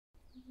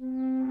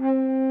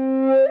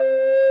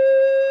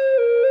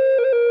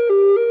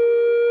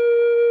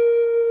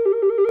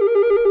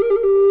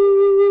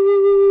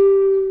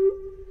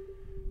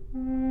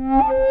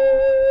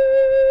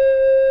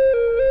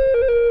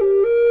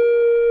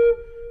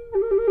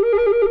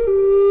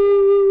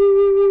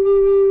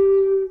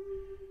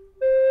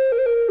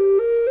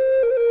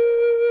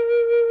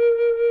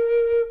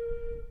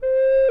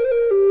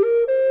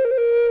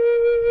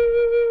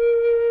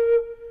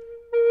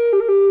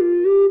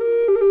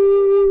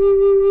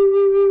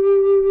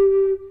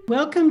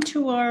welcome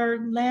to our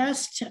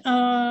last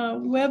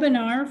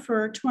webinar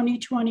for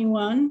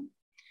 2021.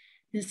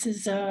 This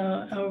is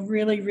a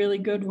really, really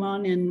good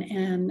one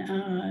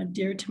and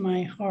dear to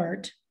my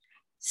heart.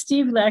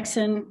 Steve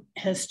Lekson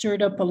has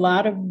stirred up a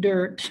lot of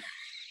dirt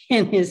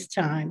in his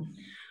time.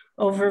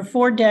 Over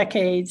 4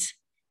 decades,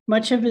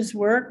 much of his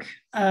work,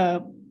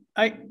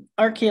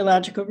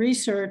 archaeological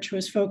research,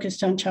 was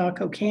focused on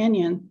Chaco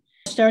Canyon,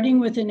 starting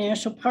with the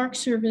National Park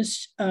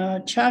Service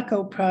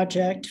Chaco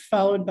project,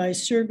 followed by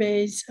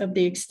surveys of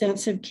the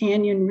extensive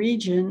canyon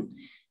region,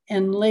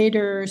 and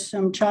later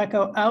some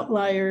Chaco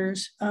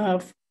outliers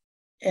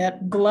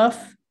at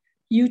Bluff,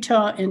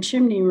 Utah, and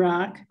Chimney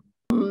Rock,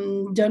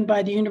 done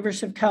by the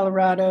University of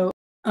Colorado.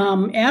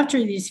 After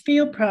these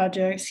field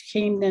projects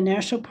came the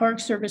National Park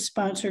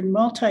Service-sponsored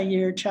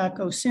multi-year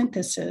Chaco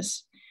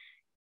synthesis.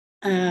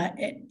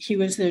 He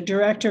was the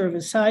director of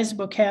a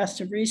sizable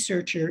cast of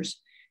researchers,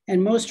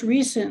 and most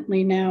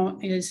recently now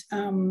is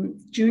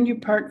junior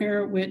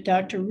partner with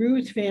Dr.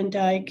 Ruth Van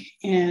Dyke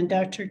and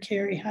Dr.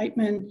 Carrie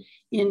Heitman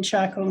in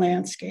Chaco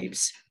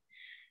Landscapes.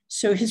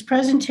 So his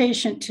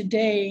presentation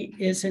today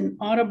is an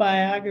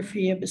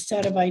autobiography of a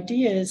set of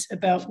ideas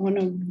about one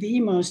of the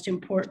most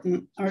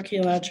important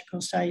archaeological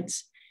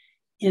sites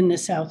in the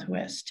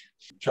Southwest.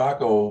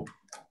 Chaco,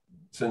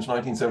 since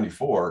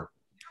 1974,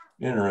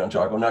 in and around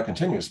Chaco, not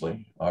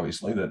continuously,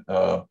 obviously,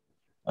 that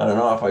on and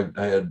off,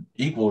 I had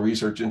equal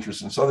research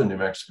interests in southern New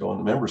Mexico and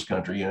the members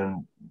country,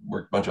 and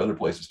worked a bunch of other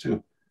places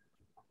too.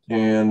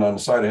 And on the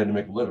side, I had to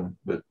make a living.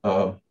 But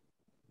our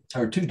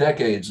 2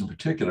 decades in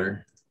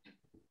particular,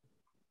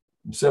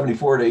 from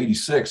 74 to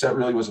 86, that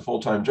really was a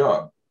full-time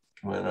job.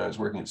 When I was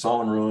working at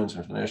Solomon Ruins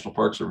and for the National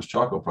Park Service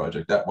Chaco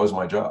project, that was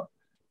my job.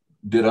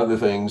 Did other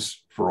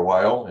things for a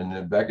while, and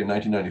then back in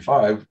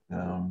 1995,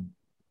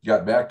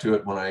 got back to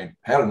it when I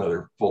had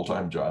another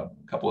full-time job,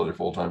 a couple other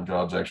full-time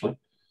jobs actually,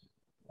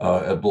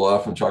 at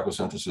Bluff and Chaco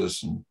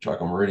Synthesis and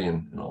Chaco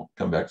Meridian, and I'll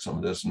come back to some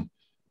of this. And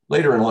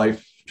later in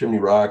life, Chimney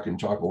Rock and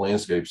Chaco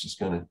Landscapes just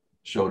kind of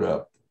showed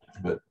up.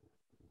 But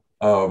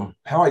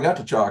how I got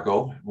to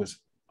Chaco was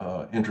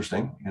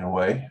interesting in a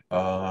way. When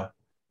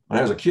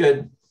I was a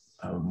kid,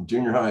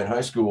 junior high and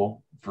high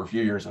school, for a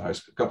few years of high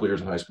school, a couple of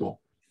years of high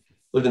school,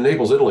 lived in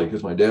Naples, Italy,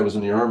 because my dad was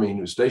in the Army and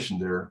he was stationed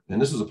there.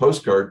 And this is a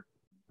postcard,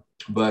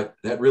 but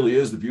that really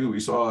is the view we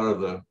saw out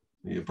of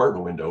the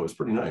apartment window. It was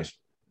pretty nice.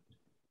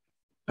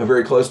 I'm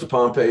very close to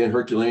Pompeii and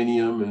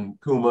Herculaneum and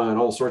Kuma and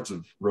all sorts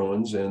of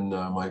ruins. And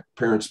my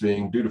parents,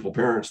 being dutiful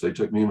parents, they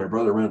took me and my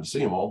brother around to see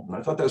them all. And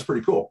I thought that was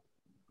pretty cool.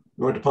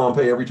 We went to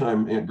Pompeii every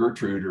time Aunt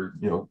Gertrude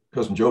or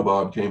cousin Joe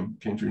Bob came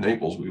through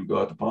Naples. We would go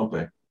out to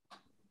Pompeii,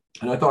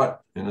 and I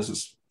thought, and this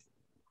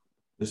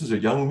is a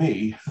young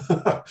me,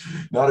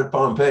 not at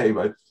Pompeii,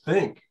 but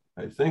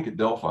I think at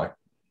Delphi,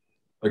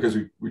 because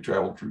we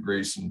traveled through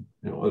Greece and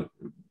a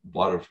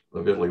lot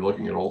of Italy,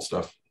 looking at old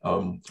stuff. I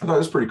thought it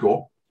was pretty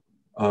cool.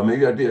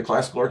 Maybe I'd be a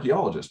classical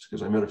archaeologist,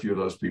 because I met a few of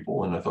those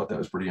people, and I thought that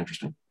was pretty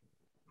interesting.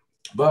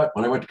 But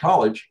when I went to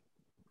college,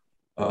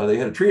 they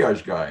had a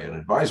triage guy, an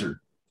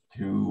advisor,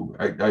 who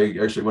I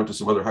actually went to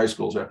some other high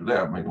schools after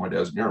that. My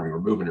dad's in the Army. We're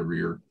moving every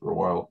year for a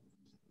while.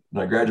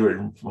 And I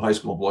graduated from high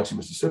school in Biloxi,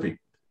 Mississippi.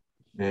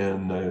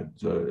 And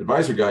the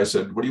advisor guy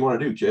said, "What do you want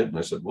to do, kid?" And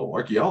I said, "Well,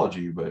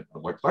 archaeology, but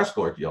like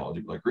classical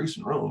archaeology, like Greece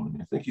and Rome."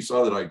 And I think he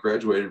saw that I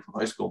graduated from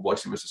high school in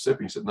Biloxi,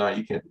 Mississippi. He said, "No,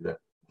 you can't do that.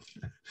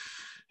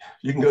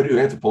 You can go do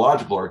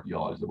anthropological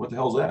archaeology." I said, "What the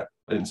hell's that?"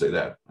 I didn't say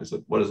that. I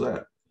said, "What is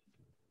that?"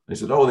 They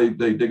said, "Oh,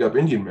 they dig up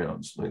Indian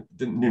mounds." I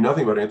knew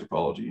nothing about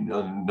anthropology,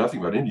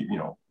 nothing about Indian,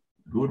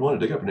 who would want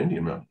to dig up an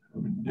Indian mound? I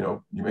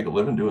mean, you make a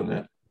living doing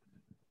that.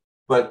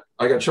 But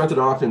I got shunted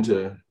off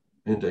into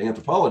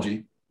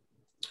anthropology,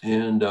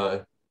 and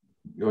I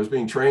was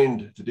being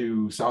trained to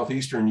do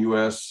southeastern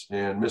U.S.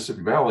 and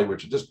Mississippi Valley,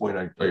 which at this point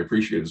I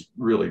appreciate is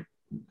really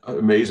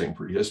amazing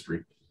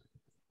prehistory.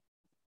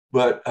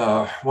 But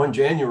one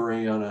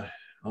January on a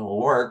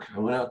lark, I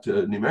went out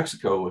to New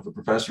Mexico with a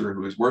professor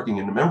who was working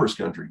in the members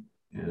country.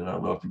 And I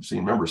don't know if you've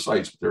seen member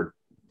sites, but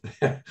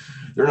they're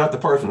not the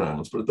Parthenon,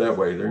 let's put it that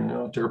way.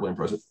 They're terribly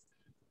impressive.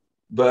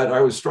 But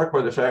I was struck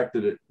by the fact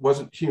that it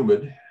wasn't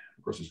humid.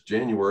 Of course, it's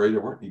January,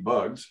 there weren't any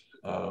bugs.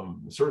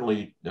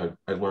 Certainly,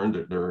 I learned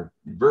that there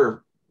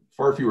are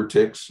far fewer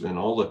ticks, and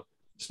all the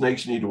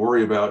snakes you need to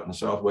worry about in the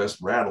Southwest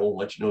rattle and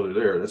let you know they're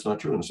there. That's not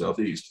true in the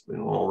Southeast. They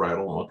don't all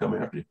rattle and all come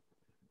after you.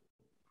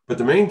 But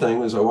the main thing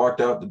was I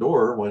walked out the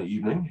door one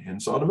evening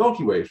and saw the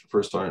Milky Way for the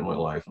first time in my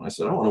life. And I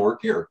said, I want to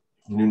work here.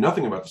 I knew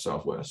nothing about the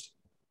Southwest.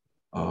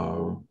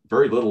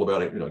 Very little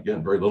about it,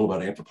 very little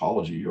about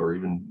anthropology or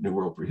even New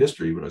World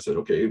prehistory. But I said,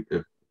 okay,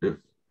 if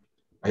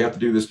I have to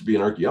do this to be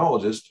an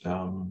archaeologist,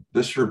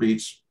 this sure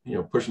beats,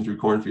 pushing through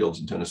cornfields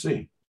in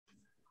Tennessee.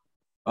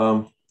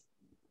 So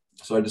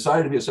I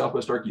decided to be a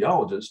Southwest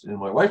archaeologist, and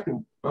my wife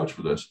can vouch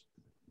for this.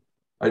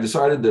 I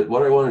decided that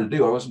what I wanted to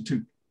do, I wasn't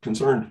too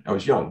concerned. I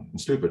was young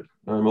and stupid.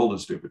 I'm old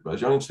and stupid, but I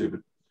was young and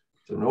stupid.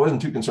 So I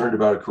wasn't too concerned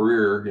about a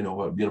career,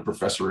 being a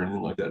professor or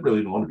anything like that. I really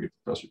didn't want to be a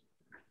professor.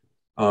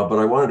 But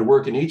I wanted to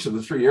work in each of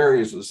the 3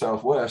 areas of the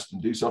Southwest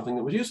and do something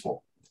that was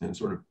useful and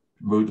sort of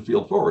move the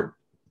field forward.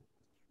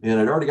 And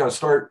I'd already got a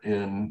start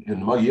in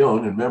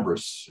Mogollon and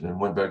Members, and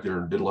went back there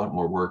and did a lot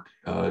more work.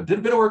 Did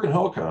a bit of work in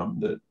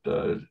Hohokam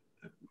that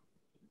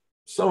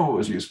some of it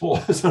was useful,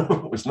 some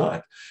of it was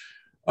not.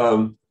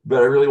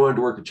 But I really wanted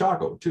to work at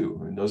Chaco too.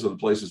 I mean, those are the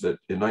places that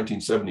in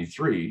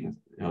 1973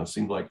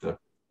 seemed like the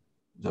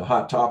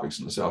hot topics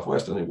in the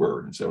Southwest, and they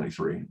were in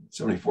 73.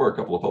 74, a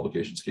couple of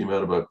publications came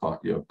out about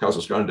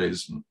Casas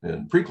Grandes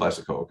and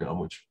pre-classic Hohokam,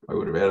 which I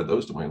would have added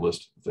those to my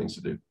list of things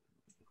to do.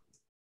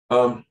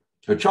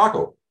 At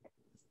Chaco,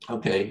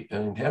 okay,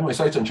 and had my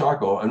sights on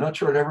Chaco. I'm not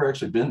sure I'd ever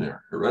actually been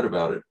there. I read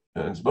about it,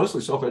 and it's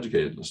mostly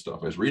self-educated and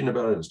stuff. I was reading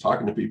about it, I was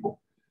talking to people,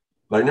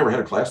 but I never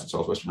had a class in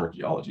southwestern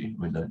archaeology.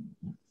 I mean,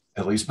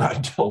 at least not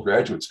until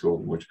graduate school,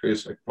 in which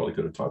case I probably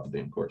could have taught the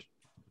damn course.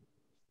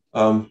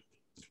 And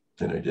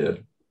I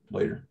did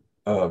later.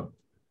 But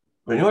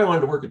I knew I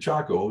wanted to work at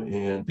Chaco,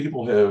 and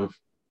people have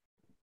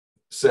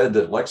said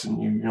that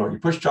Lekson, you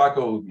push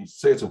Chaco, you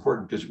say it's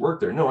important because you work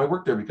there. No, I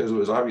worked there because it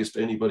was obvious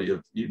to anybody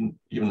of even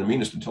the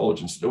meanest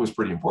intelligence that it was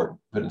pretty important.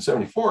 But in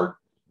 74,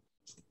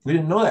 we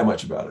didn't know that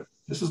much about it.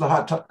 This is the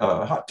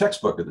hot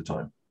textbook at the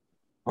time.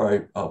 All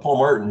right, Paul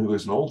Martin, who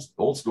is an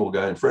old school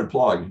guy, and Fred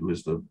Plog, who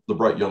is the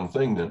bright young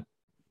thing then.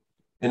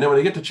 And then when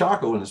I get to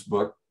Chaco in this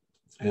book,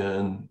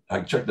 and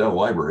I checked out a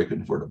library, I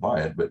couldn't afford to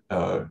buy it,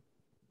 but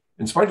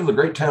in spite of the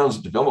great towns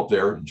that developed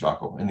there in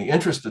Chaco and the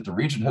interest that the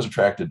region has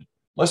attracted,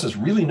 less is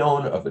really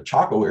known of the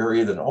Chaco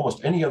area than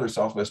almost any other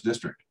Southwest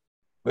district,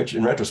 which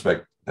in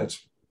retrospect,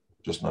 that's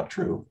just not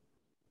true,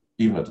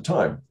 even at the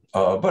time.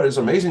 But it's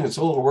amazing that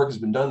so little work has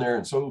been done there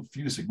and so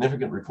few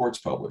significant reports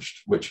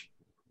published, which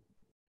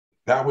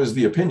that was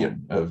the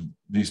opinion of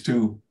these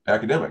two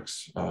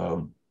academics.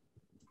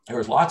 There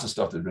was lots of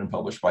stuff that had been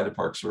published by the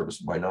Park Service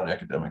and by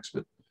non-academics,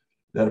 but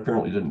that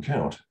apparently didn't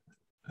count.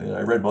 And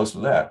I read most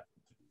of that.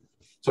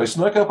 So I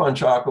snuck up on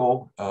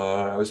Chaco.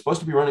 I was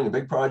supposed to be running a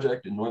big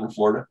project in northern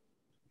Florida,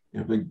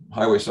 a big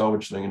highway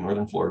salvage thing in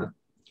northern Florida.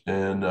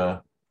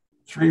 And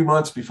 3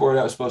 months before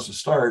that was supposed to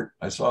start,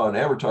 I saw an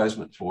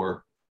advertisement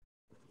for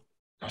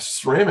a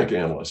ceramic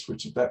analyst,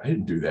 which I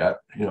didn't do that.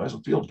 I was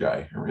a field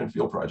guy. I ran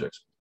field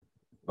projects.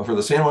 For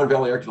the San Juan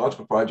Valley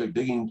Archaeological Project,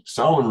 digging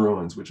Solomon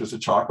ruins, which was a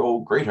Chaco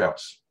great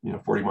house,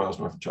 40 miles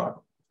north of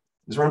Chaco.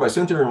 It's run by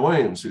Cynthia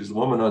Williams, who's the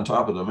woman on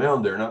top of the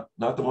mound there,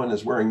 not the one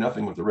that's wearing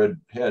nothing with the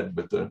red head,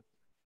 but the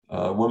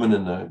woman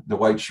in the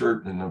white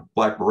shirt and the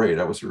black beret.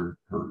 That was her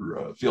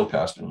field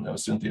costume. That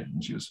was Cynthia,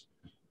 and she was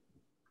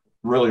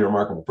really a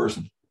remarkable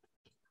person.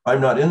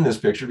 I'm not in this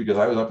picture because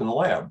I was up in the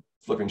lab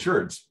flipping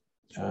shirts,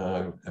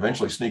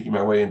 eventually sneaking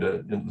my way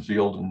into the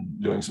field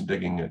and doing some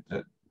digging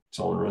at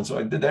Solomon ruins. So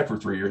I did that for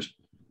 3 years.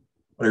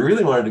 What I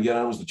really wanted to get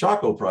on was the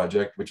Chaco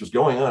project, which was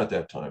going on at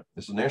that time.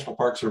 This is a National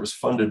Park Service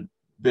funded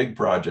big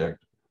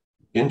project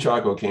in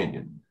Chaco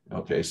Canyon.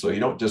 Okay, so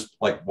you don't just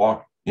like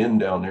walk in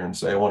down there and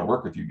say, I want to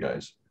work with you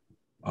guys.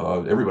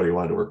 Everybody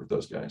wanted to work with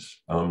those guys.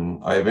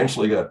 I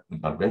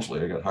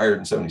got hired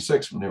in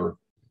 76 when they were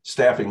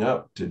staffing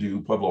up to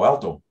do Pueblo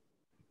Alto.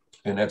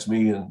 And that's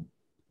me in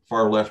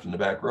far left in the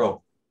back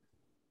row.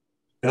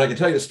 And I can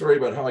tell you a story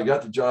about how I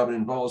got the job. It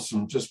involves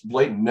some just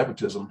blatant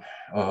nepotism,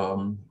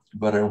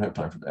 but I don't have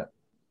time for that.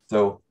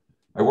 So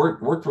I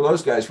worked for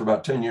those guys for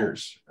about 10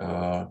 years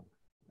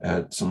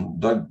at some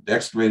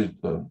excavated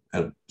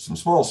at some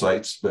small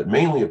sites, but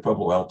mainly at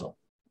Pueblo Alto.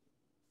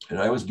 And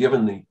I was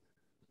given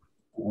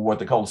what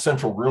they call the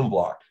central room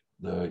block,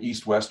 the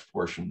east-west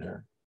portion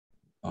there,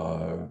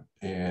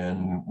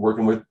 and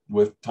working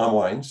with Tom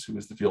Wines, who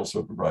was the field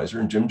supervisor,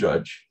 and Jim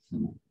Judge,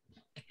 who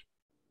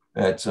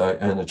and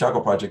the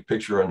Chaco Project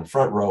picture on the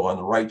front row on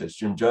the right, that's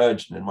Jim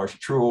Judge, and then Marcia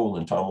Truell,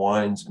 and Tom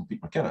Wines, and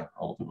Pete McKenna,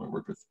 all of whom I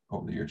worked with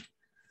over the years.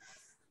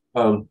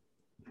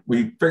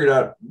 We figured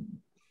out,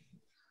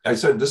 I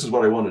said, this is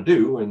what I want to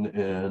do.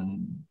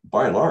 And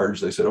by and large,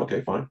 they said,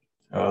 okay, fine.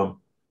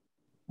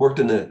 Worked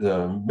in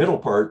the middle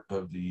part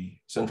of the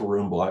central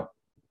room block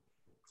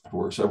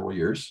for several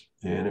years,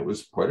 and it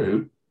was quite a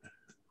hoot.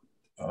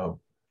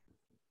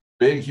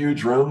 Big,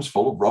 huge rooms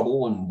full of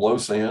rubble and blow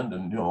sand,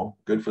 and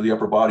good for the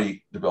upper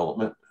body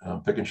development,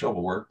 pick and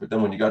shovel work. But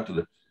then when you got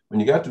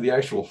to the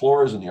actual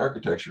floors and the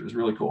architecture, it was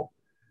really cool.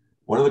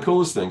 One of the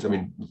coolest things, I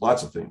mean,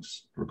 lots of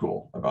things were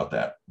cool about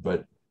that,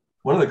 but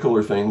one of the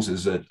cooler things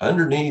is that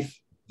underneath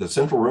the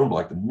central room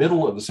block, the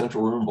middle of the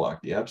central room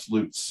block, the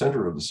absolute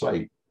center of the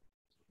site,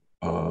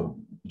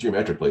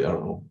 geometrically, I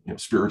don't know,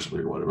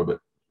 spiritually or whatever, but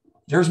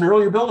there's an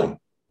earlier building.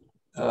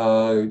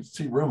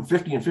 See room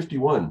 50 and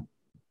 51.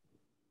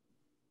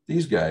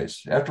 These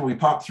guys, after we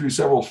popped through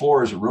several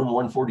floors of room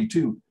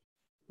 142,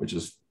 which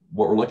is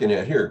what we're looking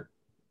at here,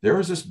 there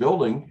was this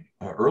building,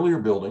 earlier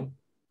building,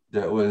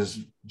 that was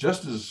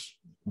just as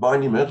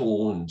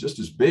monumental and just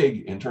as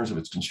big in terms of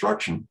its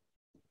construction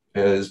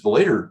as the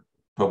later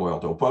Pueblo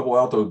Alto. Pueblo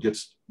Alto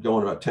gets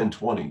going about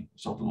 1020,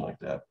 something like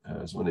that,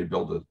 is when they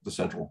build the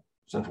central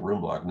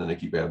room block, and then they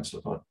keep adding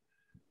stuff on.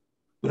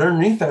 But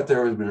underneath that,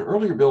 there has been an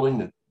earlier building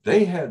that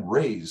they had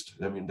raised.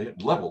 I mean, they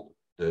had leveled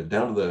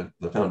down to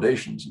the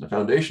foundations. And the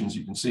foundations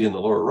you can see in the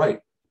lower right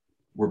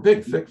were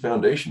big, thick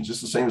foundations,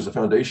 just the same as the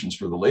foundations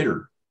for the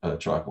later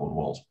Chaco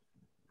walls.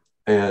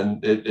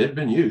 And it had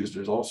been used.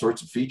 There's all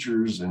sorts of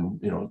features and,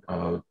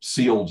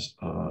 sealed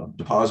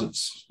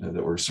deposits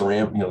that were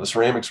ceramic. The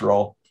ceramics are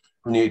all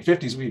from the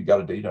 850s. We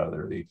got a date out of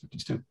there, the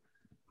 850s too.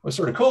 What's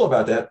sort of cool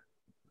about that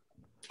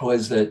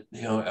was that,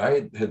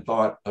 I had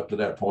thought up to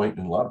that point,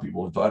 and a lot of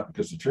people had thought,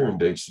 because the trimming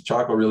dates, the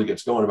Chaco really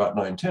gets going about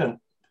 910.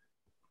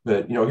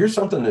 But, here's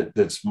something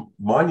that's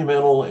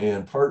monumental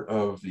and part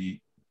of the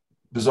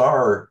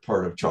bizarre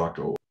part of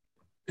Chaco.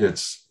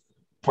 It's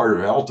part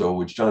of Alto,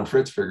 which John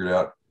Fritz figured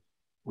out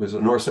was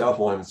a north-south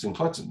line with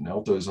Sinclairton.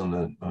 Alto is on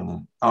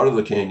the out of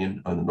the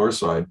canyon on the north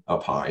side,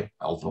 up high,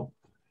 Alto.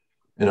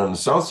 And on the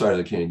south side of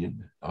the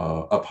canyon,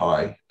 up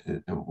high,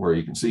 where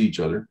you can see each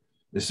other,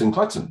 is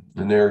Sinclairton.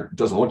 And it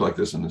doesn't look like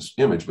this in this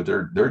image, but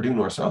they're due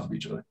north-south of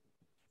each other.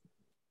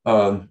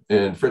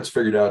 And Fritz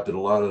figured out that a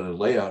lot of the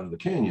layout of the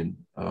canyon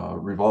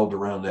revolved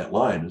around that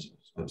line as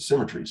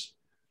symmetries.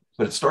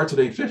 But it starts at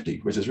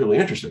 850, which is really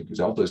interesting because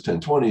Alto is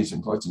 1020s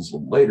and Sinclairton's a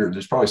little later.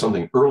 There's probably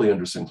something early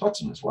under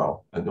Sinclairton as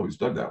well. I know he's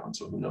dug that one,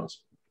 so who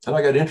knows. And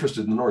I got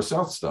interested in the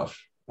north-south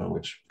stuff,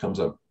 which comes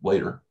up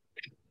later.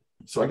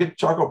 So I get the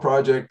Chaco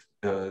project.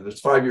 There's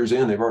 5 years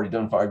in. They've already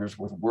done 5 years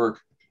worth of work.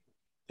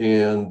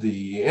 And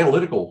the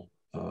analytical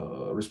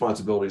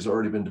responsibilities have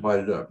already been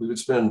divided up. We would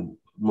spend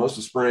most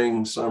of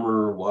spring,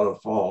 summer, a lot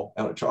of fall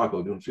out at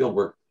Chaco doing field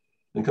work,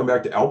 then come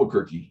back to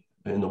Albuquerque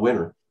in the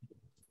winter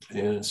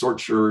and sort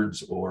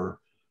sherds or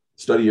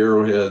study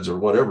arrowheads or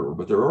whatever.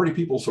 But there are already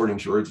people sorting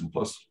sherds, and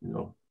plus,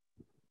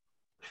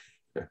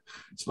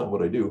 it's not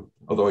what I do.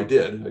 Although I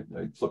did,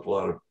 I flipped a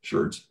lot of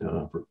sherds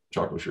for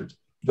Chaco sherds.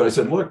 But I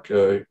said, look,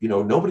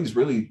 nobody's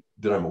really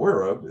that I'm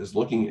aware of is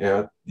looking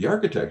at the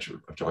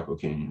architecture of Chaco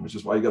Canyon, which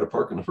is why you got a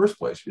park in the first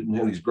place. You didn't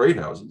have these great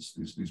houses,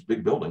 these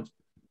big buildings.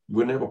 You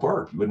wouldn't have a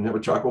park. You wouldn't have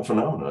a Chaco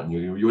phenomenon.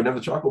 You wouldn't have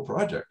the Chaco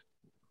project.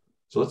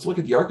 So let's look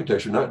at the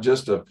architecture, not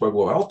just of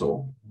Pueblo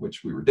Alto,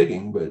 which we were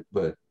digging,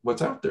 but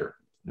what's out there.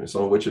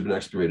 Some of which had been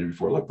excavated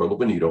before, like Pueblo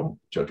Bonito,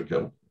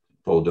 Chetroketle,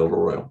 Pueblo del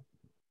Arroyo,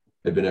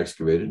 had been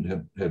excavated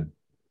and had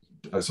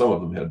some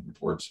of them had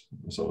reports,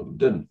 and some of them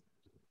didn't.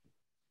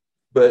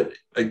 But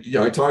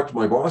I talked to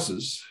my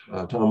bosses,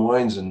 Tom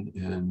Wines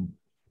and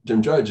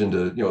Jim Judge,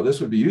 into this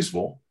would be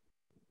useful.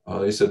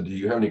 They said, do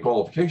you have any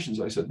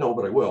qualifications? I said, no,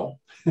 but I will.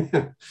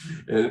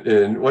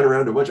 and went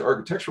around to a bunch of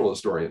architectural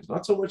historians,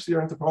 not so much the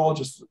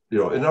anthropologists,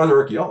 and other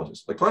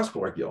archaeologists, like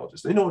classical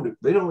archaeologists. They know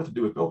what to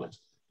do with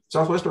buildings.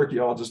 Southwest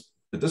archaeologists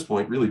at this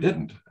point really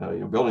didn't.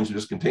 Buildings are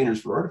just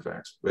containers for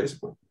artifacts,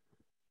 basically.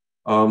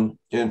 And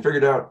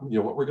figured out,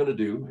 what we're going to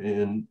do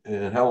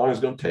and how long it's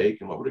going to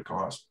take and what would it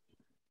cost.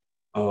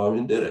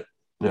 And did it.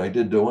 And I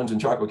did the ones in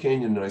Chaco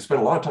Canyon, and I spent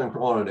a lot of time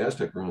crawling on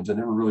Aztec ruins. I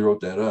never really wrote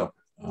that up,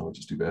 which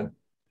is too bad.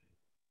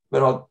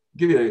 But I'll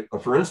give you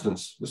for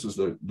instance, this is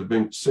the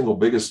single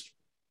biggest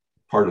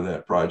part of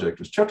that project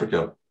was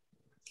Chetroketle,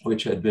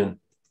 which had been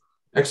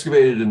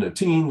excavated in the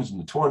teens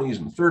and the 20s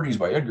and 30s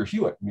by Edgar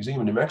Hewitt,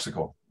 Museum of New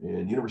Mexico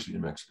and University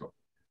of New Mexico.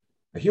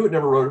 But Hewitt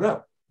never wrote it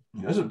up.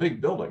 This is a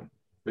big building,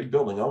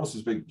 almost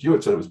as big.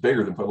 Hewitt said it was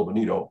bigger than Pueblo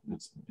Bonito.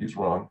 He's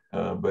wrong,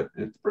 but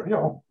it's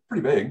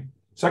pretty big.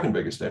 Second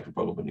biggest after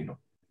Pueblo Bonito,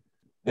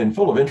 and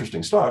full of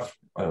interesting stuff.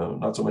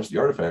 Not so much the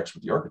artifacts,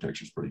 but the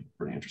architecture is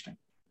pretty interesting.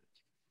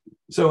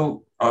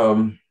 So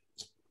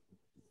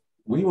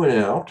we went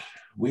out,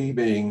 we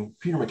being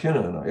Peter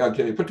McKenna and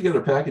I put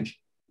together a package.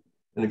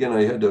 And again,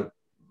 I had to,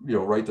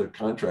 write the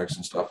contracts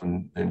and stuff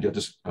and get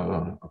this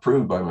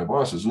approved by my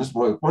bosses. And this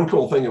was one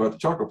cool thing about the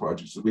Chaco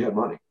project is that we had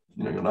money,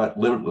 not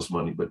limitless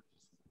money, but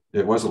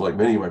it wasn't like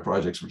many of my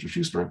projects, which are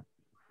shoestring. I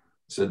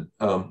said,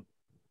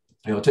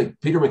 take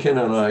Peter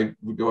McKenna and I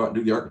would go out and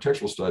do the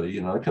architectural study,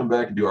 and I'd come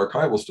back and do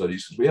archival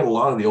studies because we had a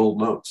lot of the old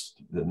notes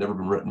that had never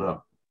been written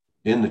up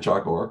in the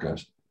Chaco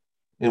archives.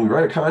 And we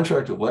write a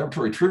contract with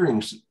laboratory tree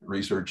ring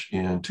research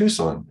in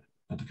Tucson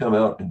to come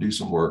out and do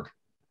some work.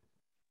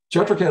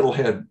 Chetroketle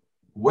had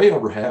way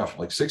over half,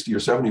 like 60 or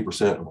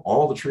 70% of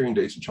all the tree ring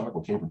dates in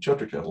Chaco came from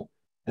Chetroketle,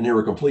 and they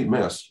were a complete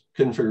mess.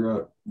 Couldn't figure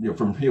out,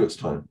 from Hewitt's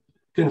time,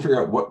 couldn't figure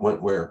out what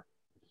went where.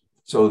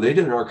 So they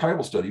did an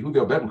archival study.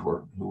 Hugo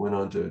Betancourt, who went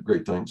on to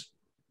great things,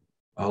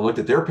 looked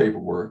at their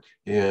paperwork.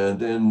 And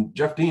then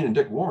Jeff Dean and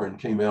Dick Warren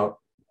came out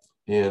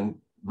and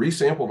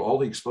resampled all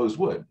the exposed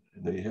wood.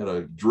 And they had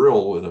a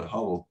drill with a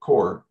hollow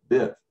core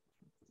bit,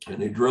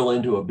 and they drill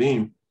into a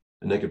beam,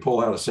 and they could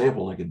pull out a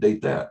sample and they could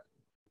date that.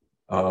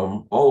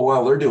 All the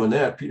while they're doing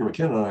that, Peter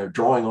McKenna and I are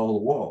drawing all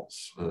the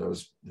walls. That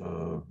was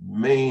the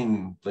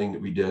main thing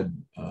that we did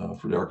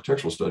for the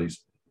architectural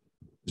studies,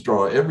 is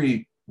draw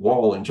every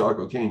wall in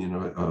Chaco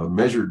Canyon, a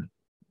measured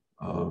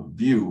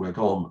view. I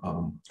call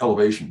them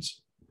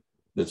elevations,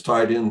 that's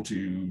tied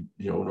into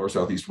north,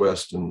 south, east,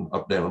 west, and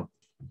up, down.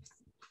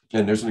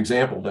 And there's an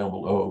example down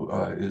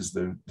below is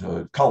the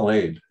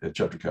colonnade at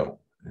Chetroketle.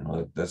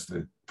 That's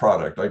the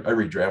product. I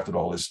redrafted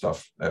all this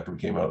stuff after we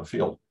came out of the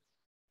field.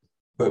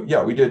 But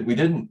yeah, we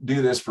didn't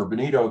do this for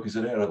Bonito because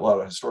it had a lot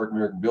of historic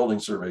American building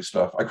survey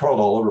stuff. I crawled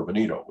all over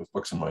Bonito with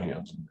books in my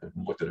hands and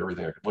looked at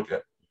everything I could look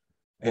at.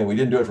 And we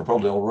didn't do it for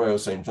Pueblo del Arroyo,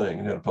 same thing.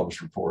 It had a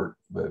published report,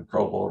 but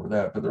crawled all over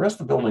that. But the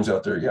rest of the buildings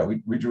out there, yeah,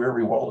 we drew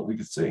every wall that we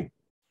could see.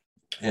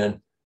 And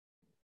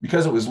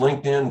because it was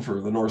linked in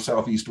for the north,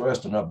 south, east,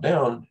 west, and up,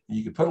 down,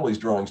 you could put all these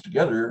drawings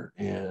together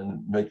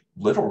and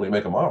literally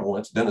make a model.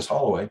 That's Dennis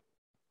Holloway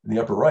in the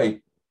upper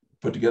right,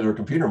 put together a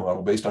computer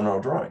model based on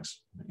our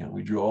drawings.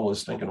 We drew all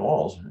those stinking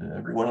walls, and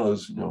every one of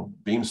those,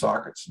 beam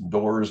sockets and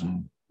doors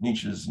and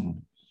niches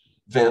and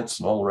vents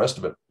and all the rest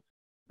of it.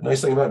 The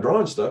nice thing about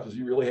drawing stuff is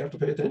you really have to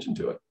pay attention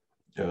to it.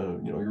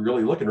 You're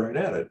really looking right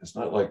at it. It's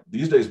not like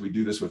these days we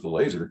do this with the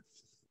laser,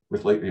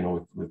 with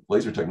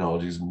laser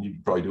technologies, and you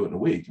could probably do it in a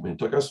week. I mean, it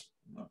took us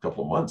a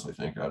couple of months, I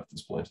think, out at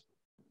this place.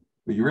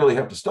 But you really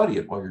have to study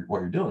it while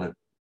you're doing it.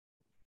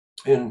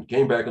 And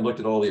came back and looked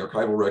at all the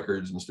archival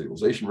records and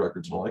stabilization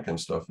records and all that kind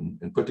of stuff,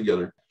 and put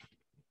together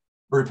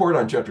a report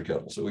on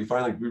Chetraketl. So we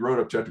wrote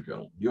up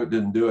Chetraketl. Hewitt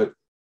didn't do it,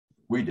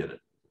 we did it.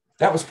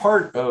 That was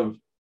part of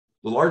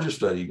the larger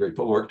study, Great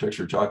Pueblo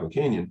Architecture, Chaco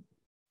Canyon,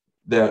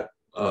 that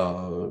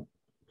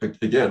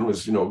again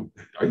was,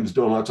 I was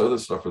doing lots of other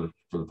stuff for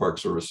the Park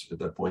Service at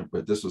that point,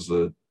 but this was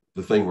the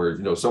thing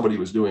where, somebody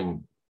was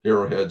doing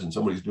arrowheads and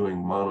somebody's doing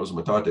manos and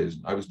metates,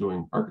 and I was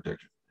doing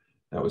architecture.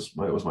 That was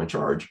my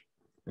charge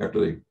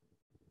after they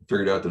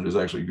figured out that it was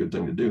actually a good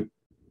thing to do.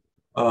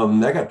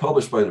 That got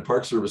published by the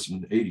Park Service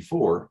in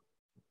 '84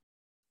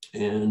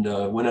 and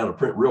went out of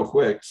print real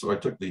quick. So I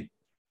took the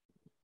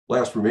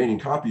last remaining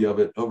copy of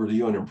it over to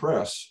UNM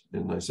Press,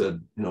 and I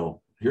said,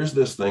 here's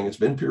this thing. It's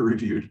been peer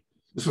reviewed.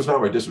 This was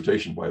not my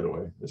dissertation, by the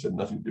way. This had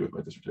nothing to do with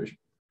my dissertation.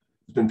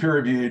 It's been peer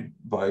reviewed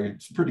by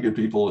some pretty good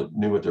people that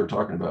knew what they were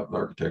talking about in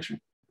architecture.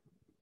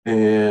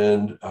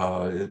 And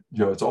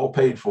it's all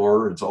paid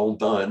for. It's all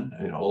done.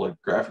 All the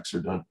graphics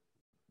are done.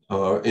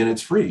 And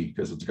it's free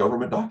because it's a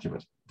government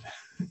document.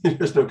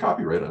 There's no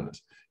copyright on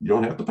this. You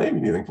don't have to pay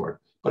me anything for it.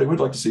 But I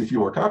would like to see a few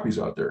more copies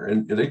out there.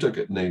 And they took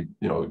it and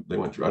they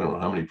went through, I don't know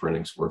how many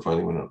printings before it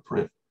finally went out of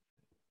print.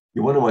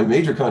 One of my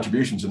major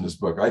contributions in this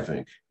book, I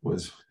think,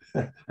 was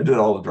I did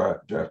all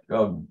the draft.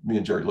 Me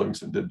and Jerry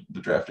Livingston did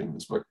the drafting in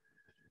this book.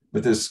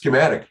 But this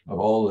schematic of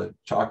all the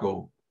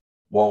Chaco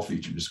wall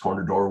features,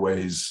 corner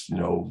doorways,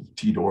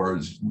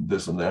 T-doors,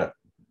 this and that.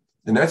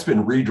 And that's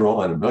been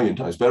redrawn a million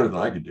times better than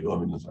I could do. I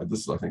mean,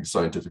 this is, I think,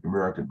 Scientific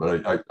American,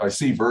 but I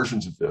see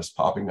versions of this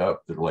popping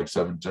up that are like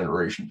 7th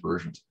generation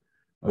versions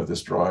of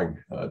this drawing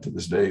to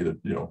this day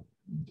that,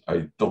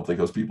 I don't think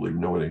those people even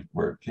know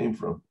where it came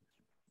from.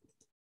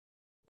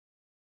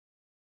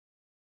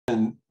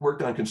 And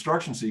worked on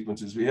construction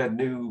sequences. We had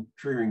new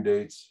tree ring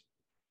dates.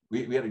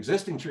 We had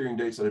existing tree ring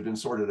dates that had been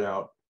sorted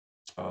out,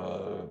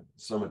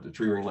 some at the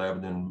tree ring lab,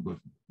 and then with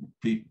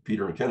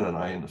Peter McKenna and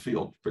I in the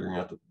field, figuring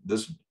out that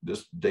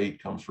this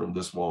date comes from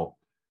this wall.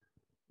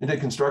 And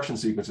did construction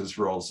sequences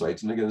for all the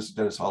sites. And again, this is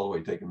Dennis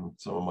Holloway taking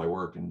some of my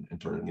work and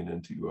turning it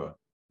into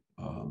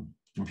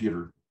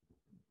computer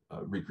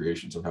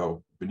recreations of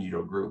how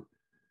Benito grew.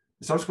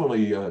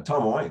 Subsequently,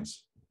 Tom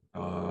Wines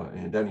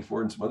and Danny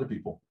Ford and some other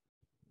people,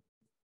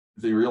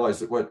 they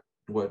realized that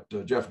what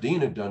Jeff Dean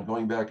had done,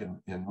 going back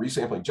and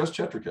resampling just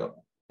Chetraketl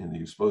in the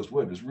exposed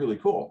wood, was really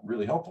cool,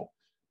 really helpful.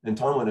 And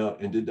Tom went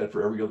out and did that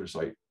for every other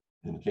site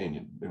in the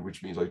canyon,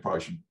 which means I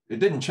probably should. It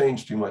didn't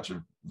change too much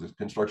of the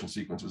construction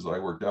sequences that I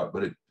worked out,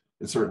 but it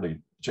certainly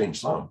changed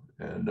some.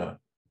 And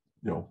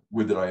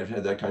would that I had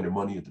had that kind of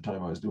money at the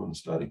time I was doing the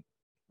study.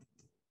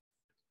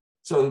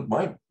 So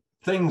my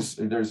things,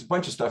 there's a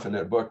bunch of stuff in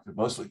that book that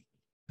mostly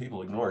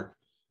people ignored.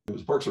 It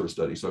was a Park Service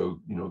study, so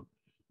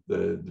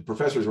the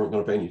professors weren't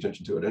going to pay any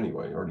attention to it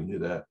anyway. I already knew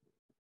that.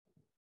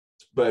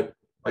 But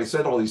I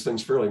said all these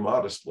things fairly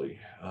modestly,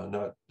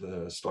 not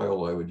the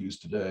style I would use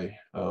today.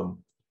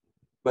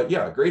 But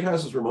yeah, great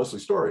houses were mostly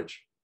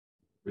storage,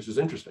 which is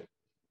interesting.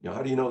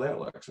 How do you know that,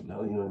 Lekson?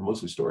 How do you know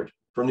mostly storage?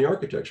 From the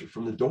architecture,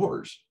 from the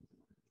doors.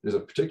 There's a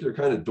particular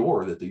kind of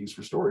door that they use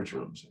for storage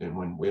rooms. And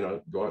when we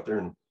go out there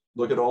and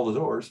look at all the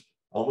doors,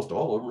 almost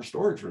all of them are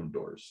storage room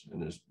doors.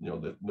 And there's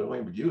no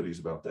ambiguities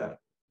about that.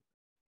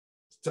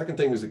 Second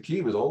thing is the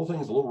kivas, all the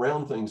things, the little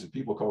round things that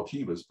people call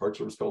kivas. Park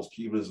Service calls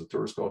kivas, the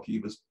tourists call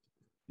kivas,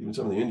 even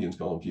some of the Indians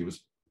call them kivas,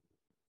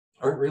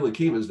 aren't really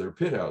kivas, they're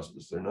pit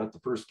houses. They're not the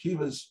first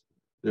kivas,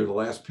 they're the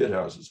last pit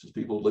houses, because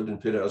people lived in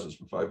pit houses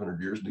for 500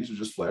 years, and these are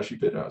just flashy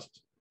pit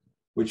houses,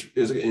 which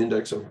is an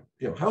index of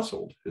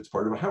household. It's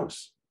part of a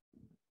house,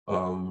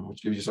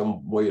 which gives you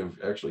some way of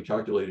actually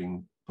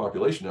calculating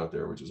population out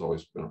there, which has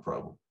always been a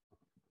problem.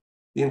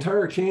 The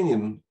entire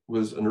canyon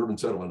was an urban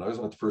settlement. I was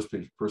not the first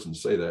person to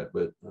say that,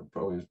 but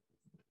probably the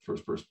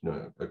first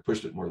person. I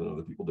pushed it more than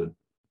other people did.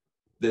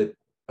 That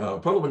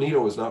Pueblo Bonito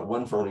was not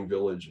one farming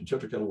village, and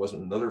Chetraketl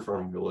wasn't another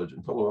farming village,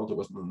 and Pueblo Alto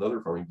wasn't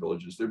another farming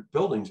village. They're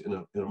buildings in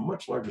a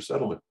much larger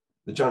settlement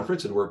that John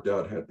Fritz had worked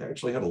out,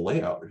 actually had a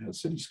layout, it had a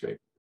cityscape,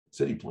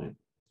 city plan.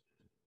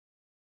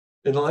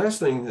 And the last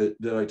thing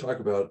that I talk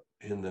about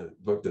in the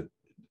book that,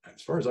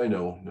 as far as I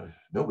know,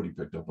 nobody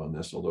picked up on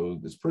this, although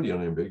it's pretty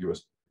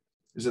unambiguous,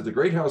 is that the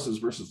great houses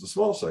versus the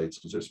small sites,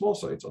 because they're small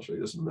sites, I'll show you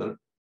this in a minute,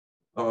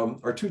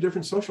 are two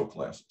different social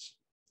classes.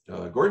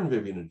 Gordon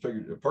Vivian had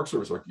figured, a Park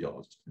Service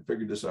archaeologist,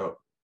 figured this out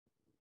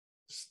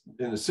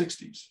in the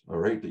 60s, all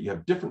right, that you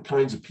have different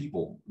kinds of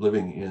people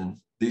living in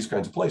these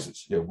kinds of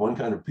places. You have one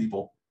kind of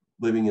people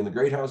living in the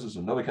great houses,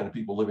 and another kind of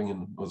people living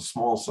in the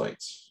small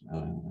sites.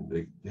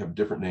 They have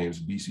different names,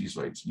 BC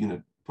sites,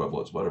 unit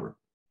pueblos, whatever.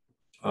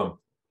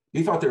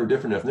 He thought they were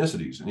different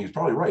ethnicities, and he's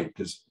probably right,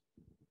 because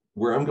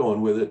where I'm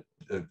going with it,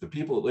 the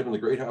people that live in the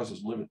great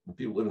houses and the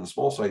people that live in the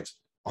small sites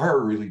are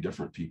really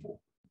different people.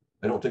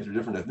 I don't think they're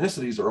different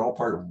ethnicities. They're all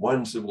part of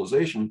one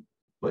civilization,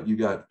 but you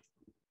got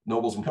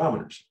nobles and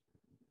commoners.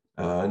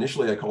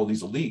 Initially, I called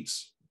these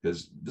elites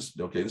because this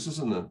is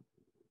in the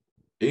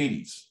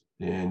 80s,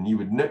 and you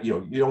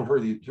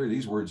don't hear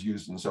these words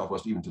used in the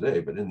Southwest even today,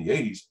 but in the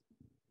 80s,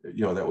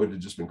 that would have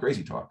just been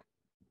crazy talk.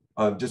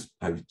 I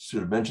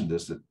should have mentioned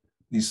this, that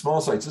these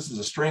small sites, this is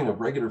a string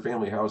of regular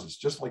family houses,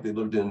 just like they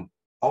lived in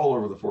all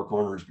over the Four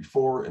Corners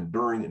before and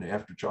during and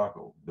after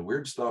Chaco. The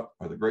weird stuff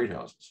are the great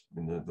houses. I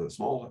mean, the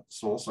small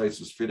sites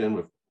just fit in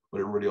with what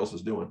everybody else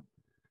is doing.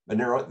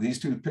 And these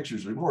two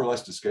pictures are more or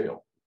less to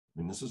scale. I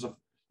mean, this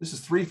is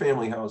 3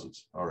 family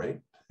houses, all right,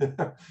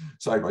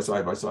 side by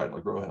side,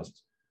 like row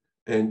houses.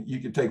 And you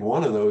could take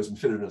one of those and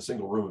fit it in a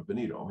single room at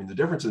Benito. I mean, the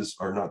differences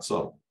are not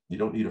subtle. You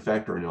don't need a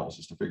factor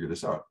analysis to figure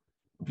this out.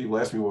 When people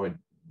ask me what my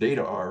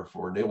data are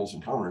for nobles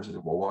and commoners, I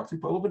said, well, walk through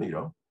Pueblo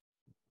Benito,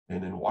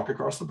 and then walk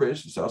across the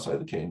bridge to the south side of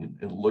the canyon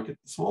and look at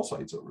the small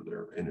sites over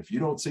there. And if you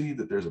don't see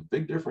that there's a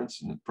big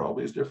difference, and it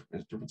probably is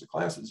difference of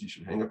classes, you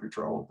should hang up your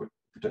trowel and quit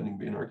pretending to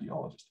be an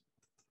archaeologist.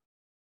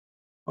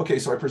 Okay,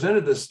 so I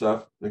presented this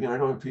stuff. Again, I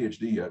don't have a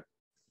PhD yet.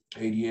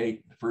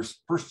 88,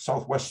 first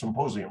Southwest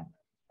Symposium,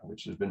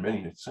 which has been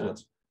many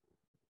since.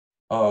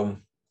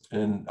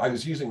 And I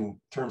was using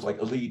terms like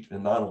elite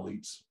and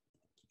non-elites,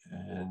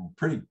 and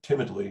pretty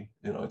timidly,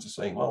 just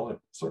saying, well, it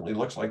certainly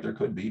looks like there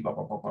could be, blah,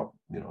 blah, blah, blah.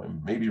 I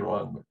may be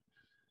wrong, but.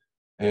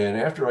 And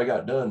after I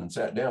got done and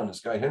sat down, this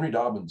guy, Henry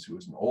Dobbins, who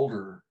was an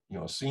older,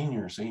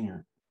 senior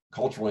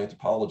cultural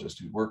anthropologist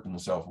who worked in the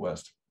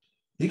Southwest,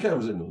 he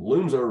comes in and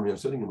looms over me. I'm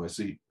sitting in my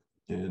seat,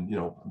 and,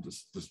 I'm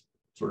this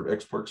sort of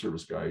ex-Park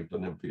Service guy,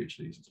 doesn't have a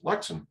PhD. He says,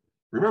 Lekson,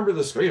 remember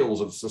the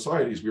scales of the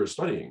societies we were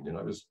studying? And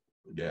I was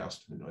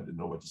aghast, I didn't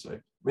know what to say.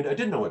 I mean, I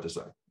did know what to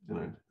say,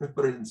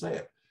 but I didn't say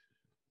it.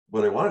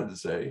 What I wanted to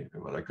say,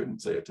 but I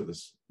couldn't say it to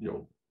this,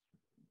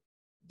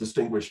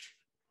 distinguished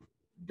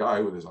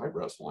guy with his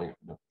eyebrows flying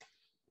up,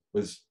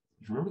 was,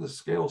 you remember the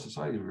scale of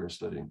society we were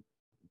studying?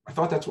 I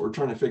thought that's what we're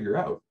trying to figure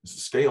out. It's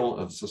the scale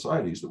of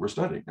societies that we're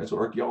studying. That's what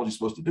archaeology is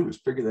supposed to do, is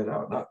figure that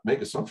out, not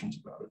make assumptions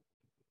about it.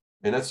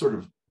 And that's sort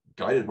of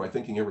guided my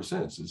thinking ever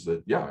since, is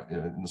that, yeah,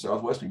 in the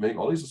Southwest, we make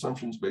all these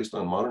assumptions based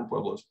on modern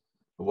pueblos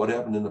of what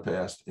happened in the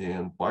past,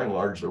 and by and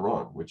large, they're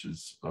wrong, which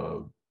is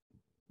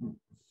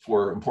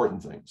for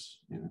important things,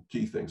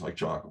 key things like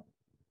Chaco.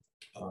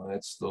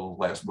 That's the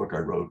last book I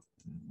wrote,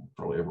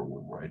 probably ever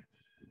will write.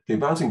 Okay,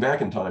 bouncing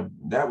back in time,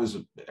 that was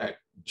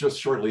just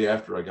shortly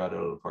after I got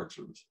out of the Park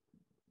Service.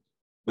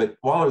 But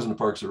while I was in the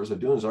Park Service, I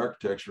was doing his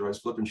architecture, I was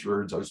flipping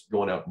sherds, I was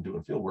going out and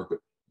doing field work. But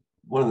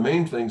one of the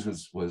main things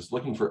was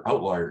looking for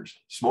outliers,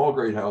 small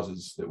great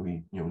houses that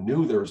we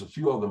knew there was a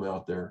few of them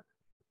out there.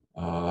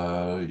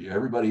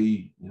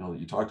 Everybody that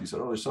you talked to said,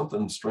 oh, there's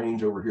something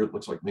strange over here. It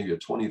looks like maybe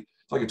it's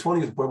like a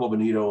 20th of Pueblo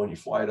Benito, and you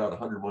fly it out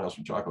 100 miles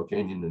from Chaco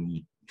Canyon and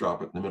you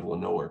drop it in the middle of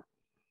nowhere.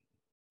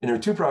 And there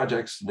were 2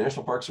 projects. The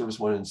National Park Service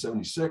went in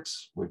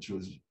 '76, which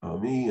was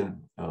me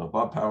and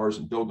Bob Powers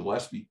and Bill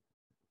Gillespie.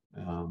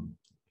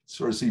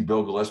 Sort of see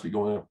Bill Gillespie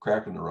going up,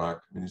 cracking the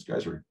rock. I mean, these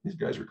guys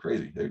are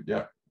crazy.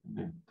 They're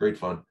great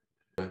fun.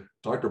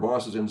 Dr.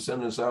 Boss is in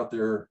sending us out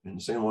there in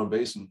the San Juan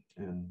Basin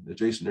and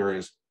adjacent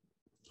areas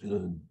in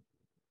a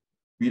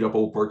beat up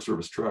old Park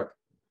Service truck.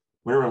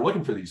 Went around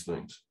looking for these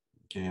things.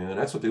 And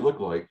that's what they look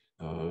like.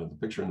 The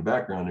picture in the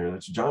background there,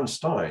 that's John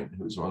Stein,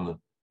 who was on the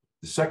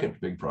second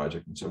big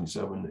project in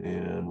 '77,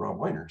 and Rob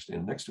Weiner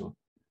standing next to him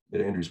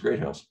at Andrew's Great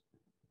House.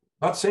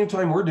 About the same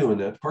time we're doing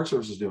that, the Park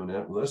Service is doing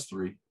that with us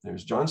 3.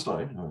 There's John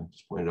Stein, who I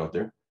just pointed out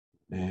there,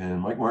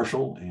 and Mike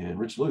Marshall and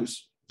Rich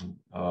Luce,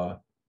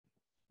 that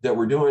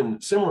were doing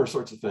similar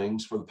sorts of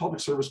things for the Public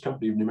Service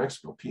Company of New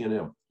Mexico,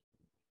 PNM,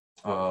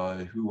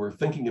 who were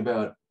thinking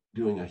about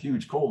doing a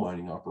huge coal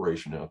mining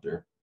operation out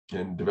there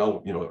and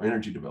develop,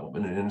 energy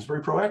development, and it's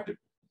very proactive.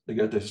 They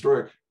got the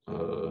Historic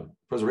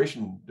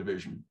Preservation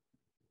Division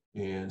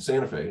in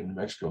Santa Fe, in New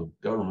Mexico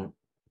government,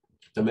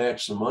 to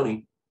match some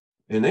money,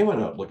 and they went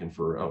out looking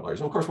for outliers.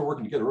 And of course, we're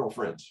working together, we're all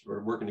friends.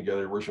 We're working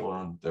together, we're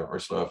showing our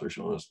stuff, they're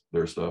showing us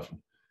their stuff.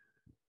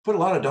 Put a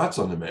lot of dots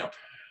on the map,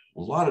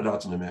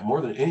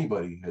 more than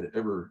anybody had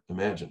ever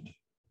imagined.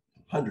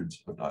 Hundreds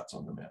of dots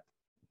on the map.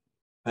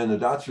 And the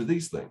dots are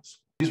these things.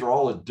 These are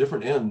all at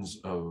different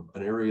ends of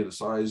an area the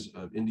size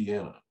of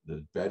Indiana.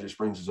 The Badger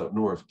Springs is up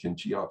north,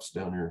 Quinchiaps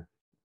down near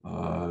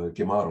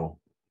Quemado,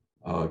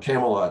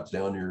 Camelot's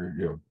down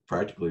near,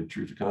 practically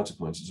Truth of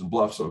Consequences, and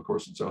Bluffs, so of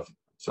course, in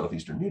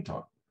southeastern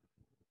Utah.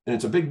 And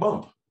it's a big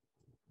bump.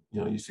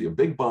 You see a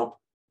big bump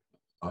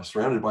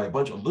surrounded by a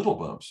bunch of little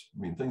bumps.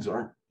 I mean, things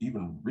aren't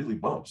even really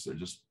bumps. They're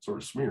just sort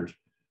of smears.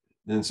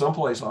 And then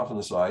someplace off on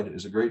the side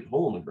is a great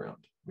hole in the ground,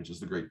 which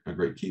is a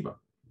great kiva.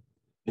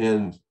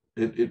 And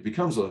it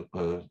becomes a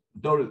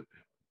noted,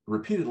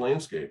 repeated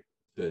landscape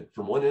that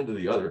from one end to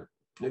the other,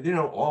 They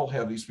don't all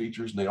have these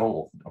features, and they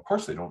all, of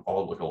course, they don't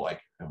all look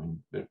alike. I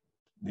mean,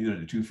 neither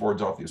do two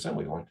Fords off the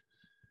assembly line.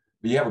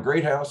 But you have a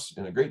great house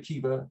and a great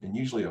kiva, and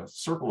usually a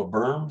circle of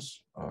berms,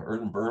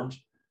 earthen berms,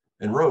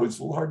 and roads.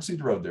 A little hard to see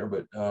the road there,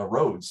 but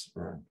roads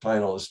are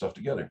tying all this stuff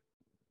together.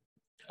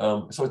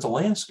 So it's a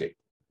landscape.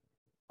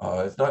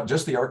 It's not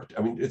just the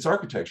I mean, it's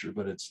architecture,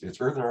 but it's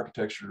earthen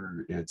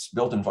architecture, it's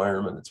built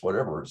environment, it's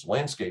whatever. It's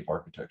landscape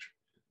architecture.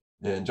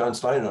 And John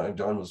Stein and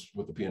John was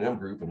with the P&M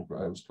group, and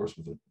I was, of course,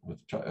 with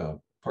the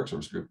Park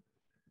Service group,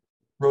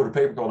 wrote a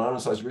paper called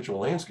Anasazi Ritual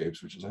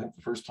Landscapes, which is, I think,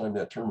 the first time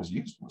that term was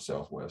used in the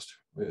Southwest,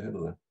 way ahead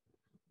of the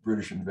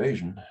British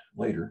invasion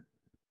later.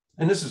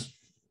 And this is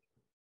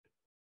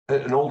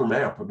an older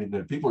map. I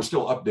mean, people are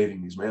still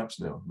updating these maps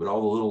now, but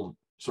all the little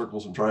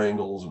circles and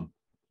triangles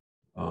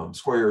and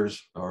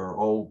squares are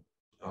all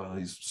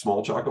these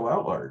small Chaco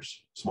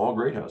outliers, small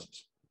great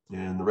houses.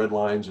 And the red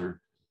lines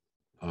are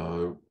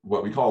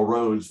what we call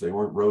roads. They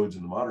weren't roads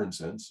in the modern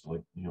sense,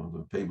 like, you know,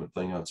 the pavement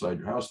thing outside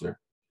your house there,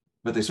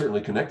 but they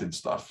certainly connected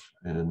stuff,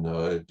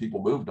 and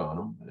people moved on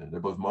them. And they're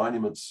both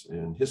monuments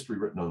and history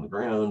written on the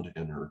ground,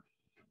 and they're,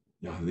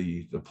 you know,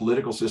 the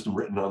political system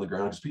written on the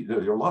ground, because there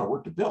was a lot of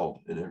work to build,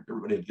 and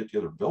everybody had to get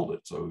together to build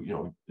it. So, you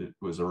know, it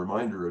was a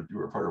reminder that you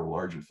were part of a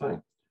larger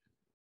thing.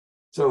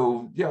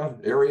 So yeah,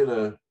 area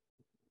to,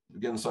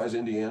 again, the size of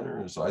Indiana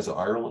or the size of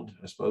Ireland,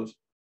 I suppose,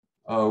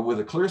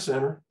 with a clear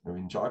center. I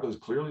mean, Chaco is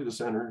clearly the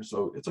center,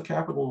 so it's a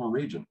capital in the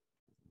region.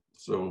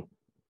 So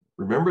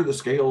remember the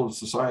scale of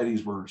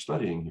societies we're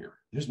studying here.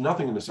 There's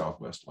nothing in the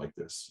Southwest like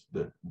this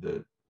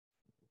that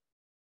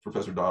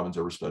Professor Dobbins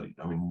ever studied.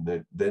 I mean,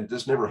 that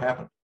this never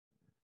happened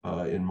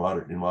in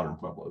modern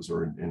pueblos,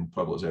 or in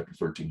pueblos after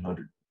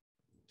 1300.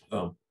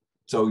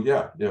 So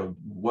yeah, you know,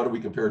 what do we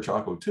compare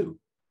Chaco to?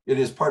 It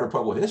is part of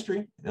Pueblo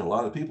history, and a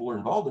lot of people are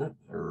involved in it,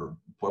 or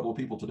Pueblo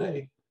people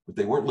today, but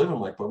they weren't living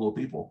like Pueblo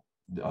people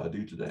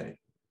do today.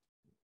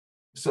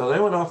 So they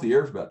went off the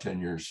air for about 10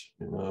 years.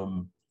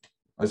 I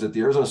was at the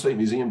Arizona State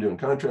Museum doing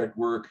contract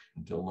work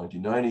until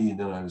 1990, and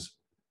then I was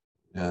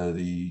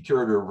the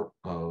curator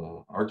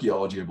of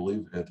archaeology, I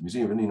believe, at the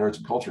Museum of Indian Arts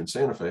and Culture in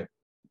Santa Fe. And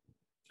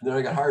then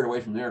I got hired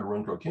away from there to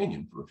run Crow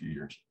Canyon for a few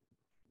years,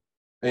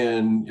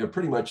 and, you know,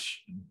 pretty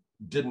much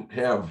didn't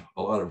have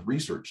a lot of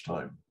research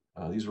time.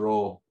 These are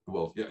all,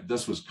 well, yeah,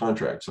 this was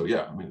contract, so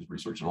yeah, I mean, I was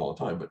researching all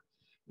the time,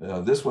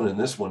 but this one and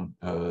this one,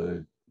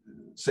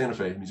 Santa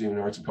Fe, Museum of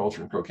Arts and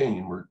Culture, and Crow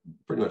Canyon were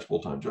pretty much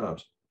full-time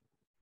jobs.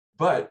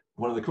 But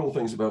one of the cool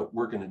things about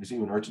working at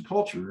Museum of Arts and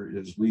Culture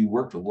is we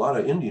worked with a lot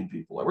of Indian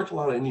people. I worked with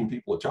a lot of Indian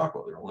people at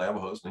Chaco. They're all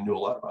Navajos, and they knew a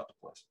lot about the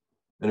place.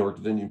 And I worked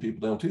with Indian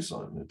people down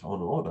Tucson, the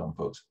Hohokam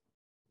folks.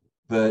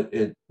 But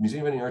at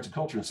Museum of Indian Arts and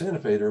Culture in Santa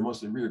Fe, they're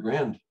mostly Rio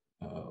Grande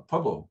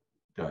Pueblo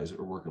guys that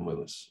are working with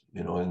us,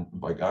 you know, and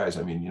by guys,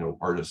 I mean, you know,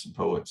 artists and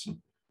poets and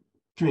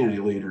community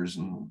leaders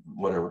and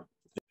whatever.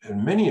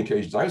 And many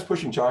occasions, I was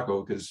pushing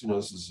Chaco because, you know,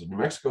 this is a New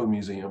Mexico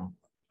museum.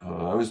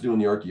 I was doing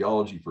the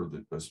archaeology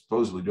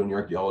supposedly doing the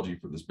archaeology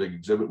for this big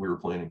exhibit we were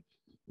planning.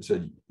 I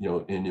said, you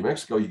know, in New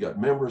Mexico, you got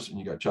members and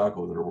you got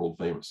Chaco that are world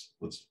famous.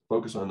 Let's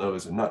focus on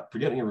those, and not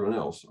forgetting everyone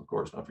else, of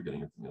course, not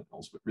forgetting everything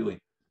else, but really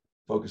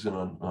focusing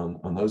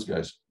on those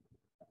guys.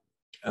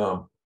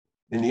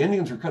 And the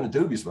Indians were kind of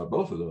dubious about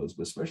both of those,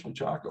 but especially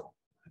Chaco.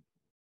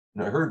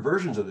 And I heard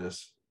versions of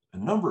this a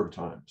number of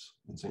times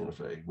in Santa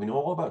Fe. We know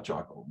all about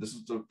Chaco. This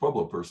is a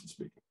Pueblo person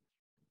speaking.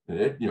 And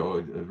it, you know,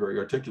 a very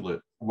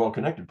articulate,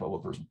 well-connected Pueblo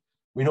person.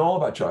 We know all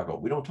about Chaco.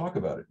 We don't talk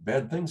about it.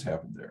 Bad things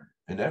happened there.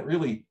 And that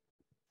really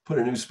put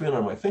a new spin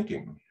on my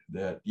thinking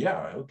that,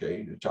 yeah,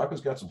 okay,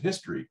 Chaco's got some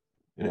history,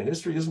 and that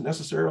history isn't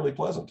necessarily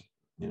pleasant.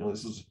 You know,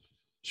 this is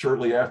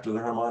shortly after the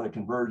harmonic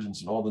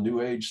convergence and all the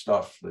new age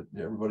stuff that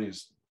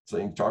everybody's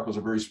saying Chaco's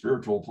a very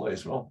spiritual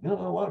place. Well, you know,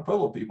 a lot of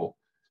Pueblo people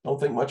don't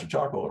think much of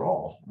Chaco at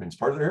all. I mean, it's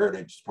part of their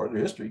heritage, it's part of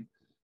their history,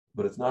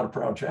 but it's not a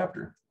proud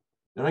chapter.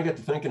 And I got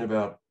to thinking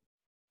about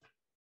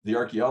the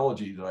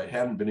archaeology that I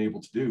hadn't been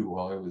able to do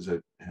while I was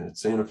at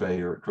Santa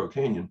Fe or at Crow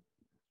Canyon.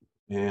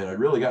 And I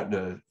really got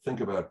to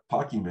think about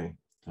Paquime, and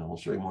I'll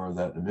show you more of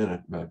that in a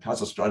minute.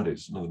 Casas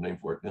Grandes, another name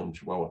for it in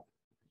Chihuahua.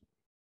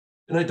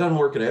 And I'd done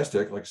work at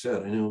Aztec, like I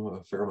said. I knew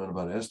a fair amount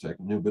about Aztec,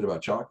 knew a bit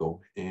about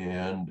Chaco,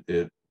 and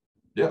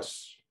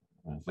yes,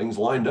 things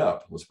lined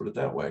up, let's put it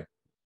that way.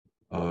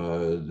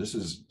 This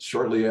is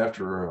shortly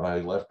after I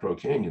left Crow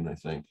Canyon, I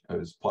think. I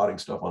was plotting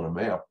stuff on a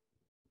map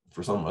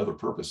for some other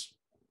purpose,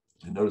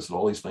 and noticed that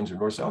all these things are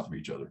north-south of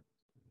each other.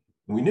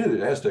 And we knew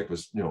that Aztec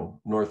was, you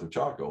know, north of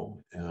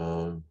Chaco,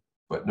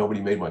 but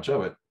nobody made much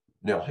of it.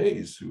 Nell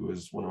Hayes, who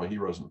was one of my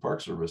heroes in the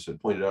Park Service,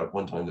 had pointed out at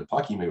one time that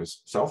Paquime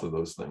was south of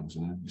those things.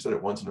 And he said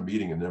it once in a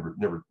meeting and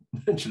never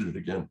mentioned it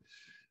again.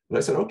 But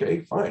I said,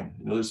 okay, fine.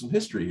 You know, there's some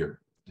history here.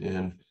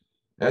 And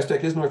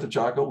Aztec is north of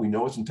Chaco. We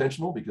know it's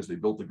intentional because they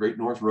built the Great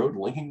North Road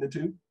linking the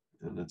two.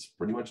 And it's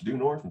pretty much due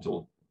north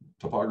until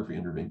topography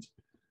intervenes.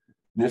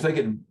 And if they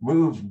could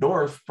move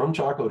north from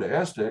Chaco to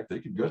Aztec, they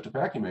could go to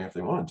Paquime if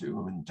they wanted to.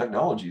 I mean,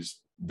 technology's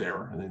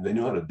there, and they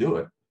knew how to do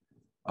it.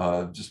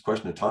 Just a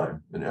question of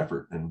time and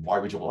effort. And why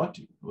would you want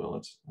to? Well,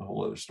 that's a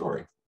whole other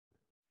story.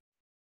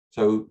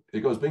 So it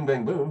goes bing,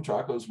 bang, boom.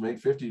 Chaco's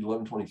made 50 to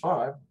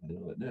 1125.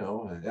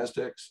 Now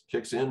Aztecs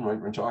kicks in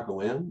right when Chaco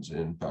ends,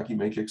 and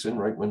Paquimé kicks in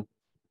right when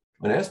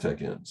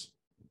Aztec ends.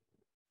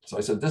 So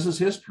I said, this is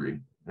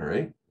history, all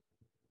right?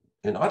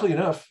 And oddly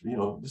enough,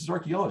 this is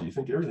archaeology. You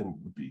think everything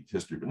would be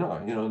history, but no,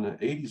 in the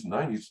 80s and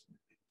 90s,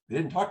 they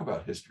didn't talk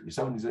about history,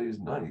 70s, 80s,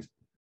 and 90s.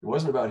 It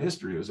wasn't about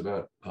history. It was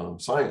about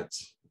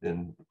science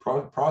and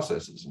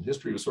processes, and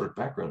history was sort of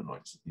background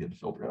noise that you had to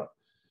filter out.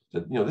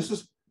 That, this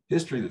is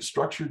history that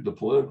structured the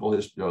political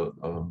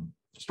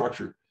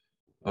structure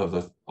of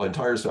the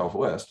entire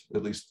Southwest,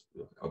 at least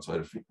outside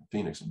of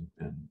Phoenix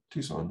and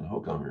Tucson, the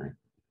Hohokam area.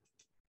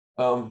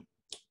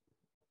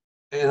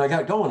 And I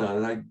got going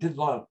on it. I did a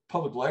lot of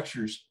public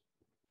lectures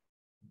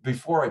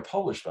before I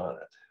published on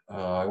it.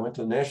 I went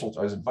to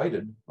I was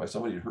invited by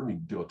somebody who heard me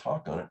do a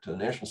talk on it to the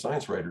National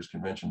Science Writers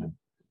Convention in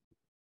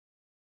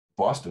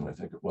Boston, I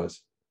think it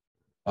was,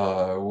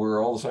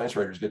 where all the science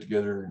writers get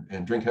together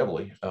and drink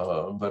heavily,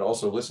 but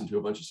also listen to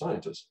a bunch of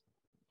scientists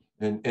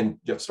and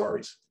get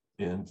stories.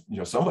 And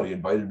somebody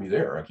invited me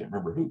there. I can't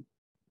remember who.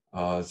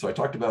 So I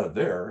talked about it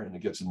there, and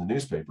it gets in the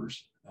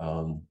newspapers,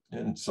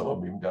 and some of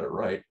them even got it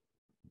right.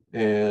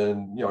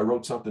 And I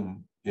wrote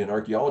something in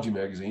Archaeology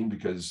magazine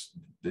because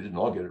they didn't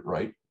all get it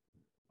right.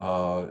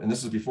 And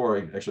this is before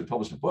I actually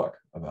published a book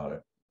about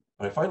it.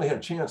 But I finally had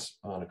a chance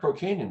on a Crow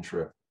Canyon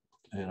trip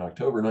in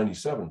October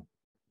 '97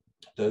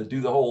 to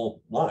do the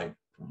whole line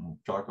from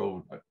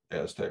Chaco,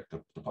 Aztec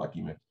to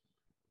Paquimé.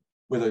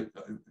 With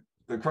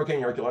the Crow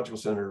Canyon Archaeological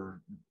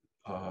Center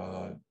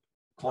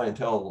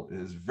clientele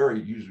is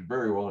usually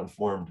very well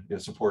informed,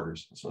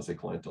 supporters. Let's not say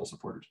clientele,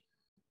 supporters.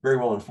 Very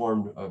well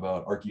informed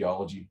about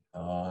archaeology,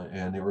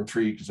 and they were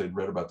intrigued because they'd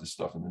read about this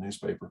stuff in the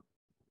newspaper,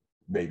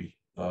 maybe.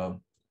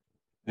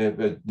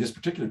 And this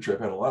particular trip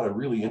had a lot of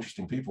really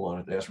interesting people on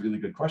it that asked really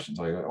good questions.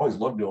 I always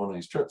love going on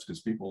these trips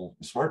because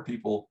smart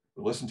people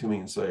would listen to me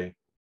and say,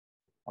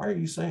 why are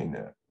you saying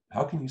that?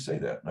 How can you say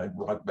that? And I'd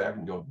rock back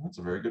and go, that's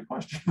a very good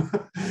question.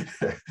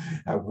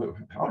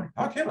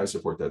 how can I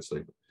support that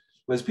statement?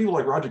 But it's people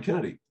like Roger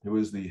Kennedy, who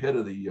was the head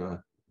of the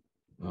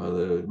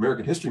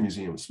American History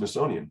Museum at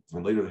Smithsonian,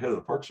 and later the head of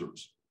the Park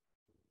Service.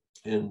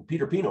 And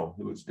Peter Pino,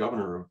 who was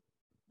governor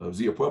of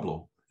Rio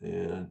Pueblo.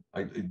 And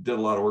I did a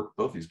lot of work with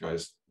both these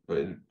guys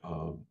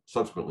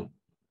subsequently.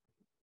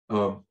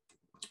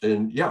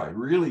 And yeah,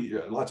 really,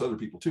 lots of other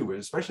people too, but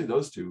especially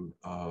those two,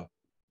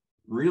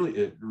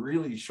 it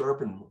really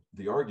sharpened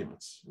the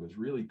arguments. It was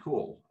really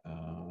cool.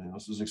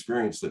 This was an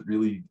experience that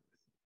really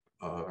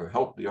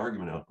helped the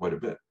argument out quite a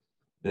bit.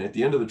 And at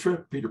the end of the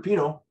trip, Peter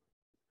Pino,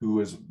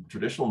 who is a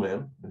traditional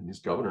man, and he's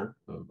governor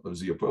of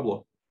Rio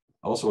Pueblo,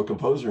 also a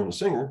composer and a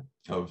singer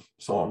of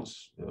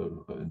songs,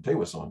 and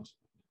Tewa songs.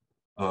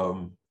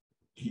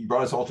 He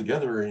brought us all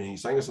together and he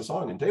sang us a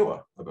song in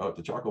Tewa about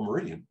the Chaco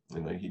Meridian.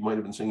 And he might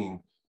have been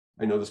singing,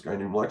 I know this guy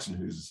named Lekson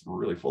who's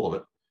really full of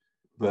it,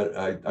 but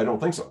I don't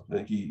think so. I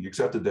think he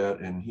accepted that,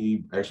 and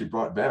he actually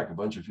brought back a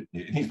bunch of,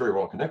 he's very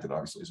well connected,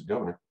 obviously, as a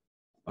governor.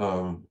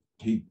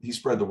 He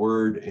spread the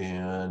word,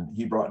 and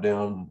he brought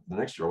down, the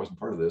next year, I wasn't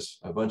part of this,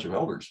 a bunch of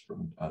elders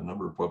from a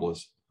number of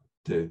pueblos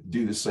to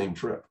do the same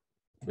trip,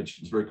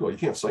 which is very cool. You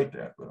can't cite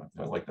that, but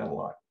I like that a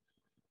lot.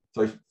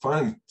 So I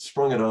finally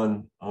sprung it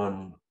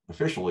on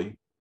officially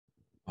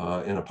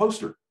in a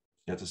poster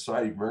at the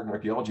Society of American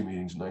Archaeology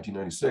meetings in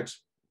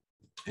 1996.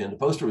 And the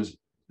poster was,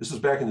 this is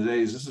back in the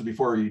days, this is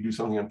before you do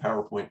something on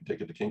PowerPoint and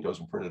take it to Kinko's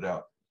and print it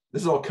out.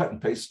 This is all cut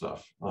and paste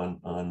stuff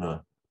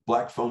on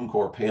black foam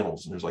core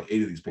panels, and there's like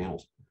 8 of these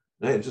panels.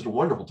 And I had just a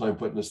wonderful time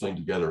putting this thing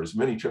together. As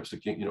many trips to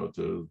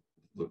to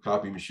the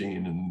copy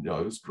machine, and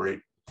it was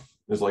great. It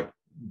was like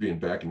being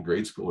back in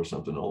grade school or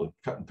something, all the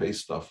cut and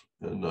paste stuff.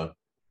 And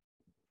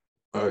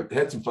I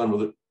had some fun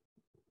with it.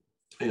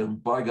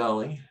 And by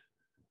golly,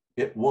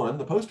 it won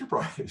the poster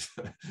prize.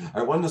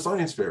 I won the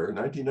science fair in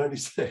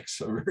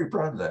 1996. I'm very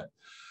proud of that.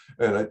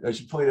 And I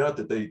should point out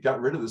that they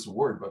got rid of this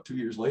award about 2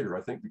 years later,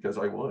 I think, because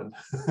I won,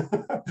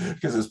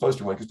 because this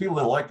poster won, because people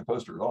didn't like the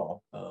poster at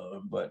all,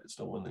 but it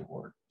still won the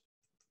award.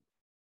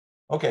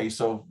 Okay,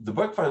 so the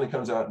book finally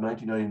comes out in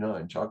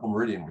 1999, Chaco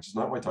Meridian, which is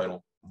not my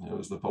title. It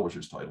was the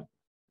publisher's title.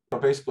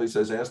 It basically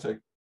says Aztec,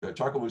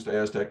 Chaco moves to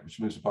Aztec, which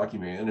moves to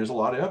Paquimé, and there's a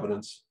lot of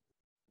evidence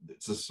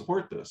to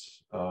support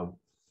this.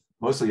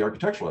 Mostly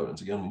architectural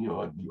evidence, again,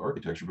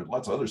 architecture, but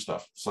lots of other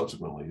stuff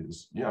subsequently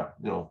is,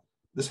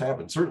 this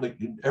happened. Certainly,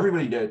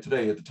 everybody did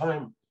today. At the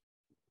time,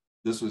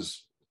 this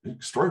was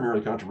extraordinarily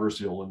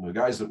controversial, and the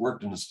guys that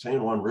worked in the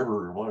San Juan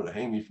River wanted to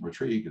hang me from a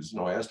tree because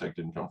Aztec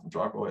didn't come from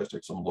Chaco.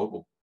 Aztec, some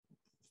local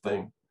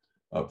thing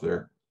up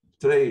there.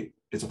 Today,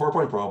 it's a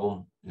 4-point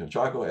problem.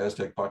 Chaco,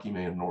 Aztec,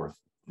 Paquimé, and North,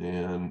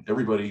 and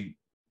everybody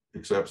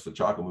accepts that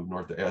Chaco moved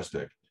north to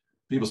Aztec.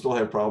 People still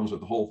have problems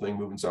with the whole thing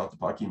moving south to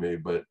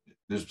Paquimé, but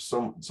there's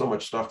so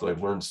much stuff that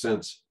I've learned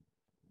since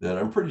that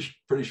I'm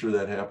pretty sure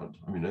that happened.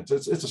 I mean, it's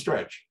a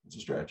stretch. It's a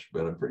stretch,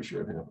 but I'm pretty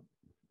sure it happened.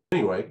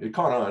 Anyway, it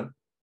caught on,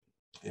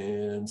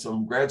 and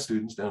some grad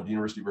students down at the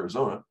University of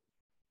Arizona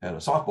had a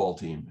softball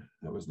team.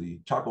 That was the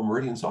Chaco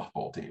Meridian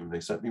softball team. They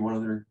sent me one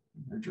of their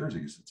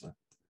jerseys. It's one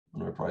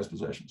of my prized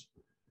possessions.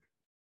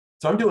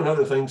 So I'm doing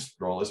other things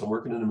for all this. I'm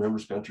working in the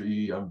members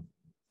country. I'm,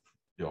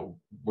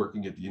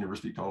 working at the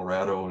University of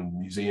Colorado and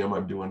museum.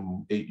 I'm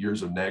doing 8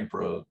 years of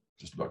NAGPRA,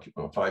 just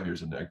about 5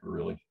 years of NAGPRA,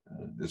 really.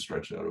 It's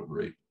stretched out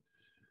over 8.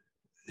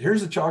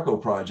 Here's the Chaco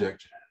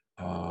project,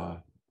 the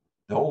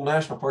old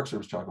National Park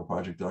Service Chaco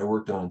project that I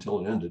worked on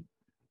until it ended.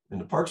 And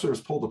the Park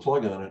Service pulled the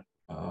plug on it,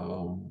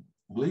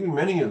 leaving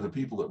many of the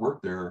people that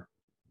worked there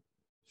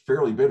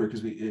fairly bitter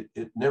because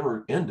it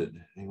never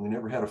ended and we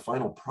never had a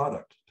final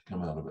product to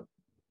come out of it.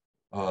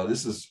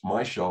 This is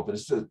my shelf, and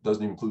it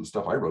doesn't even include the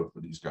stuff I wrote for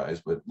these guys,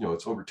 but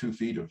it's over 2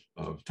 feet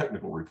of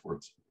technical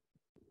reports.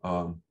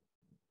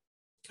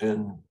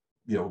 And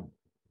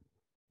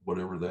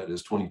whatever that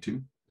is,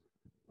 22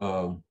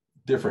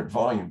 different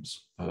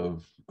volumes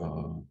of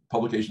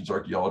publications,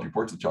 archaeology,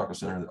 reports of the Chaco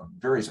Center,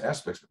 various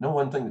aspects, but no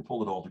one thing that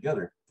pulled it all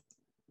together.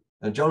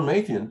 And Joan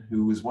Mathian,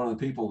 who was one of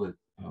the people that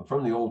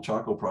from the old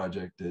Chaco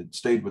project that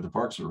stayed with the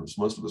Park Service,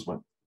 most of us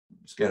went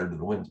scattered to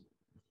the winds.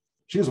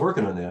 She was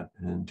working on that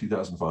in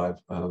 2005,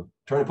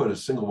 trying to put a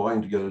single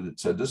volume together that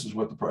said, this is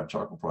what the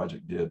Chaco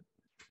project did.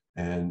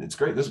 And it's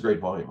great. This is a great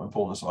volume. I'm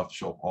pulling this off the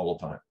shelf all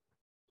the time.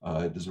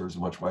 It deserves a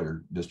much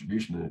wider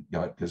distribution than it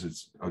got because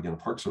it's, again, a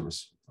Park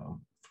Service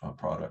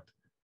product.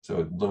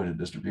 So limited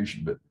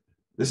distribution, but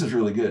this is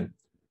really good.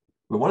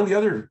 But one of the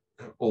other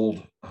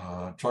old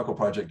Chaco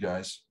project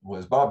guys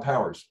was Bob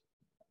Powers.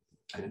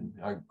 And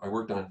I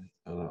worked on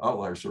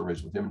outlier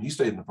surveys with him, and he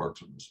stayed in the Park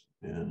Service.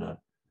 And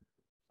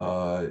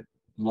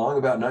long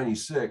about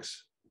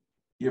 96,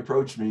 he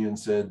approached me and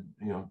said,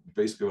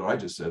 basically what I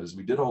just said is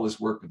we did all this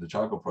work with the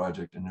Chaco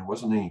project and there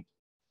wasn't any,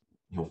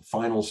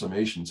 final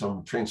summation,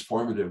 some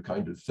transformative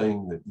kind of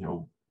thing that,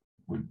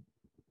 would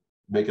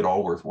make it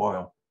all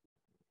worthwhile.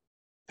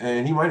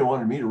 And he might have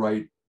wanted me to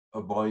write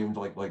a volume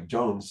like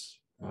Jones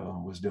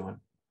was doing,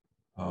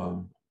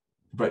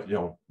 but,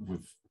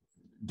 with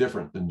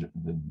different than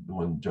the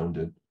one Joan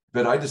did.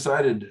 But I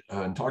decided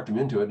and talked him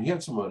into it, and he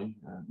had some money,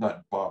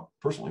 not Bob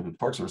personally, but the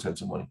Park Service had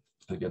some money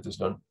to get this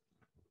done,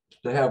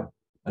 to have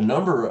a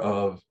number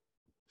of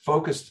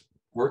focused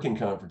working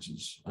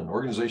conferences on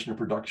organization and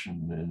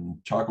production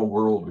and Chaco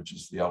World, which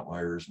is the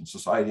outliers, and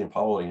society and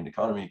polity and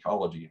economy,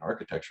 ecology, and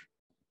architecture,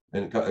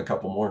 and a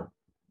couple more.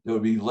 It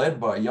would be led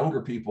by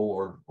younger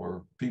people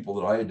or people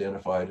that I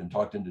identified and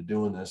talked into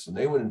doing this, and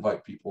they would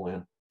invite people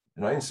in.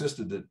 And I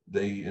insisted that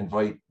they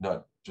invite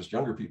not just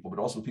younger people, but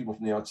also people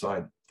from the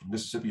outside,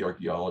 Mississippi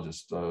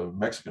archaeologists,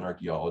 Mexican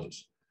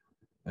archaeologists.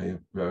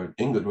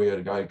 England, we had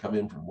a guy come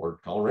in from, or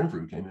Colin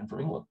Renfrew came in from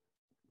England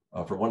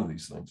for one of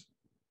these things.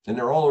 And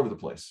they're all over the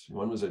place.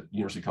 One was at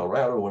University of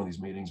Colorado, one of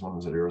these meetings, one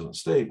was at Arizona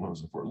State, one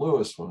was at Fort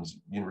Lewis, one was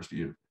at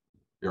University of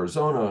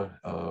Arizona,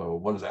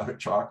 one was out at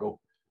Chaco.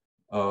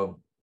 And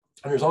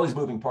there's all these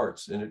moving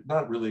parts, and it's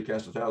not really a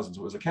cast of thousands,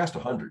 it was a cast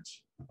of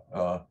hundreds.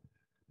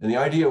 And the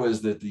idea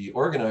was that the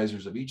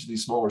organizers of each of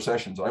these smaller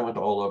sessions, I went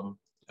to all of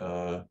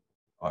them,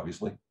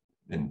 obviously,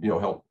 and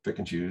help pick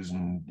and choose,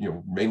 and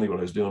mainly what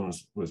I was doing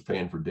was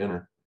paying for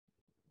dinner.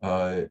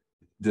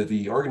 That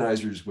the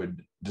organizers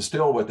would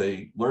distill what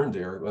they learned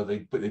there.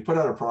 They put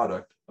out a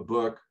product, a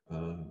book,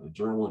 a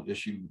journal, an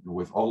issue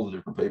with all the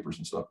different papers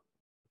and stuff.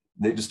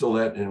 And they distill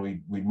that, and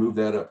we move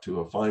that up to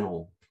a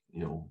final,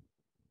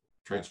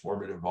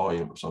 transformative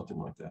volume or something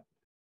like that,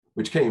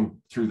 which came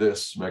through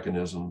this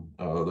mechanism.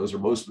 Those are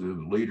most of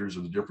the leaders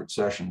of the different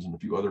sessions and a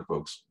few other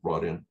folks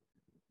brought in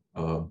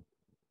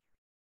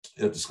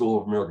at the School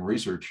of American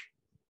Research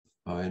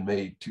in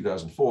May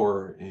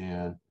 2004.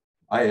 And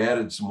I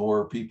added some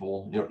more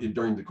people,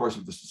 during the course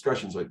of this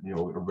discussions,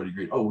 everybody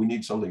agreed, oh, we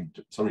need somebody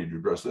to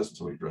address this and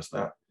somebody to address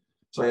that.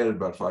 So I added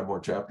about 5 more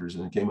chapters,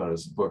 and it came out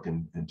as a book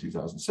in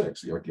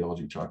 2006, The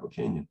Archaeology of Chaco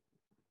Canyon.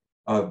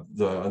 On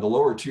the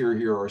lower tier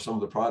here are some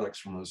of the products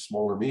from the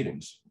smaller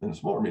meetings, and the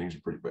smaller meetings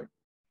are pretty big.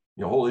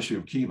 A whole issue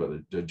of Kiva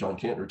that John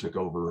Kantner took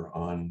over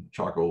on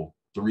Chaco,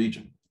 the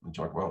region, and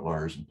Chaco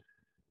Outliers, and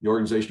the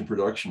organization of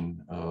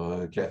production,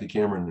 Kathy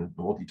Cameron and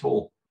Wilkie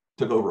Toll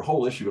took over a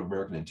whole issue of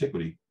American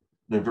antiquity.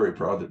 And I'm very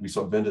proud that we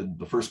subvented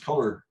the first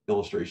color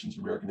illustrations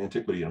of American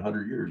antiquity in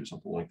 100 years or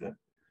something like that.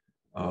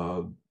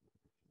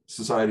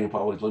 Society and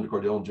Polity, Linda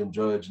Cordell and Jim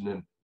Judge, and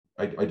then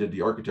I did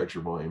the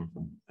architecture volume,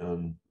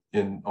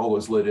 and all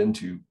those led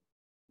into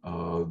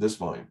this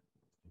volume,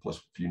 plus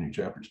a few new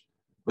chapters.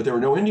 But there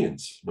were no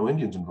Indians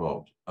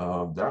involved.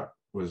 That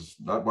was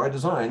not by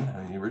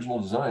design. The original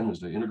design was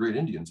to integrate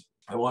Indians.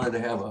 I wanted to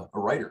have a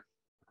writer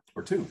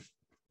or 2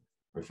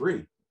 or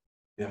 3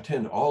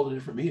 attend all the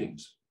different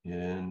meetings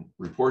and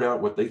report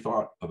out what they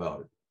thought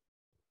about it.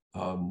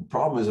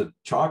 Problem is that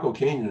Chaco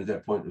Canyon at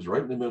that point was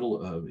right in the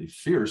middle of a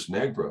fierce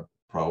NAGPRA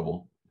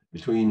problem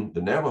between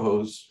the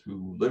Navajos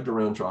who lived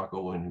around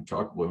Chaco and who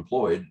Chaco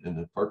employed, and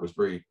the park was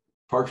very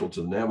partial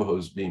to the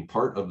Navajos being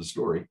part of the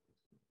story,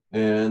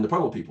 and the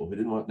Pueblo people who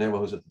didn't want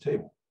Navajos at the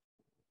table.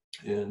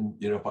 And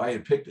if I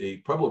had picked a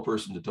Pueblo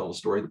person to tell the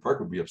story, the park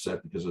would be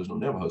upset because there's no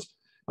Navajos.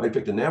 If I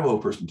picked a Navajo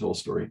person to tell a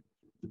story,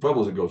 the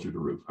Pueblos would go through the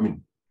roof. I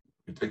mean,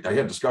 I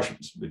had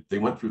discussions. They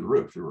went through the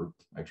roof. There were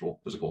actual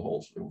physical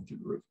holes. They went through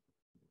the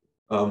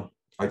roof.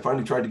 I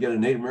finally tried to get a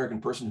Native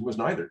American person who was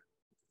neither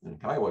and a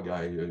Kiowa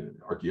guy, an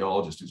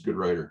archaeologist who's a good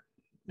writer.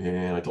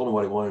 And I told him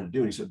what I wanted to do.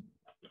 And he said,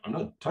 I'm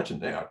not touching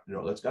that. You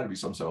know, that's got to be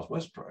some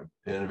Southwest tribe.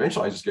 And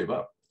eventually I just gave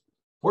up.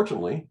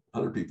 Fortunately,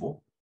 other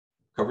people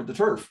covered the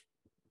turf,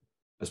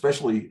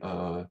 especially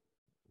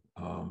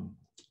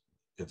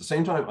at the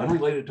same time,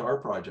 unrelated to our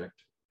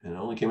project, and it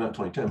only came out in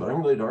 2010, but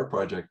unrelated to our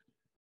project,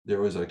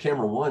 there was a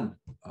Camera One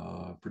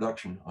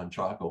production on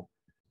Chaco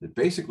that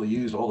basically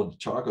used all of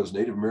Chaco's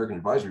Native American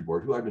Advisory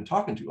Board, who I've been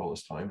talking to all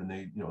this time, and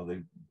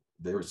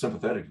they were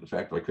sympathetic to the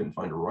fact that I couldn't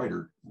find a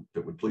writer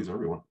that would please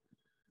everyone.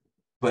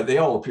 But they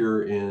all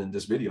appear in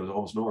this video. There's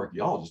almost no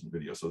archaeologists in the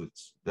video, so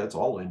that's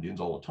all Indians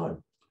all the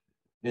time.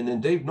 And then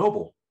Dave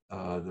Noble,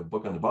 the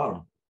book on the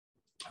bottom,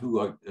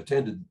 who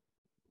attended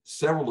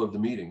several of the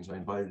meetings. I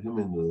invited him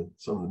into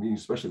some of the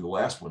meetings, especially the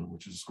last one,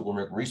 which is School of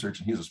American Research,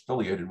 and he's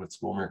affiliated with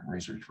School of American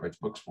Research, writes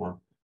books for him.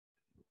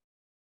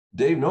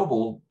 Dave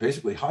Noble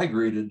basically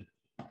high-graded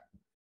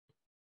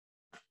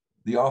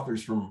the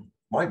authors from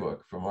my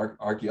book, from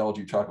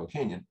Archaeology Chaco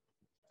Canyon.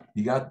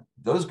 He got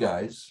those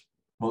guys,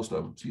 most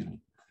of them, excuse me,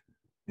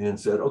 and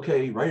said,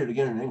 okay, write it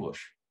again in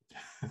English.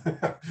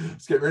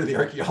 Let's get rid of the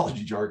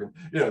archaeology jargon.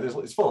 You know,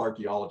 it's full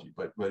archaeology,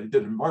 but he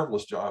did a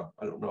marvelous job.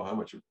 I don't know how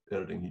much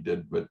editing he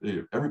did, but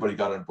everybody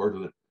got on board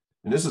with it.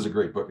 And this is a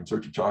great book, In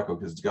Search of Chaco,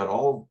 because it's got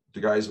all the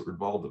guys that were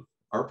involved with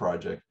our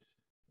project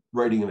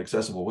writing in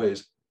accessible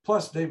ways.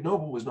 Plus, Dave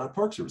Noble was not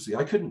Park Service. See,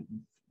 I couldn't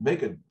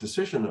make a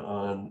decision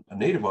on a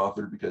native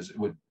author because it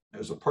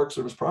was a Park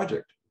Service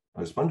project.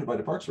 I was funded by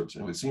the Park Service,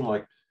 and it would seem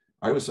like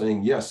I was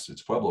saying, yes,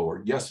 it's Pueblo,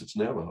 or yes, it's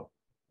Navajo,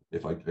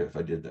 if I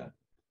did that.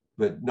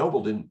 But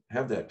Noble didn't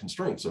have that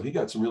constraint. So he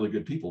got some really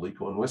good people, Lee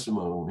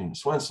Cohen-Wissimo,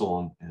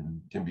 Swensel,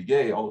 and Tim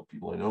Begay, all the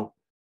people I know,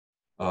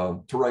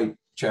 to write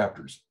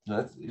chapters.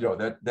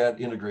 That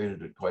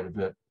integrated it quite a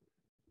bit.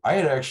 I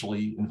had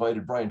actually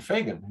invited Brian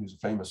Fagan, who's a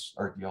famous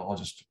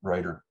archaeologist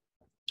writer,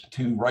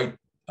 to write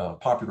a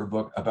popular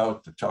book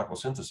about the Chaco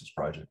Synthesis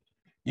Project.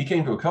 He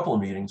came to a couple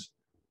of meetings,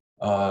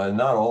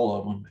 not all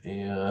of them,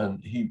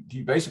 and he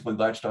basically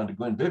latched on to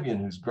Gwen Vivian,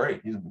 who's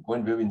great.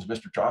 Gwen Vivian's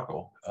Mr.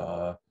 Chaco.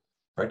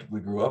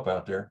 Practically grew up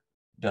out there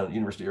down at the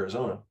University of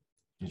Arizona.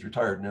 He's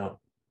retired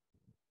now.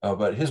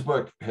 But his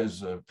book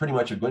has pretty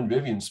much a Gwen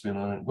Vivian spin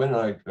on it. Gwen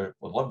and I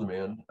love the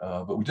man,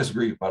 but we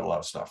disagree about a lot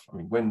of stuff. I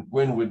mean,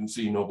 Gwen wouldn't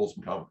see nobles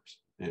and commoners,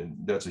 and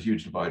that's a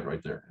huge divide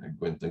right there. And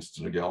Gwen thinks it's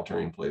an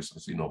egalitarian place. I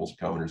see nobles and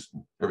commoners,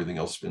 and everything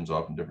else spins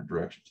off in different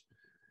directions.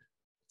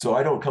 So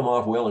I don't come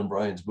off well in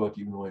Brian's book,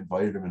 even though I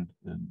invited him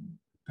and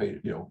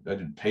paid, I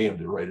didn't pay him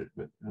to write it,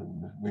 but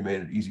we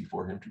made it easy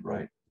for him to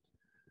write.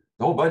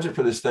 The whole budget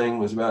for this thing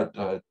was about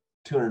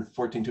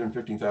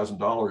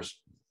 $215,000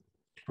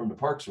 from the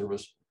Park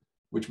Service,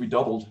 which we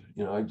doubled.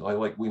 I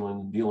like wheeling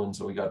and dealing,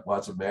 so we got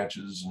lots of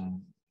matches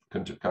and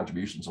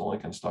contributions and all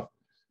that kind of stuff.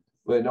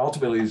 But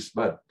ultimately, it's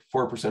about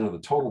 4% of the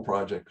total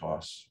project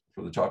costs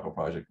for the Chaco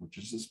project, which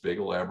is this big,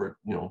 elaborate,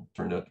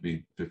 turned out to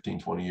be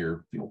 15,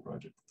 20-year field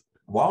project.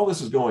 While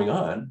this is going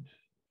on,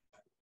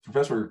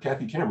 Professor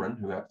Kathy Cameron,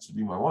 who happens to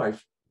be my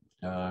wife,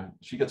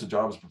 she gets a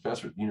job as a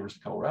professor at the University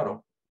of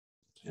Colorado.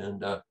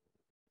 And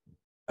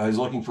I was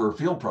looking for a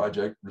field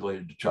project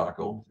related to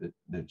Chaco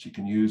that she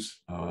can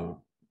use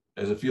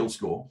as a field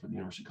school for the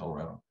University of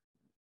Colorado,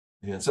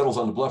 and settles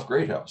on the Bluff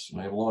Great House.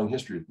 And I have a long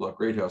history at Bluff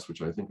Great House,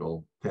 which I think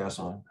I'll pass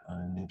on.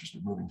 I'm interested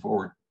in moving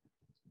forward.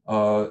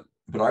 But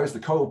I was the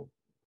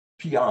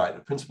co-PI,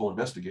 the principal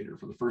investigator,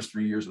 for the first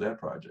 3 years of that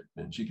project.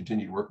 And she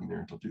continued working there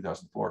until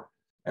 2004.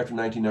 After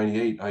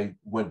 1998, I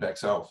went back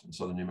south in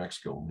southern New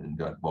Mexico and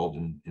got involved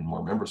in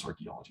more members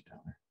archaeology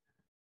down there.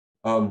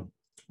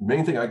 The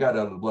main thing I got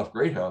out of the Bluff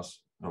Great House,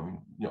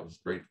 it's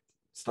great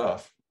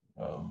stuff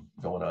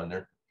going on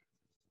there.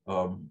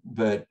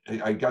 But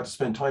I got to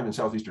spend time in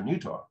southeastern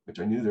Utah, which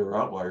I knew there were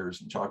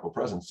outliers in Chaco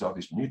presence,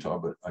 southeastern Utah,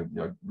 but I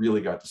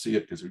really got to see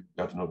it because we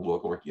got to know the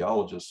local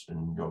archaeologists,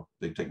 and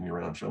they'd take me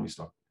around and show me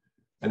stuff.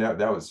 And that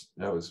was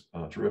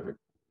terrific.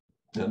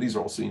 Now, these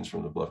are all scenes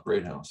from the Bluff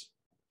Great House.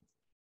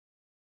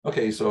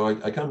 Okay, so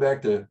I come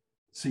back to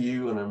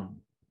CU, and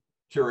I'm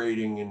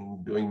curating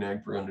and doing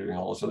NAGPRA and doing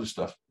all this other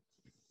stuff,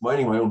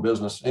 minding my own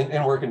business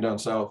and working down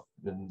south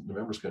in the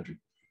members country.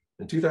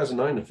 In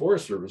 2009, the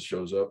Forest Service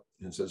shows up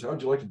and says,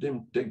 how'd you like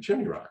to dig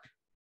chimney rock?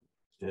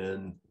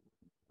 And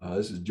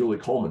this is Julie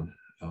Coleman,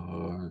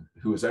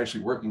 who is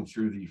actually working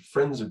through the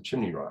Friends of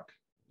Chimney Rock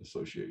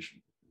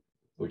Association,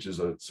 which is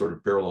a sort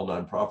of parallel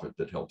nonprofit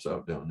that helps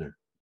out down there.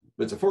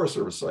 But it's a Forest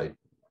Service site.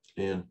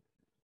 And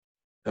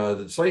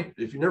the site,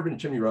 if you've never been to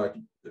Chimney Rock,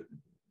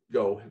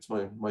 go. It's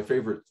my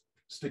favorite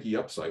sticky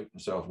up site in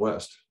the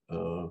Southwest.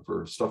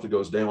 For stuff that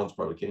goes down, it's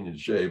probably Canyon de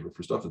Chelly, but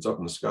for stuff that's up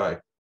in the sky,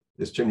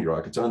 it's Chimney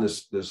Rock. It's on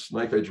this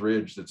knife edge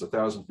ridge that's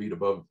 1,000 feet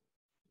above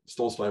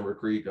Stolzheimer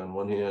Creek on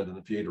one hand and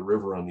the Piedra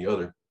River on the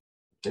other.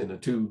 And the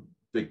two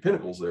big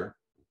pinnacles there,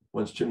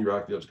 one's Chimney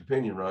Rock, the other's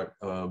Companion Rock.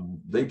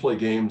 They play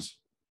games,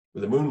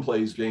 the moon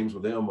plays games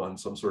with them on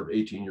some sort of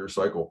 18-year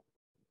cycle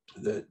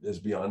that is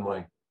beyond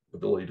my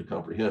ability to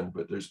comprehend.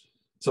 But there's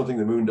something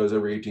the moon does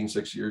every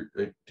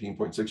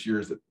 18.6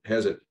 years that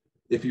has it.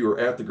 If you were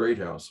at the Great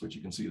House, which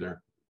you can see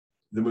there,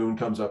 the moon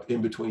comes up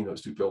in between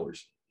those two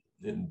pillars,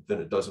 and then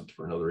it doesn't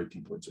for another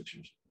 18.6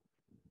 years.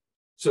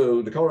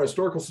 So the Colorado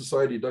Historical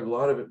Society dug a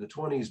lot of it in the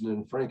 20s, and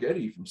then Frank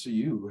Eddy from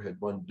CU had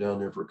one down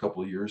there for a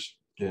couple of years,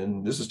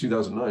 and this is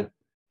 2009.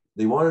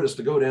 They wanted us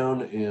to go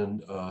down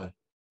and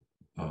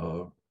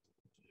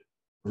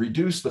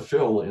reduce the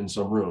fill in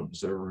some rooms.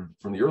 There were,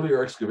 from the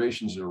earlier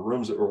excavations, there were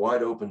rooms that were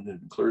wide open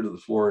and clear to the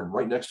floor, and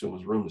right next to them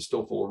was a room that's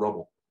still full of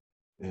rubble.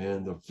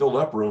 And the filled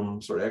up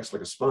room sort of acts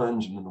like a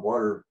sponge, and then the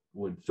water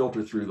would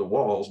filter through the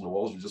walls, and the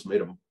walls were just made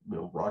of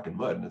rock and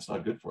mud, and it's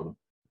not good for them.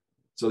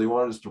 So they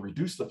wanted us to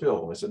reduce the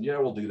fill. And I said, yeah,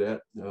 we'll do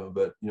that.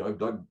 But I've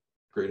dug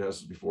great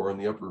houses before, and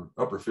the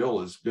upper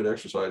fill is good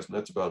exercise, and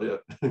that's about it.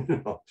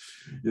 You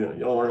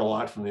don't learn a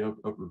lot from the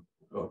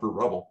upper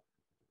rubble.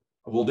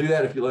 We'll do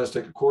that if you let us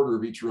take a quarter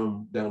of each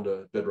room down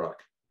to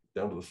bedrock,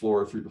 down to the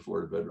floor, through the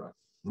floor to bedrock.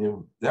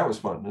 That was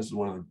fun. This is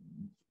one of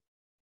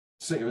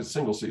the, it was a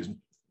single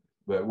season,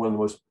 but one of the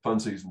most fun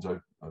seasons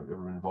I've ever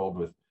been involved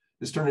with.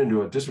 This turned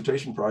into a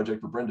dissertation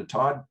project for Brenda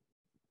Todd,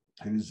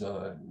 who's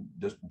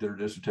did her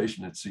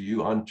dissertation at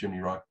CU on Chimney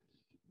Rock.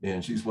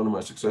 And she's one of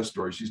my success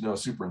stories. She's now a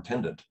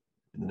superintendent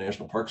in the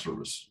National Park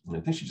Service. And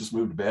I think she just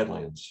moved to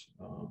Badlands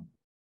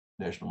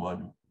National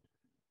Monument.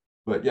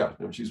 But yeah,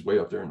 she's way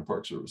up there in the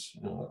Park Service.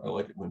 I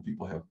like it when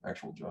people have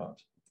actual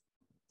jobs.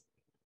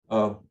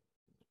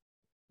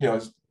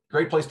 It's a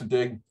great place to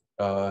dig.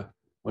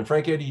 When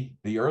Frank Eddy,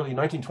 the early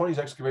 1920s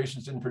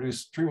excavations didn't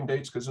produce tree ring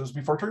dates because it was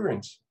before tree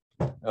rings.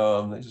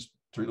 They just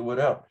threw the wood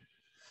out.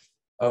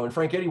 When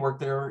Frank Eddy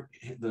worked there,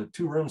 the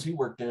two rooms he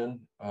worked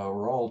in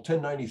were all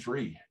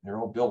 1093. They're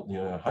all built,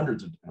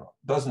 hundreds of,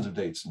 dozens of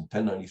dates in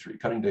 1093,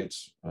 cutting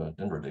dates,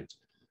 dendro dates.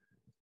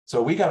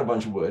 So we got a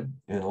bunch of wood,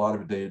 and a lot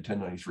of it dated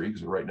 1093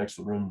 because we're right next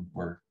to the room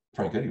where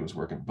Frank Eddy was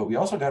working. But we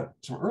also got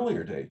some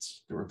earlier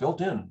dates that were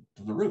built in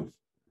to the roof,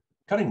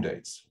 cutting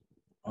dates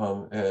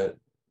at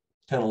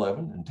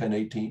 1011 and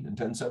 1018 and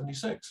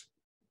 1076.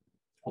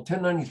 Well,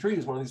 1093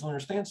 is one of these lunar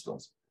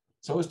standstills.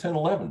 So is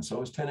 1011,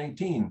 so is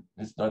 1018.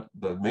 It's not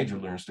the major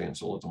lunar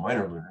standstill, it's a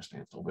minor lunar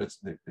standstill, but it's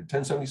the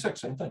 1076,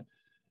 same thing.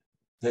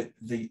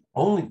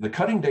 The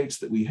cutting dates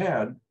that we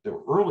had that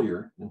were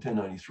earlier than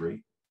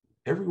 1093,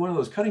 every one of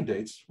those cutting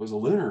dates was a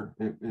lunar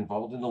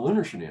involved in the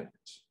lunar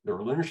shenanigans. There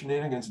were lunar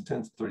shenanigans in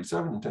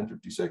 1037 and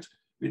 1056.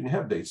 We didn't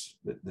have dates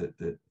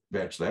that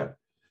matched that,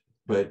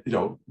 but we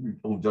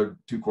only dug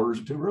 3/4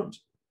 of 2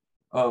 rooms.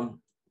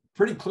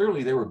 Pretty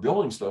clearly, they were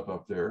building stuff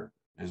up there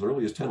as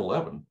early as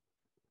 1011.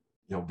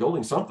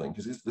 Building something,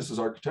 because this is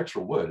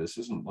architectural wood. This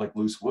isn't like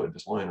loose wood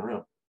just lying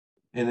around.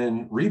 And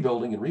then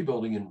rebuilding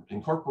and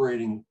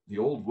incorporating the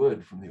old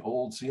wood from the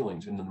old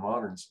ceilings into the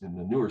moderns, in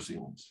the newer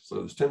ceilings. So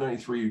this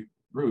 1093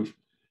 roof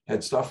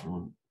had stuff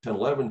from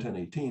 1011,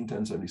 1018,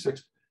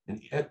 1076,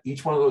 and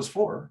each one of those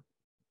 4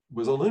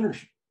 was a lunar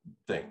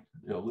thing,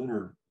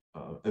 lunar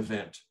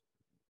event.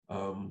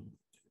 And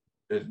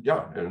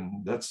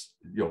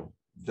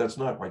that's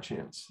not by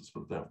chance. Let's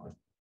put it that way.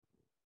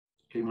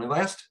 Okay, my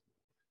last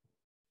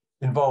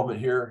involvement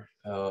here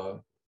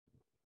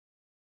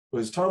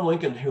was Tom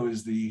Lincoln, who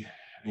is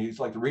he's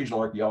like the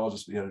regional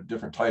archaeologist, but he had a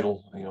different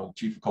title,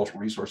 Chief of Cultural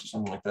Resources,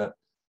 something like that,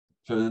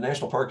 for the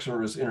National Park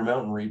Service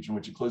Intermountain region,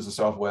 which includes the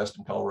Southwest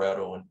and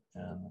Colorado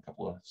and a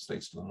couple of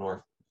states to the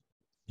north.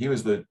 He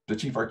was the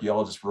chief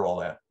archaeologist for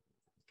all that.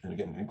 And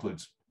again, it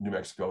includes New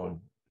Mexico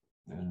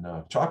and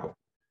Chaco.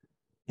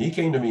 He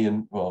came to me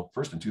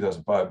first in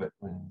 2005, but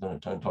we don't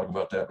have time to talk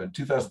about that. But in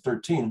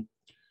 2013,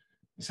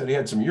 he said he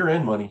had some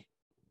year-end money,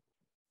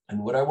 and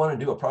would I want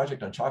to do a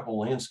project on Chaco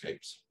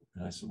landscapes?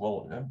 And I said,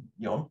 well,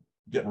 I'm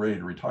getting ready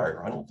to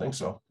retire. I don't think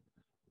so.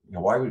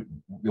 Why would,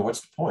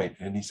 what's the point?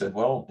 And he said,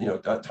 well,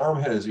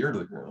 Tom had his ear to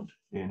the ground,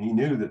 and he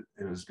knew that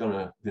it was going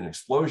to be an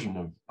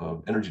explosion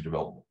of energy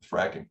development,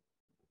 fracking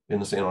in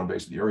the San Juan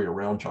Basin, the area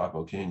around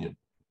Chaco Canyon.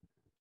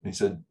 And he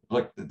said,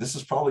 look, this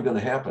is probably going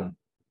to happen.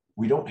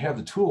 We don't have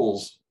the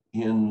tools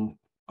in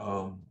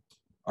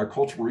our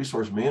cultural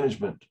resource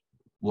management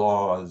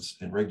laws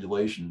and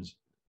regulations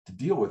to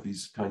deal with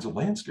these kinds of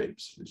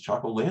landscapes, these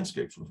Chaco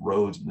landscapes with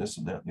roads and this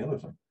and that and the other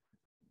thing.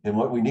 And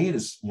what we need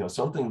is,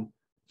 something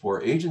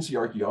for agency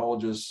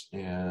archaeologists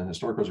and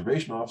historic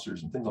preservation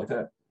officers and things like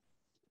that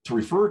to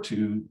refer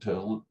to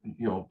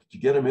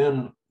get them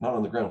in, not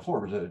on the ground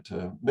floor, but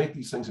to make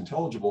these things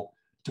intelligible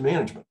to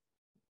management.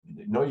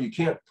 You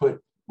can't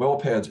put well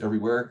pads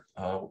everywhere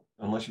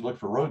unless you look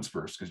for roads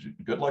first, because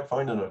good luck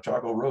finding a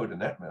Chaco road in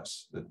that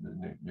mess that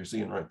you're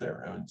seeing right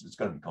there. I mean, it's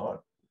going to be gone.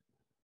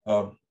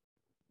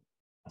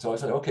 So I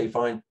said, okay,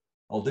 fine,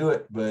 I'll do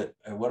it. But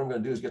what I'm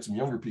going to do is get some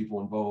younger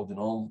people involved, and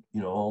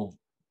I'll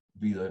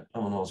be the, I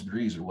don't know,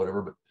 degrees or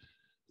whatever. But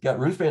got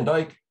Ruth Van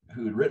Dyke,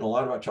 who had written a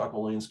lot about Chaco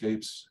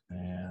landscapes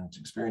and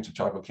experience of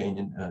Chaco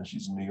Canyon.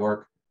 She's in New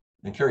York.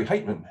 And Carrie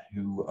Heitman,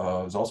 who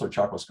is also a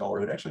Chaco scholar,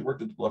 who had actually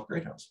worked at the Bluff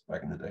Great House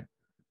back in the day,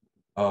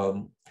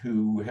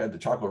 who had the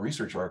Chaco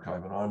Research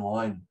Archive, an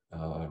online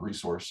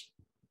resource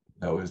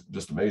that was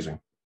just amazing.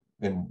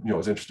 And,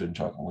 was interested in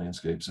Chaco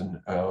landscapes, and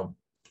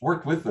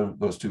worked with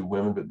those two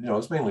women, but,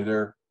 it's mainly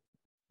their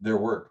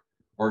work,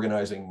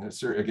 organizing, a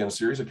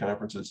series of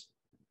conferences,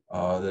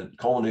 that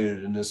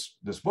culminated in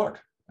this book,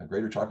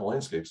 Greater Chaco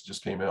Landscapes.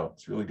 Just came out.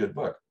 It's a really good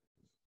book.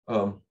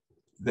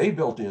 They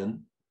built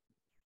in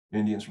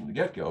Indians from the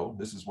get-go.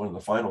 This is one of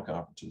the final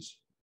conferences.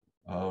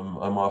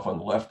 I'm off on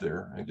the left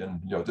there.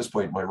 Again, at this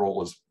point, my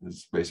role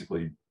is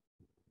basically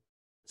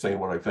saying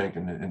what I think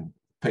and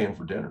paying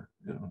for dinner,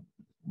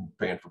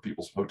 paying for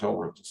people's hotel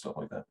rooms and stuff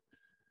like that,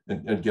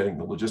 and getting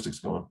the logistics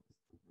going.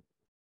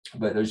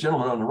 But there's a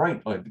gentleman on the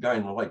right, like the guy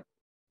in the light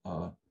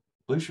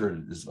blue shirt,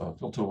 is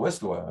Phil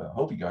Tiwa-speaking, a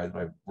Hopi guy that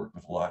I've worked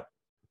with a lot,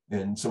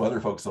 and some other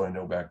folks that I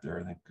know back there.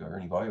 I think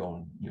Ernie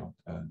Vio and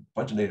a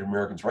bunch of Native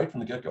Americans right from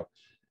the get-go.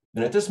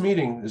 And at this is a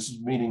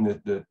meeting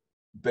that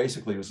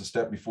basically was a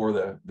step before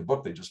the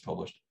book they just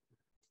published.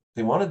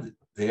 We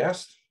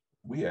asked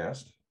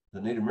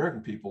the Native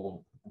American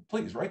people,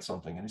 please write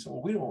something. And he said,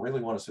 well, we don't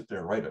really want to sit there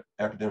and write an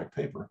academic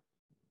paper,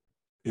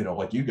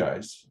 like you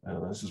guys.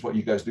 This is what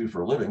you guys do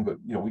for a living, but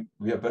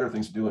we have better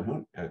things to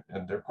do.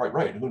 And they're quite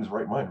right. Who in his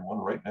right mind would want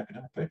to write an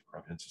academic paper? I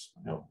mean, it's just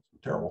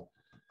terrible.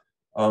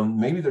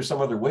 Maybe there's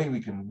some other way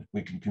we can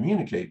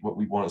communicate what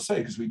we want to say,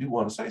 because we do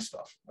want to say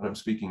stuff. And I'm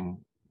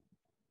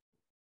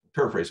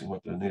paraphrasing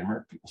what the Native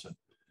American people said.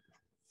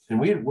 And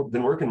we had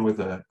been working with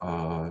a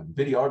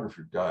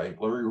videographer guy,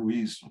 Larry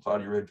Ruiz from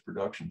Cloudy Ridge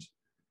Productions,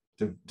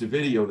 to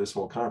video this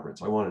whole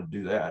conference. I wanted to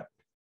do that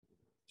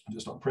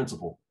just on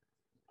principle.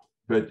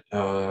 But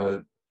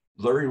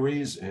Larry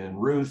Ruiz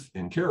and Ruth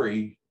and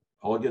Carrie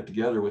all get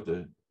together with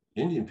the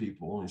Indian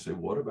people and they say,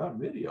 what about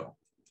video?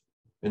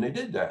 And they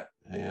did that.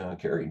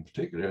 Carrie in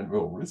particular, and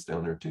Ruth's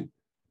down there too,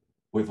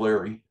 with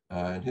Larry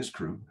and his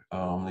crew.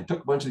 They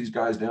took a bunch of these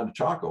guys down to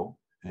Chaco,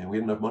 and we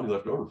had enough money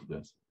left over for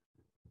this.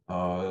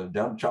 Down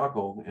to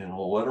Chaco, and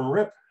we'll let them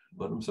rip,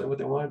 let them say what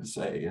they wanted to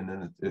say. And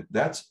then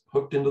that's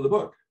hooked into the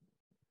book.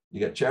 You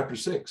got chapter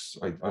 6.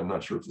 I'm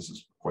not sure if this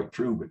is quite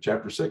true, but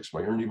chapter 6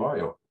 by Ernie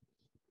Vio.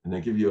 And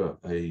they give you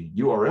a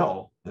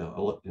URL,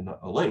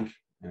 a link,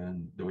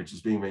 and which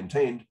is being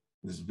maintained.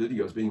 This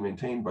video is being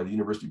maintained by the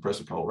University Press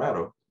of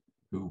Colorado,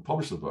 who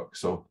published the book.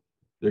 So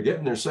they're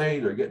getting their say,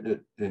 they're getting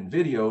it in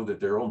video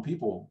that their own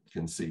people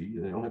can see.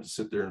 They don't have to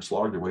sit there and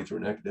slog their way through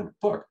an academic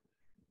book.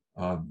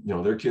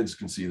 Their kids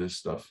can see this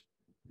stuff,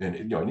 and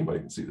anybody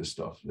can see this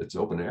stuff. It's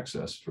open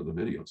access for the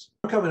videos.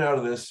 I'm coming out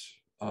of this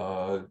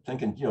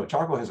thinking,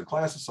 Chaco has a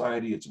class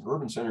society. It's an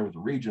urban center with a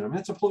region. I mean,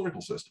 it's a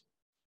political system.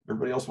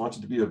 Everybody else wants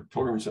it to be a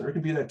pilgrimage center. It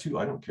can be that too.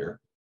 I don't care.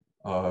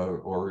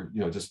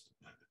 Just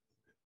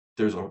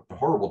there's a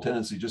horrible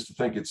tendency just to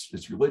think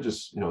it's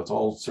religious. It's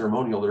all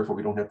ceremonial. Therefore,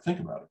 we don't have to think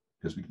about it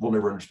because we'll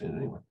never understand it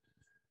anyway.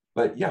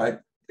 But yeah,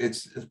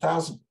 it's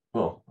 1,000.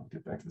 Well, I'll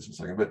get back to this in a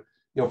second. But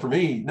for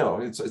me, no,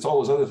 it's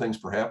all those other things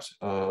perhaps,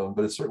 but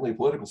it's certainly a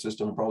political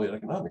system and probably an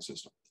economic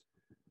system.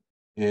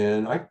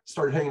 And I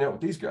started hanging out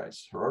with these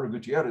guys. Gerardo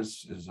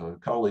Gutierrez is a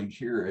colleague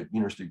here at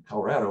University of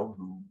Colorado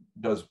who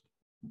does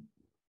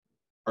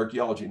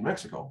archaeology in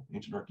Mexico,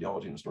 ancient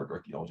archaeology and historic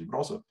archaeology, but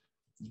also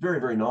is very,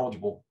 very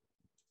knowledgeable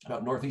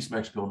about Northeast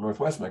Mexico and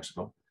Northwest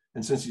Mexico.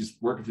 And since he's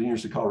working for the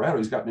University of Colorado,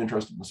 he's gotten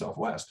interested in the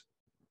Southwest.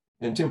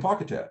 And Tim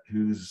Pocketat,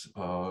 who's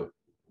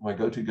my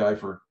go-to guy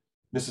for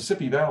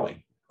Mississippi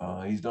Valley.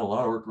 He's done a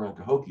lot of work around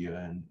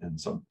Cahokia and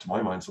some, to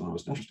my mind, some of the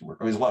most interesting work.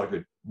 I mean, there's a lot of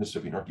good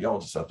Mississippian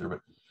archaeologists out there, but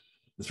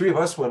the three of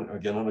us went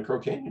again on a Crow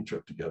Canyon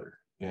trip together,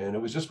 and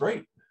it was just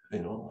great.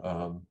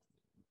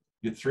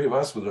 Get three of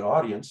us with an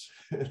audience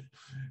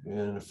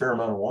and a fair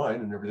amount of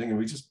wine and everything,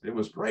 and it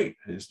was great.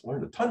 I just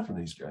learned a ton from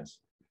these guys,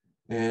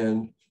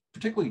 and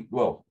particularly,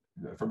 well,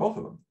 from both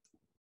of them.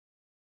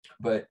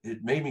 But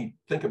it made me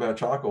think about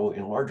Chaco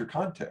in larger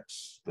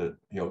contexts. That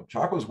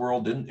Chaco's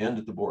world didn't end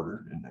at the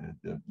border, in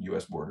the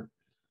U.S. border.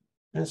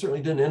 And it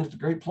certainly didn't end at the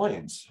Great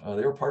Plains.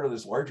 They were part of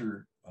this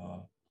larger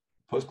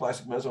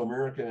post-classic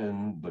Mesoamerica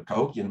and the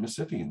Cahokia and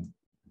Mississippi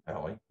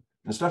Valley.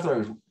 And stuff that I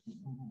was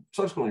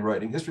subsequently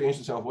writing, History of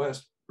Ancient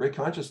Southwest, very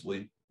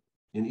consciously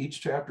in each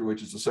chapter,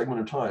 which is a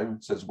segment of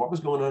time, says what was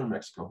going on in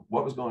Mexico,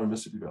 what was going on in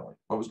Mississippi Valley,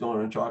 what was going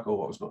on in Chaco,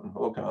 what was going on in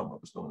Hohokam, what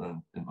was going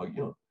on in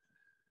Mogollon.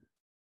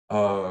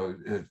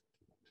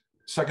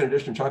 Second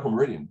edition Chaco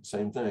Meridian,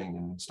 same thing.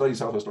 And Study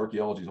Southwest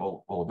Archaeology is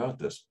all about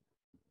this.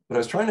 But I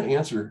was trying to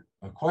answer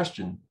a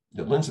question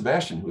that Lynn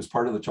Sebastian, who was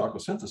part of the Chaco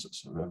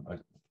Synthesis, an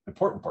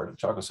important part of the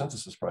Chaco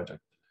Synthesis project,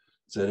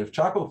 said if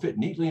Chaco fit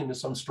neatly into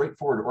some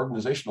straightforward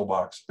organizational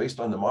box based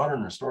on the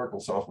modern historical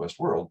Southwest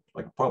world,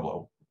 like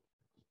Pueblo,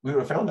 we would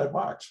have found that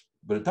box,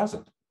 but it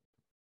doesn't.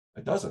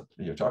 It doesn't.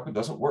 Chaco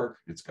doesn't work.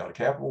 It's got a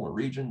capital, a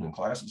region, and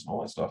classes, and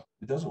all that stuff.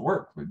 It doesn't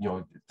work. But,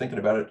 thinking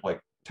about it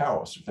like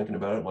Taos, or thinking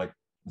about it like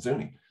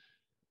Zuni.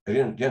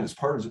 Again, it's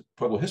part of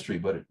Pueblo history,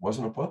 but it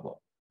wasn't a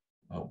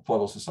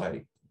Pueblo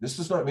society. This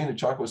does not mean that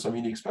Chaco is some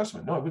unique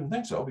specimen. No, I wouldn't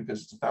think so,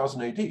 because it's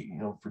 1000 AD.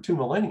 For 2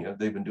 millennia,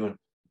 they've been doing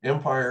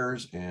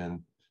empires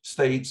and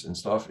states and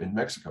stuff in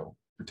Mexico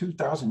for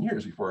 2,000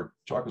 years before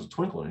Chaco was a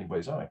twinkle in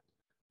anybody's eye.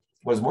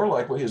 What's more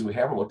likely is we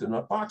haven't looked at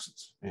enough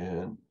boxes.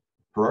 And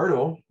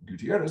Gerardo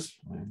Gutierrez,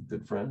 my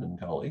good friend and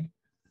colleague,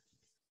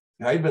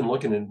 I'd been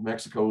looking in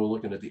Mexico,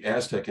 looking at the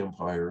Aztec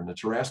Empire and the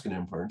Tarascan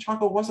Empire, and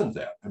Chaco wasn't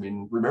that. I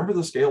mean, remember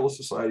the scale of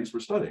societies we're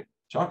studying.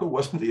 Chaco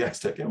wasn't the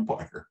Aztec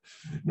Empire,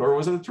 nor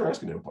was it the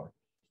Tarascan Empire.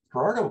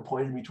 Gerardo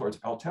pointed me towards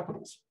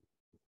altepetls,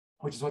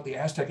 which is what the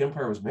Aztec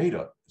Empire was made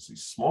of. It's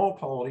these small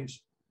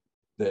polities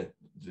that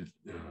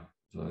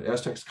the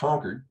Aztecs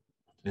conquered,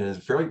 and it's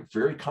a very,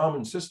 very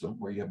common system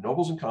where you have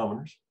nobles and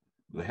commoners,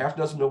 with a half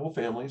dozen noble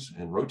families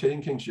and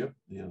rotating kingship.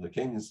 You know, the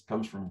king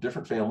comes from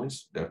different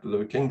families. After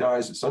the king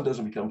dies, his son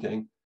doesn't become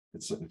king.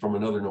 It's from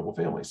another noble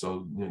family.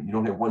 So you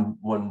don't have one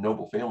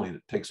noble family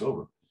that takes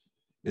over.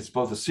 It's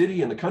both a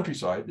city and the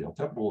countryside. The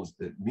altepetl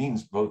it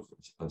means both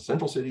a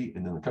central city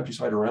and then the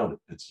countryside around it.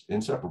 It's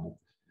inseparable.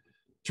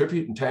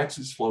 Tribute and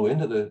taxes flow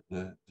into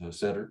the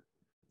center,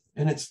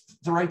 and it's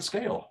the right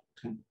scale.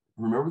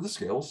 Remember the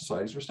scale of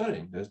societies we're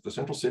studying. The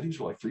central cities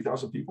are like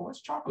 3,000 people.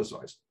 That's Chaco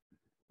size.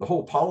 The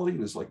whole polity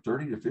was like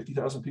 30 to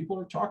 50,000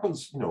 people.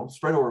 Chaco's,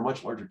 spread over a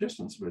much larger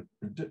distance, but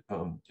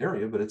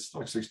area, but it's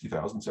like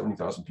 60,000,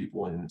 70,000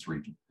 people in its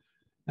region.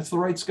 That's the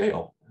right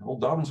scale.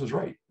 Old Dobbins was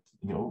right.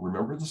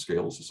 Remember the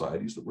scale of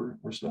societies that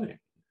we're studying.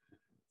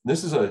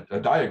 This is a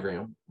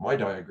diagram, my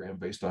diagram,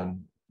 based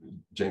on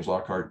James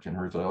Lockhart, Ken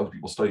Hirth, and other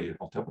people study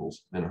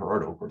altepetls, and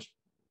Gerardo, of course.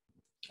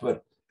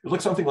 But it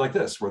looks something like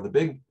this, where the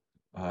big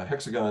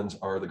hexagons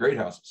are the great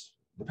houses,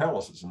 the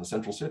palaces in the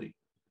central city.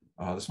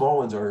 The small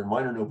ones are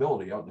minor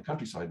nobility out in the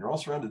countryside. They're all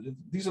surrounded.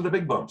 These are the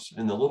big bumps,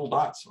 and the little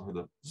dots are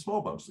the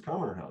small bumps, the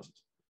commoner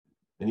houses.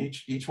 And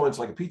each one's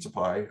like a pizza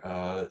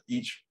pie.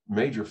 Each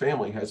major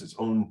family has its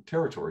own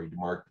territory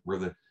marked where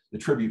the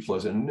tribute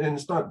flows in. And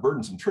it's not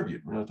burdensome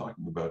tribute. We're not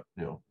talking about,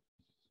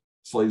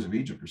 slaves of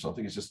Egypt or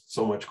something. It's just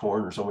so much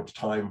corn or so much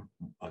time,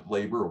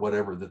 labor or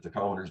whatever that the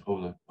commoners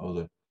owe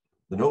the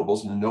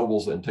nobles, and the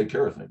nobles then take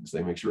care of things.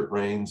 They make sure it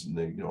rains, and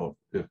they,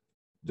 if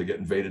they get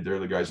invaded, they're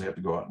the guys that have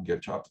to go out and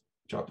get chopped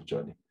to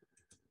chutney.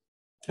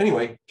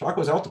 Anyway,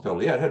 Chaco's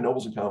altepetl, yeah, it had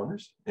nobles and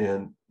commoners,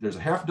 and there's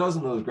a half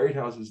dozen of those great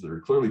houses that are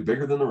clearly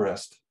bigger than the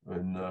rest.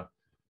 And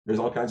there's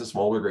all kinds of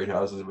smaller great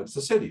houses, but it's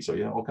a city, so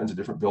you have all kinds of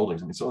different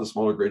buildings. I mean, some of the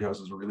smaller great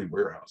houses are really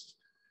warehouses,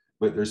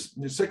 but there's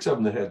 6 of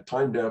them that had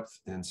time depth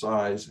and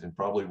size, and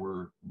probably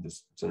were the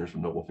centers for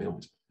noble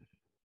families.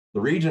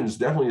 The region is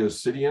definitely a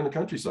city and the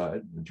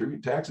countryside. And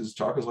tribute taxes,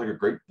 Chaco's like a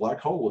great black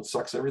hole. It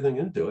sucks everything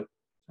into it.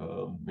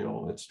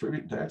 It's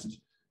tribute and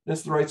taxes.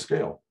 It's the right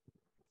scale.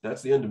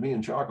 That's the end of me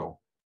in Chaco.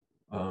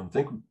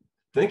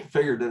 Think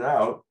figured it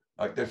out.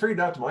 I figured it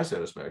out to my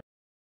satisfaction.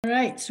 All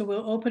right, so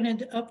we'll open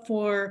it up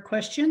for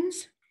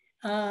questions.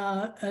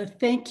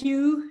 Thank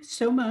you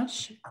so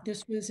much.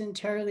 This was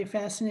entirely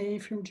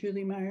fascinating from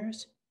Julie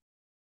Myers.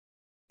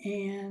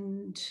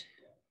 And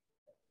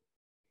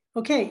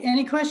okay,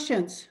 any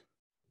questions?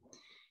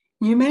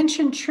 You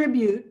mentioned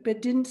tribute,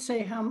 but didn't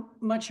say how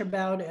much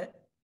about it.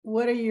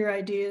 What are your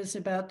ideas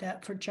about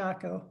that for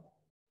Chaco?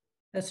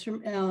 That's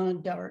from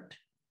Alan Dart.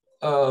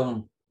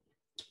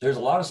 There's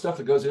a lot of stuff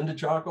that goes into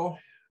Chaco.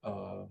 I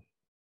don't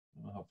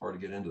know how far to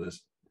get into this.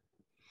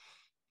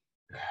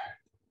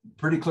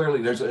 Pretty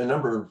clearly, there's a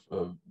number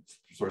of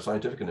sort of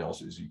scientific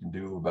analyses you can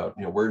do about,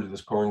 where did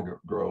this corn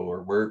grow,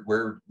 or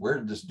where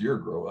did this deer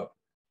grow up?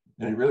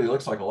 And it really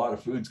looks like a lot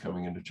of food's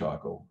coming into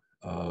Chaco.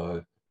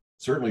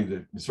 Certainly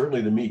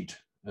the meat,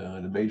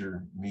 the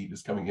major meat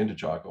is coming into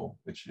Chaco,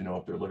 which,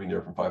 if they're living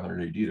there from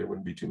 500 AD, there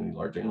wouldn't be too many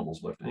large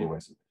animals left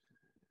anyways.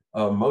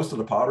 Most of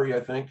the pottery,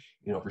 I think,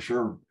 for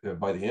sure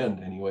by the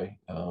end anyway,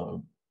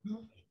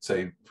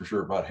 say for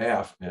sure about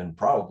half, and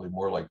probably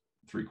more like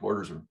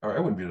 3/4, or I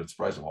wouldn't be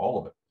surprised if all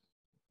of it,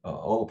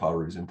 all the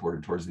pottery is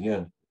imported towards the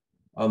end.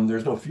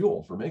 There's no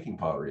fuel for making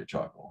pottery at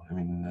Chaco. I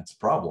mean, that's a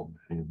problem.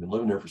 You've been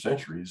living there for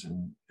centuries,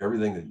 and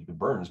everything that you can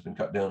burn has been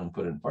cut down and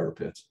put in fire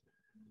pits.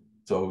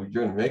 So you're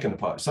going to be making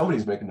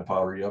somebody's making the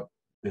pottery up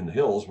in the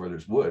hills where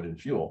there's wood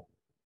and fuel,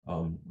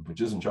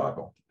 which isn't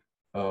Chaco.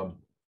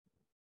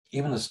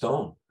 Even the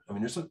stone. I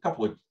mean, there's a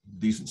couple of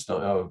decent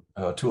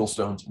tool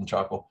stones in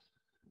Chaco,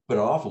 but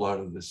an awful lot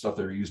of the stuff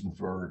they're using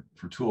for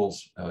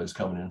tools is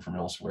coming in from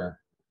elsewhere.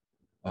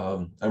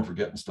 I'm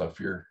forgetting stuff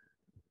here.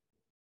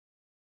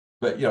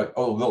 But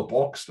the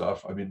bulk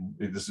stuff, I mean,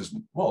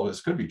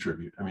 this could be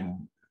tribute. I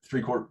mean, is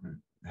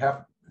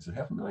it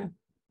 500,000?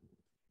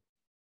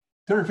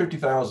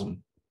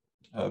 250,000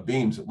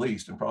 beams at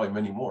least, and probably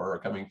many more, are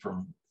coming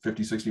from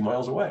 50, 60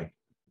 miles away.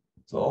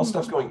 So all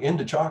stuff's going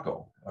into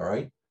Chaco, all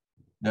right?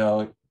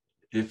 Now,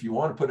 if you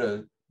want to put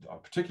a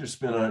particular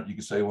spin on it, you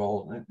could say,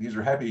 well, these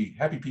are happy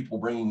people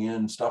bringing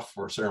in stuff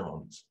for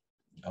ceremonies.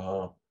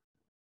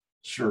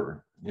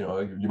 Sure,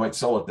 you might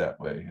sell it that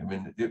way. I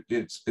mean,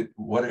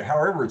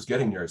 however it's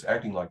getting there, it's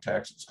acting like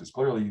taxes, because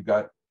clearly you've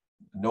got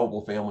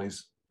noble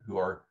families who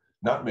are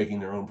not making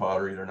their own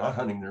pottery. They're not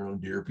hunting their own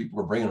deer. People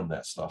are bringing them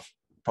that stuff,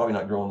 probably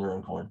not growing their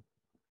own corn.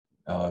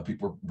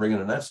 People are bringing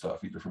in that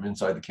stuff either from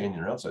inside the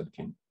canyon or outside the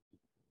canyon.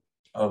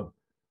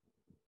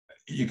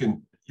 You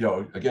can,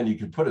 again, you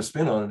can put a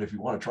spin on it if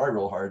you want to try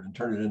real hard and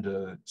turn it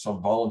into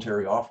some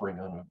voluntary offering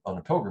on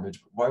a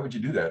pilgrimage. Why would you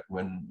do that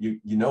when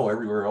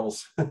everywhere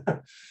else?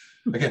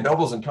 Again,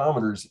 nobles and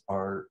commoners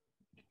are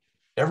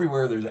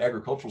everywhere there's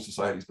agricultural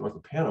societies north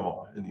of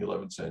Panama in the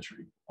 11th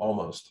century,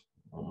 almost.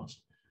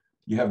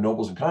 You have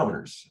nobles and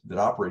commoners that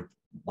operate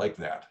like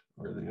that,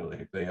 where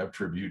they have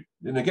tribute.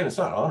 And again, it's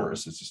not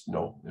onerous. It's just,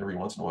 every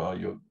once in a while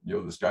you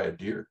owe this guy a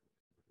deer,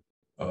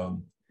 or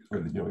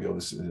you owe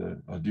this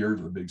a deer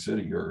to the big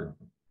city, or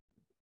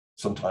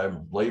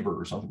sometime labor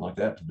or something like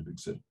that to the big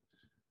city.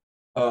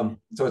 So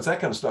it's that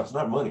kind of stuff. It's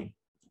not money.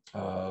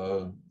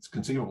 It's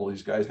conceivable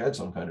these guys had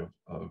some kind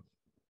of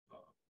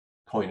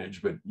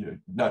coinage, but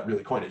not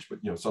really coinage, but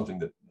something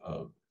that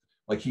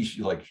like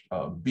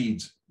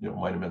beads,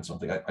 might have meant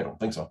something. I don't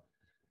think so.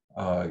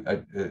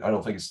 I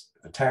don't think it's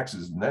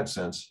taxes in that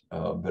sense,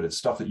 but it's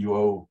stuff that you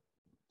owe,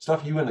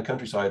 stuff you in the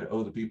countryside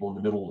owe the people in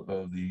the middle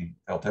of the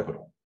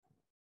Altepetl.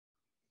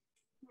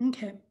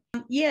 Okay.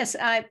 Yes,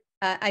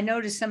 I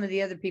noticed some of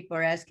the other people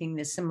are asking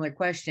this similar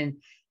question.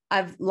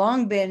 I've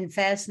long been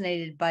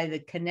fascinated by the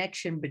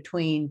connection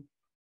between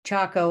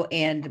Chaco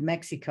and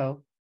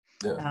Mexico,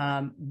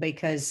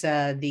 because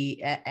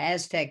the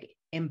Aztec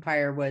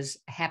Empire was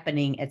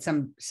happening at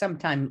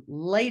sometime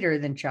later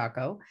than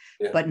Chaco,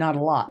 but not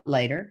a lot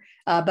later.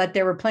 But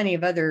there were plenty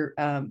of other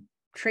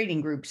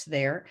trading groups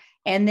there.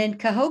 And then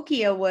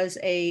Cahokia was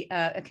a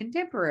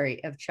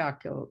contemporary of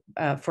Chaco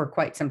for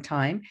quite some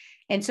time.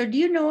 And so do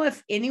you know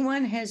if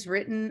anyone has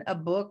written a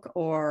book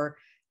or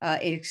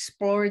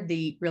explored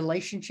the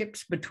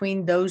relationships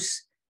between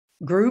those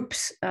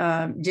groups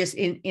just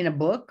in a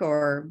book?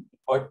 Or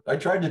I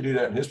tried to do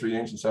that in History of the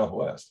Ancient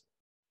Southwest.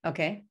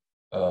 Okay.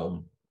 I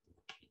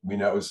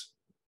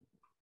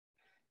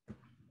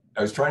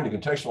was trying to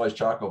contextualize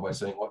Chaco by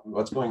saying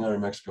what's going on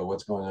in Mexico,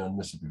 what's going on in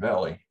Mississippi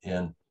Valley,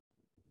 and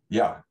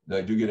yeah,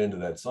 I do get into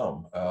that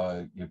some.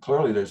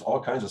 Clearly, there's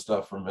all kinds of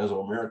stuff from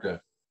Mesoamerica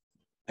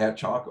at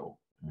Chaco.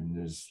 I mean,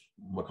 there's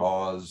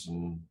macaws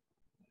and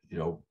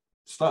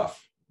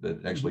stuff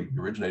that actually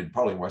originated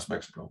probably in West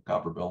Mexico,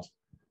 copper bells.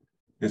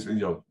 Because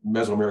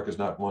Mesoamerica is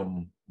not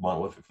one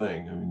monolithic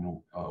thing. I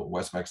mean,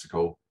 West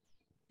Mexico,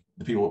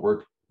 the people that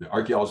work, the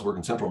archaeologists work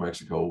in Central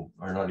Mexico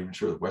are not even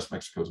sure that West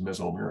Mexico is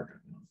Mesoamerica.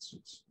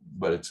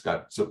 But it's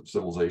got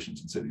civilizations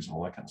and cities and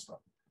all that kind of stuff.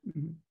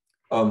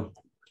 Mm-hmm.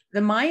 The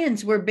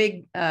Mayans were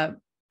big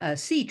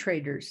sea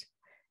traders,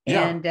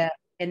 and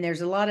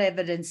there's a lot of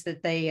evidence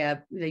that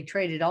they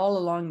traded all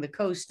along the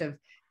coast of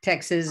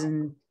Texas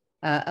and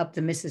up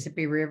the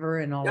Mississippi River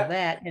and all of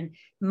that. And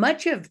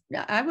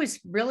I was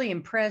really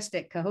impressed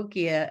at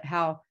Cahokia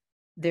how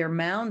their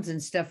mounds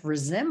and stuff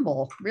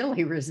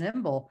really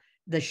resemble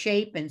the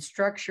shape and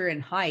structure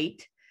and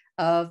height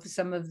of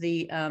some of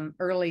the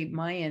early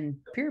Mayan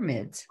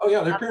pyramids. Oh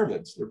yeah, they're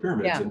pyramids.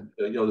 Yeah. And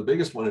the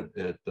biggest one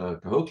at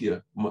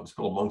Cahokia, it's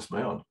called Monk's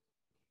Mound,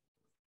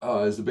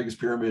 is the biggest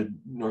pyramid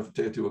north of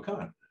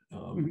Teotihuacan.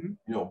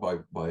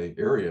 By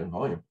area and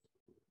volume.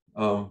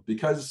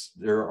 Because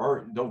there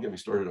are, don't get me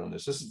started on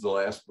this. This is the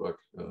last book,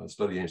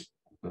 studying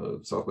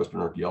southwestern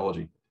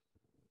archaeology.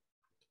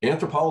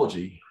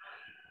 Anthropology,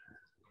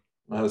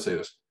 how to say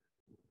this?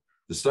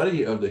 The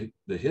study of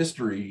the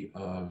history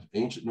of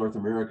ancient North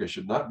America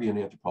should not be in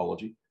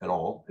anthropology at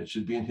all. It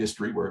should be in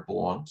history where it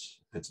belongs.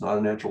 It's not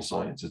a natural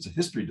science. It's a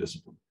history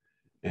discipline.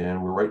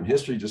 And we're writing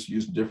history just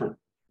using different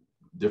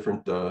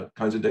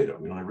kinds of data.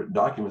 We don't have written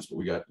documents, but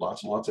we got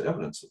lots and lots of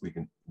evidence that we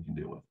can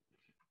deal with.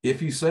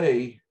 If you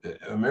say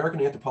American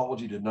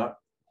anthropology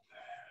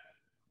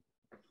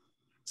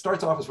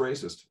starts off as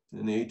racist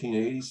in the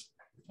 1880s,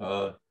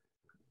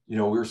 we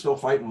were still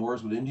fighting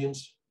wars with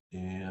Indians.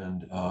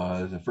 And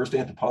the first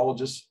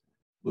anthropologist,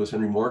 Lewis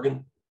Henry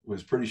Morgan,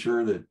 was pretty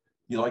sure that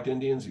he liked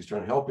Indians. He's trying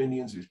to help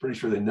Indians. He was pretty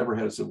sure they never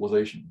had a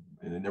civilization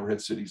and they never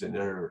had cities. They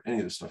never any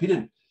of this stuff.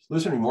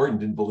 Lewis Henry Morgan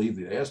didn't believe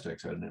the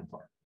Aztecs had an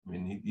empire. I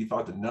mean, he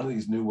thought that none of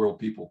these New World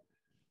people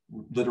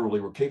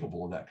literally were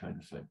capable of that kind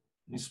of thing.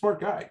 He's a smart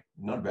guy,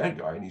 not a bad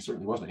guy, and he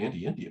certainly wasn't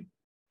anti-Indian.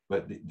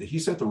 But he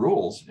set the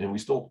rules, and we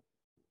still,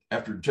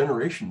 after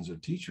generations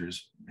of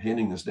teachers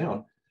handing this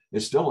down,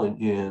 it's still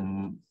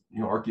in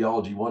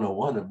archaeology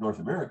 101 of North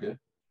America.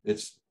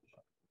 It's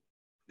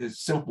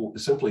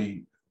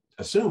simply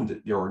assumed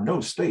that there are no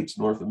states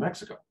north of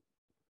Mexico.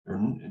 There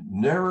are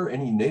never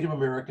any Native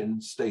American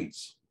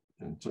states,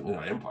 and certainly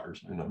not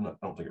empires. And I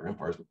don't think they're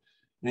empires, but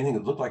anything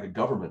that looked like a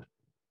government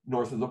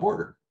north of the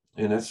border.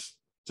 And that's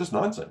just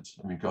nonsense.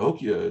 I mean,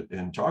 Cahokia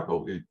and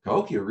Chaco,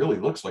 Cahokia really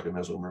looks like a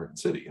Mesoamerican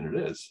city, and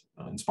it is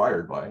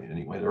inspired by,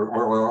 anyway. They're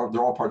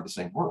all part of the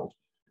same world.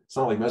 It's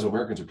not like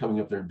Mesoamericans are coming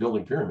up there and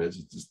building pyramids.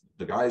 It's just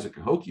the guys at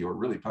Cahokia are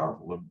really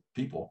powerful, the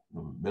people,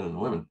 the men and the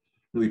women,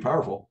 really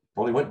powerful,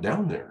 probably went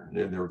down there.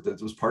 That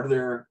was part of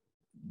their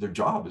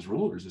job as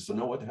rulers, is to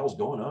know what the hell's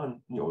going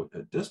on,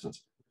 at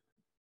distance.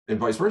 And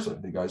vice versa.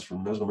 The guys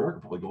from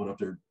Mesoamerica probably going up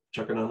there,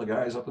 checking on the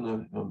guys up in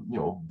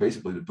the,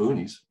 basically the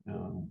boonies,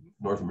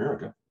 North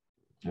America,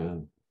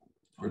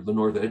 or the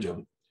north edge of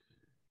it.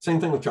 Same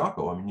thing with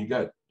Chaco. I mean, you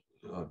got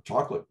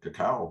chocolate,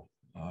 cacao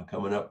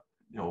coming up,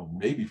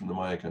 maybe from the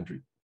Maya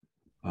country.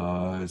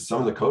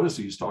 Some of the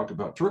codices talk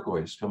about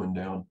turquoise coming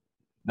down,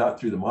 not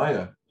through the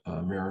Maya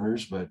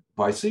mariners, but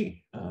by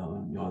sea.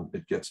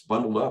 It gets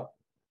bundled up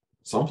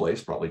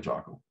someplace, probably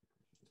Chaco,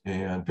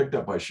 and picked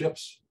up by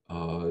ships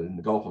in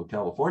the Gulf of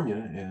California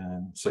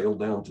and sailed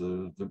down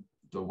to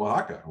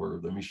Oaxaca, where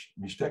the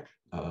Mixtec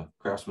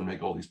craftsmen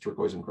make all these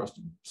turquoise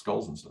encrusted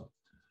skulls and stuff.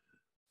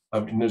 I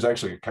mean, there's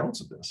actually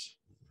accounts of this.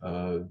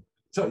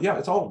 So yeah,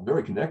 it's all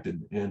very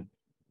connected. And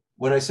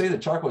when I say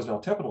that Chaco is an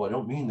Altepetl, I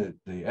don't mean that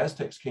the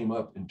Aztecs came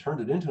up and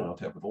turned it into an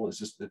Altepetl. It's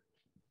just that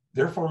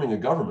they're forming a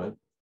government,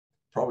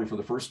 probably for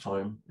the first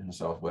time in the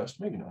Southwest,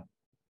 maybe not,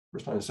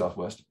 first time in the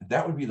Southwest.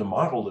 That would be the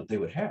model that they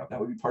would have. That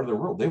would be part of their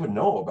world. They would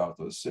know about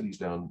those cities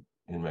down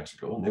in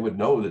Mexico, and they would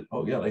know that,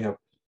 oh yeah,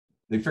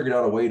 they figured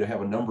out a way to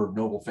have a number of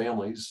noble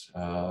families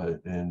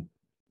and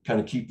kind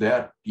of keep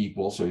that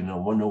equal. So, you know,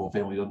 one noble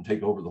family doesn't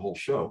take over the whole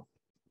show.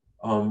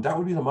 That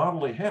would be the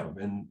model they have.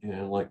 And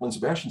like Lynn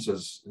Sebastian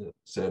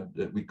said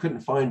that we couldn't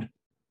find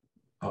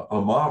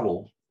a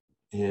model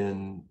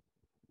in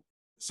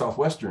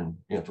southwestern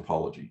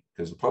anthropology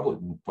because the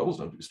Pueblos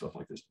don't do stuff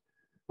like this,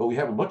 but we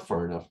haven't looked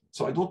far enough.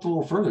 So I looked a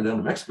little further down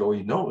to Mexico.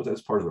 You know,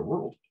 that's part of their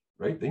world,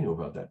 right? They knew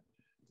about that.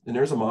 And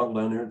there's a model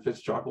down there that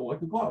fits Chaco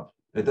like a glove.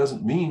 It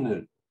doesn't mean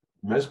that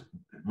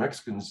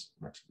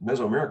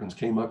Mesoamericans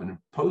came up and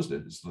imposed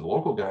it. It's the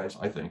local guys,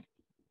 I think,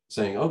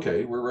 saying,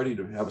 okay, we're ready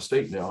to have a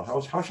state now.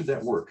 How should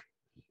that work?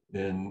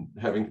 And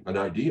having an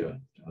idea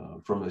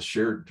from the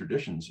shared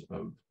traditions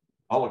of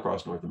all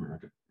across North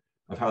America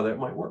of how that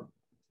might work.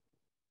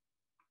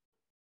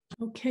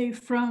 Okay,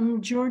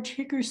 from George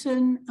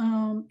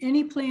Hickerson,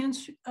 any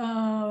plans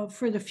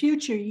for the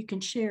future you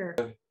can share?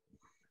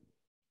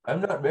 I'm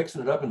not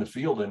mixing it up in the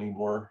field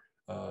anymore.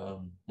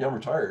 Yeah, I'm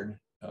retired.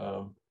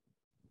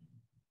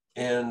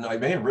 And I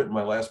may have written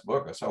my last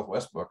book, a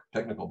Southwest book,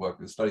 technical book,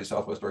 the study of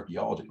Southwest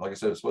archaeology. Like I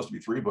said, it's supposed to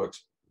be 3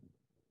 books.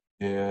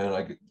 And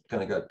I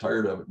kind of got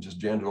tired of it and just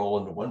jammed it all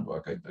into one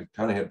book. I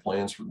kind of had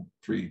plans for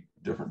 3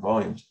 different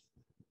volumes,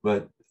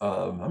 but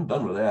I'm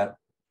done with that.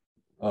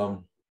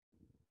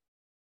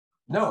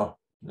 No,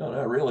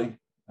 not really.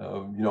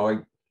 You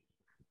know,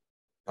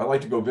 I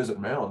like to go visit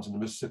mounds in the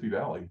Mississippi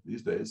Valley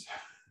these days.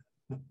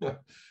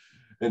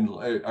 And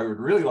I would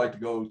really like to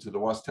go to the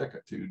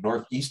Huasteca, to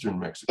northeastern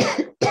Mexico,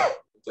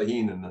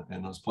 Tajín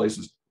and those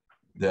places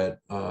that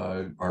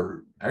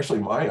are actually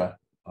Maya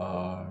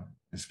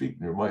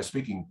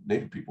speaking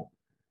native people,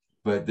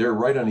 but they're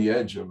right on the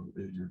edge of,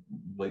 your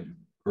lady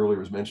earlier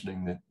was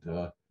mentioning that,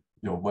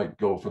 you know, might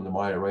go from the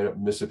Maya right up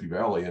Mississippi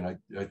Valley. And I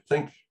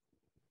think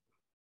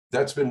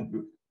that's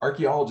been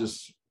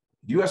archaeologists,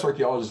 US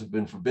archaeologists have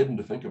been forbidden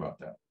to think about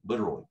that,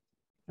 literally.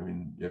 I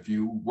mean, if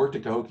you worked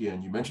at Cahokia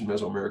and you mentioned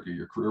Mesoamerica,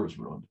 your career was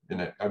ruined.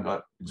 And I'm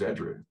not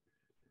exaggerating.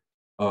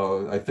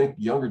 I think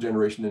younger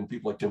generation and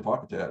people like Tim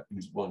Pocketat,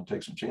 who's willing to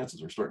take some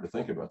chances, are starting to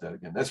think about that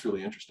again. That's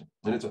really interesting.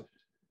 And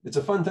it's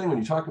a fun thing when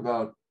you talk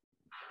about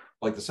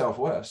like the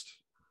Southwest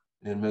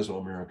and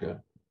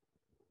Mesoamerica.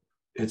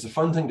 It's a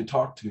fun thing to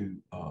talk to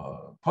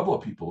Pueblo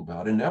people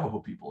about and Navajo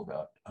people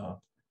about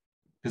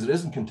because it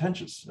isn't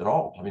contentious at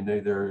all. I mean,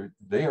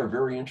 they are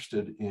very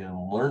interested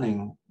in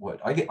learning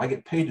what I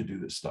get paid to do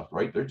this stuff,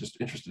 right? They're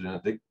just interested in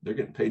it. They're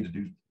getting paid to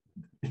do,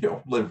 you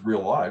know, live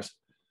real lives.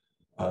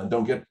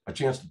 Don't get a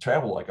chance to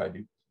travel like I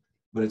do,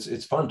 but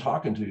it's fun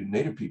talking to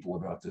native people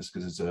about this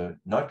because it's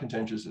not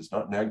contentious. It's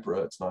not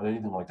NAGPRA. It's not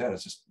anything like that.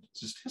 It's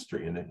just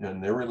history,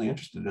 and they're really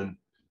interested in.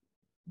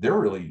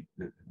 You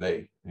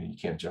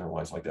can't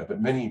generalize like that,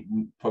 but many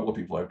Pueblo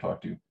people I've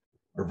talked to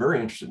are very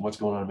interested in what's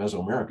going on in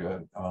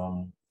Mesoamerica,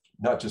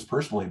 not just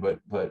personally, but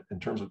in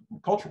terms of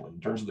culturally, in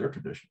terms of their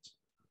traditions.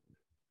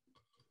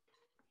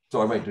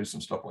 So I might do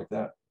some stuff like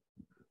that.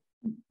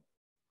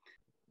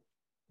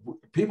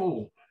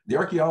 The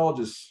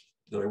archaeologists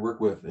that I work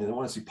with, and they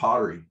want to see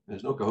pottery.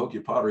 There's no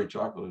Cahokia pottery at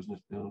Chaco. There's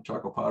no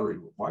Chaco pottery.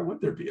 Why would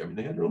there be? I mean,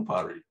 they had their own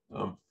pottery.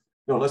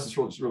 Unless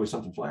it's really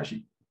something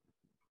flashy.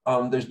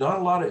 There's not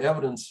a lot of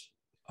evidence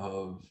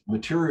of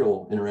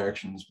material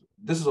interactions.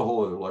 This is a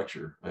whole other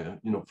lecture.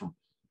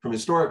 From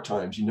historic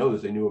times, you know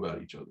that they knew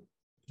about each other.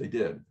 They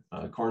did.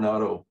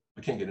 Coronado,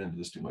 I can't get into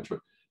this too much, but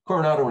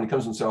Coronado, when he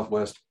comes in the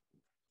Southwest,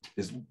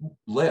 is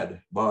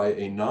led by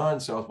a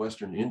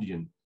non-Southwestern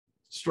Indian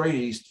straight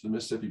east to the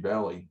Mississippi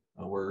Valley,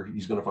 where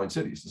he's going to find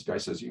cities. This guy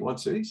says, "You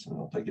want cities? And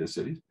I'll take you to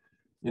cities."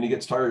 And he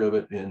gets tired of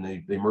it, and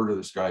they murder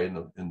this guy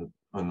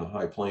on the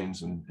high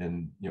plains,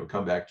 and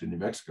come back to New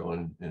Mexico.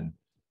 And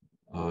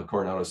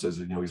Coronado says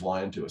that he's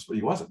lying to us, but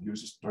he wasn't. He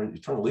was just trying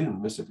to lead him to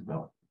the Mississippi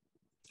Valley.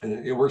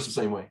 And it works the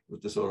same way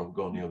with DeSoto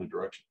going the other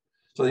direction.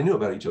 So they knew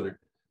about each other.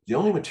 The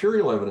only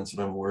material evidence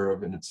that I'm aware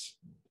of, and it's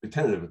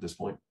tentative at this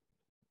point,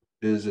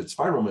 is at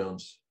Spiral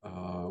Mounds,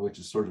 which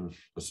is sort of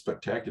a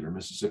spectacular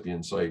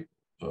Mississippian site,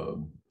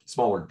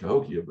 smaller than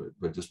Cahokia,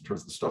 but just in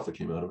terms of the stuff that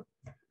came out of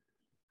it.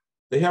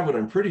 They have what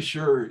I'm pretty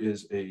sure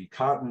is a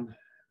cotton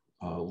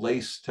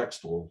lace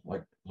textile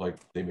like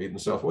they made in the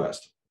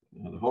Southwest.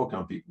 The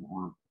Hohokam people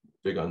were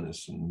big on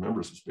this, and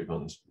members was big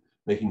on this,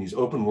 making these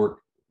open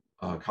work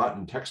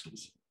cotton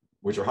textiles,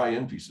 which are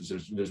high-end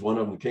pieces. There's one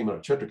of them that came out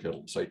of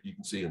Chetrikettle, the site you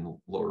can see in the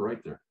lower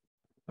right there,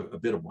 a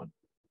bit of one.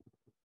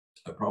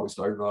 I probably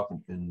started off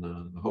in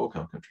the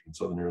Hohokam country in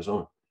southern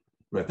Arizona.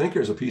 But I think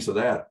there's a piece of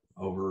that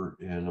over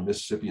in a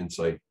Mississippian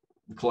site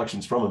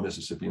collections from a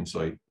Mississippian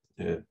site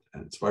at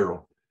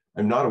Spiral.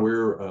 I'm not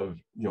aware of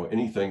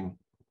anything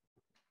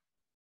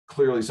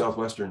clearly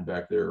southwestern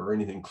back there or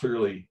anything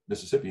clearly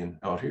Mississippian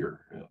out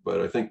here.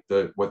 But I think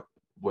that what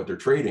they're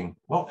trading,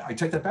 well, I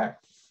take that back.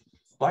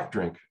 Black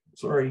drink.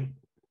 Sorry,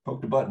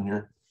 poked a button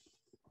here.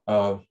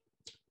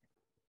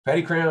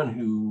 Patty Crown,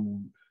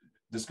 who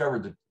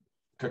discovered the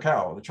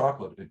cacao, the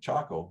chocolate at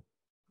Chaco,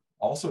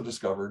 also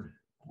discovered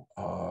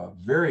a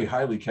very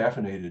highly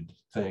caffeinated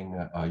thing,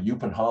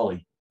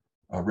 Yupanhali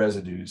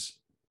residues,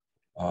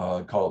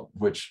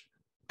 which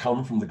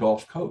come from the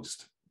Gulf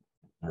Coast,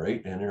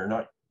 right? And they're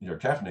not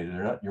caffeinated.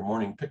 They're not your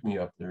morning pick me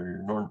up.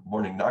 They're your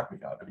morning knock me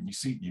out. I mean,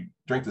 you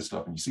drink this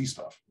stuff and you see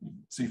stuff, you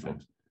see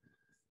things,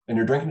 and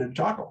you're drinking it in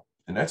Chaco,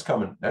 and that's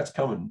coming.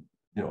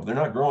 They're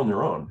not growing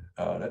their own.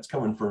 That's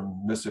coming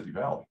from Mississippi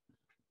Valley,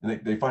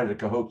 and they find it at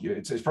Cahokia.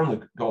 It's from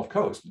the Gulf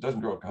Coast. It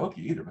doesn't grow at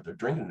Cahokia either, but they're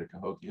drinking it at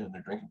Cahokia and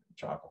they're drinking it in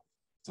Chaco.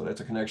 So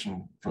that's a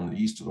connection from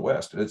the east to the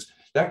west. It's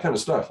that kind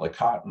of stuff like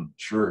cotton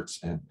shirts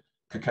and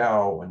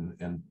cacao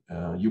and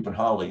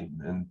Yupanhali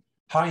and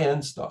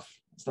high-end stuff.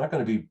 It's not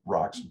going to be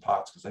rocks and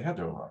pots because they have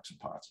their own rocks and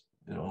pots,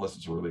 unless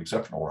it's a really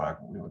exceptional rock,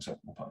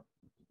 acceptable pot.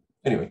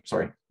 Anyway,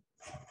 sorry,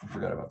 I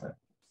forgot about that.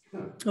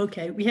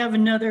 Okay, we have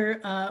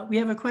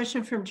a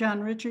question from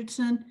John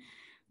Richardson.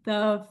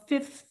 The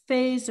 5th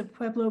phase of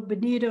Pueblo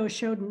Bonito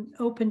showed an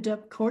opened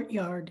up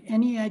courtyard.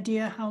 Any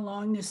idea how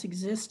long this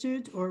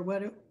existed or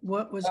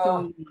what was going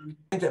on? I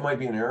think that might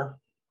be an error.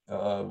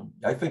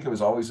 I think it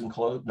was always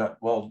enclosed, not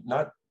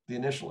the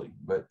initially,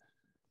 but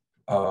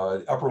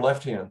upper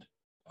left-hand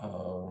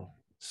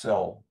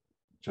cell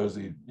shows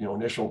the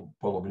initial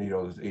Pueblo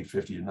Bonito is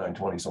 850 to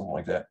 920, something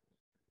like that.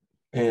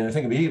 And I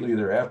think immediately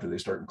thereafter they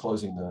start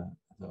enclosing the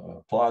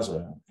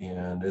plaza,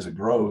 and as it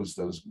grows,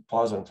 those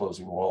plaza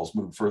enclosing walls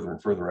move further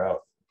and further out.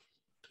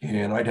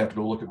 And I'd have to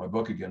go look at my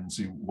book again and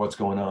see what's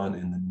going on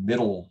in the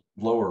middle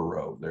lower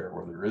row there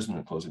where there isn't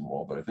a closing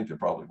wall, but I think there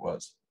probably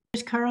was.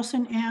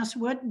 Carlson asked,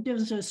 what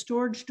does a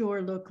storage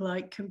door look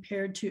like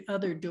compared to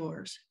other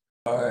doors?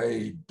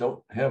 I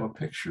don't have a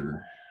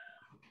picture.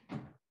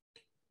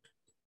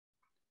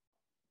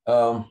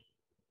 Look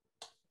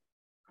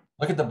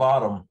at the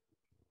bottom,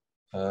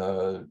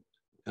 the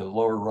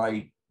lower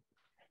right.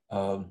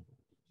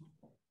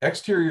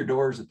 Exterior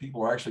doors that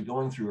people are actually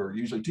going through are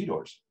usually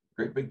T-doors,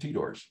 great big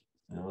T-doors.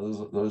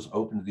 Those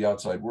open to the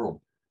outside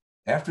world.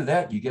 After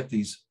that, you get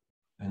these,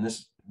 and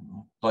this,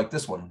 like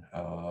this one, I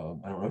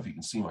don't know if you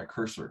can see my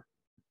cursor.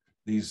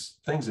 These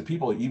things that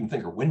people even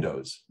think are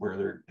windows, where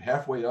they're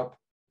halfway up,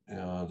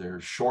 they're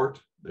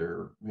short,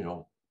 they're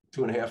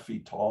 2.5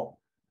 feet tall.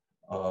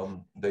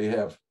 They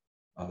have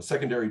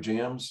secondary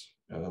jambs,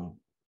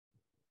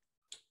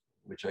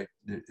 which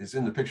is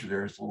in the picture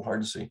there. It's a little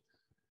hard to see.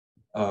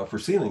 For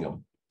sealing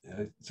them.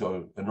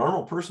 So a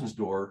normal person's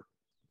door,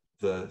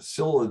 the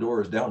sill of the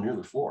door is down near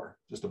the floor,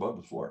 just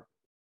above the floor.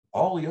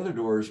 All the other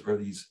doors are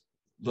these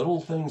little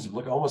things that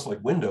look almost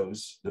like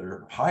windows that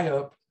are high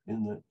up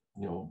in the,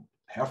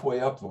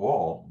 halfway up the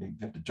wall. You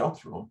have to jump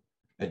through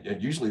them.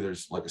 And usually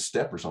there's like a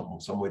step or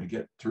something, some way to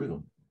get through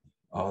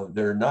them.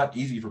 They're not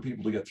easy for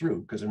people to get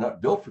through because they're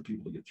not built for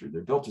people to get through.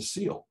 They're built to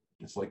seal.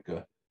 It's like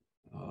a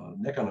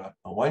neck on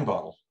a wine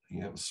bottle.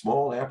 You have a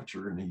small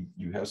aperture and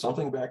you have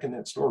something back in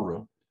that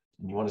storeroom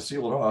and you want to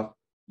seal it off.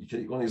 You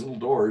take one of these little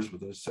doors with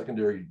the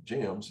secondary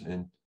jambs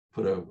and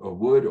put a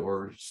wood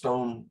or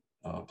stone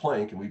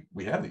plank, and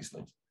we have these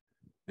things,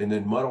 and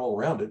then mud all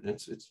around it. And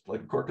it's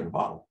like a cork in a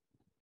bottle.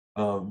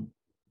 When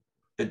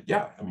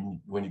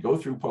you go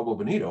through Pueblo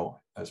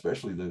Bonito,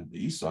 especially the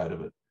east side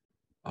of it,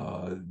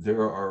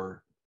 there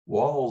are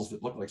walls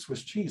that look like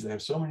Swiss cheese. They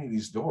have so many of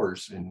these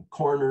doors in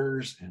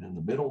corners and in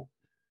the middle,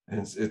 and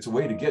it's a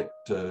way to get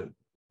to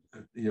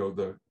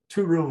the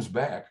 2 rooms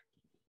back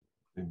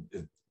and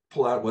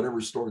pull out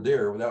whatever's stored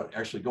there without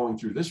actually going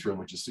through this room,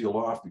 which is sealed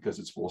off because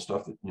it's full of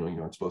stuff that you're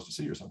not supposed to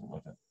see or something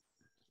like that.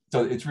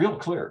 So it's real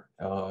clear.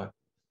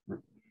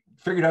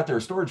 Figured out there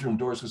are storage room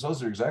doors because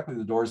those are exactly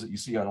the doors that you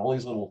see on all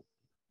these little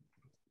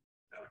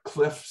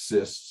cliff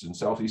cysts in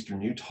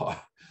southeastern Utah.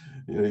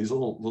 These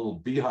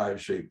little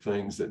beehive shaped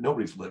things that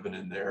nobody's living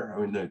in there.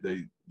 I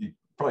mean, you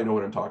probably know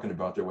what I'm talking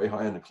about. They're way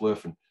high on the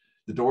cliff, and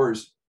the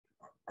doors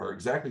are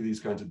exactly these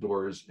kinds of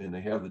doors, and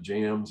they have the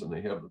jambs and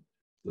they have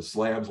the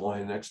slabs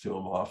lying next to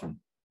them often.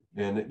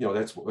 And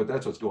that's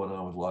what's going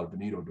on with a lot of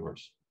Bonito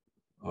doors.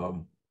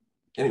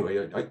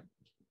 Anyway,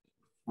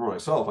 for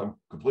myself, I'm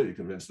completely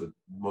convinced that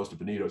most of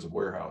Bonito is a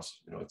warehouse.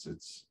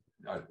 It's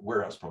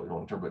warehouse, probably the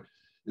wrong term, but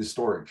is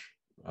storage.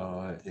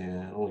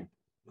 And only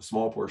a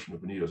small portion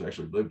of Bonito is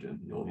actually lived in.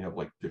 You only have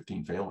like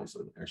 15 families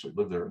that actually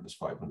live there in this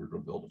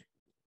 500-room building.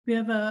 We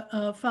have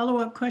a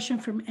follow-up question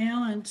from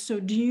Alan. So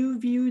do you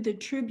view the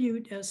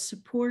tribute as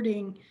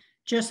supporting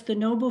just the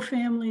noble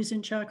families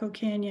in Chaco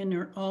Canyon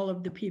or all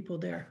of the people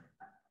there?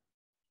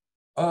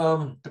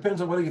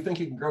 Depends on whether you think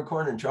you can grow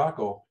corn in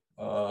Chaco.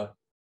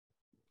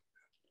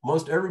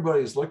 Most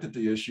everybody who's looked at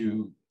the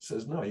issue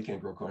says, no, you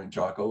can't grow corn in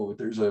Chaco. But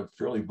there's a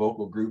fairly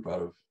vocal group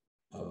out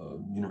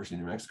of University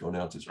of New Mexico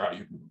now that says,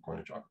 you can grow corn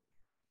in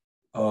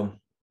Chaco.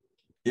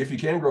 if you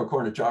can grow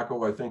corn in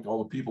Chaco, I think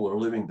all the people are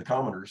living, the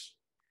commoners,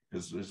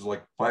 because there's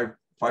like 5%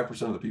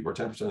 of the people or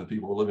 10% of the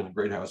people are living in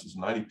great houses,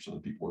 and 90% of the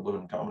people are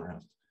living in commoner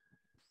houses.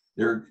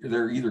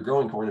 They're either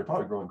growing corn, they're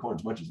probably growing corn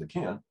as much as they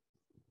can,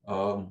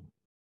 and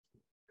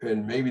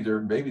maybe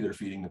they're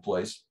feeding the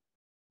place.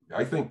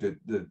 I think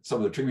that some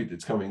of the tribute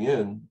that's coming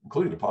in,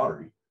 including the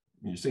pottery,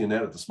 you're seeing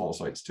that at the small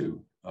sites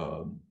too.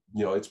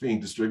 It's being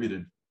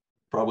distributed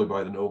probably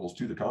by the nobles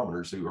to the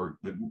commoners who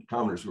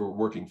are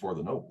working for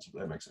the nobles, if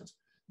that makes sense.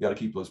 You got to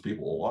keep those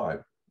people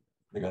alive.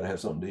 They got to have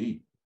something to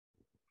eat.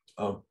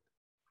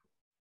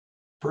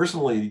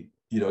 Personally,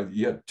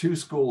 you have two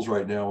schools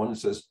right now. One that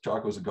says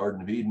Chaco's a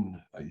Garden of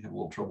Eden. I have a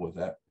little trouble with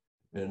that.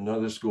 And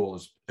another school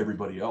is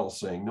everybody else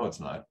saying, no, it's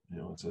not.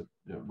 It's a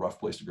rough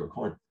place to grow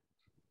corn.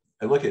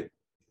 And look at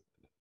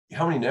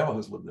how many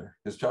Navajos live there,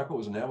 because Chaco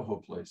was a Navajo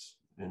place,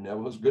 and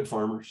Navajos are good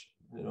farmers.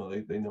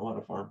 They know how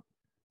to farm.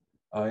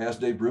 I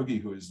asked Dave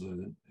Brugge, who is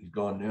he's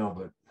gone now,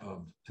 but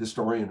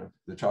historian of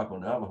the Chaco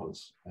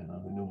Navajos, and I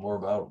knew more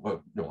about,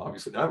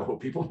 obviously Navajo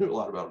people knew a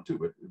lot about it too,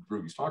 but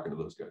Brugge's talking to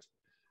those guys.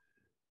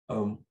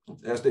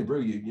 Asked Dave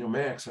Brugge,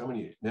 Max, how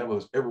many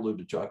Navajos ever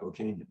lived at Chaco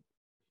Canyon?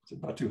 I said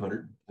about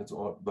 200. That's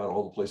about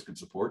all the place could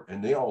support,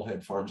 and they all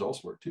had farms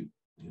elsewhere too.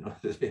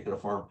 They had a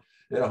farm,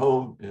 they had a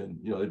home, and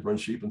they'd run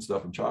sheep and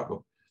stuff in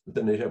Chaco, but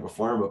then they'd have a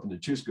farm up in the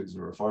Chuscas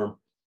or a farm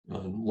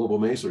on Lobo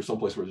Mesa or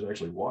someplace where there's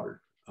actually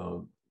water.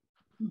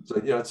 So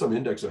it's some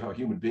index of how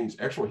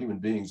actual human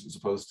beings, as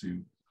opposed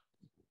to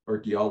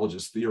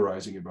archaeologists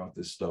theorizing about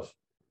this stuff,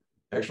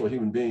 actual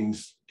human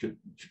beings could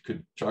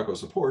Chaco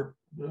support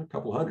a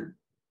couple hundred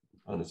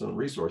on its own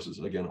resources,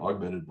 and again,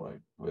 augmented by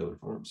other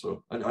farms.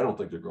 So I don't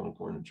think they're growing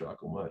corn in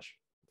Chaco much.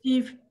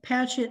 Steve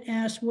Patchett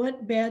asked,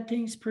 what bad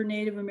things per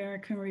Native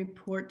American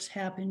reports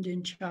happened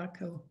in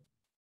Chaco?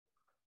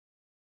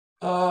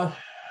 When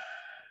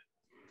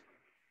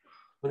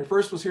I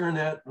first was hearing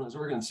that, when I was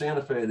working in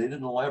Santa Fe, they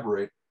didn't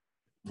elaborate.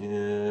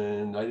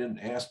 And I didn't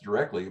ask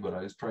directly, but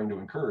I was trying to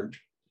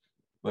encourage.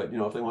 But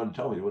if they wanted to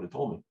tell me, they would have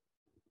told me.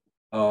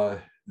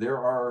 There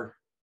are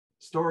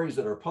stories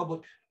that are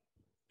public,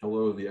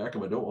 although the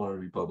Yakima don't want it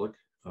to be public,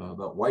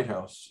 about White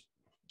House.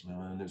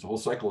 And there's a whole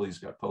cycle of these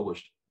got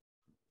published.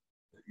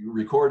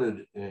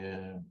 Recorded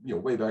and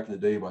way back in the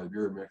day by the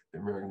Bureau of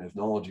American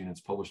Ethnology, and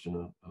it's published in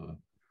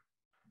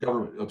a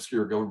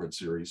obscure government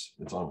series.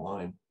 It's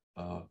online,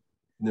 and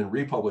then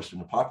republished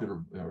in a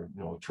popular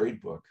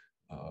trade book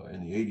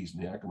in the 80s.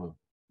 And the Yakima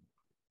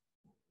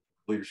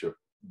leadership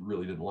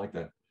really didn't like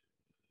that.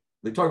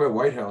 They talk about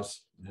White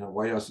House.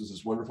 White House is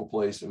this wonderful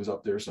place. It was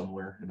up there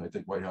somewhere, and I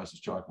think White House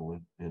is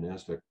Chaco and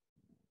Aztec.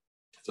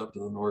 It's up to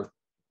the north.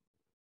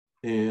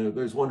 And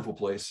there's a wonderful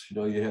place.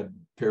 You had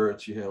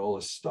parrots, you had all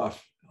this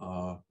stuff.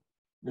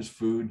 There's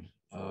food,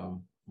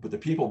 but the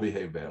people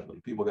behave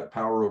badly. People got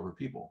power over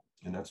people,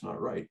 and that's not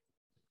right.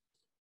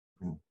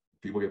 And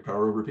people get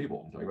power over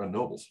people. I'm talking about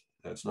nobles.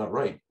 That's not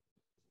right.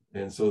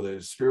 And so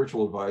the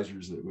spiritual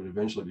advisors that would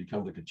eventually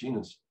become the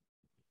Kachinas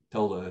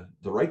tell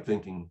the right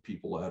thinking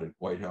people out at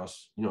White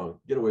House,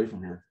 get away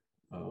from here.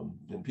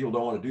 And people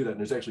don't want to do that. And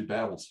there's actually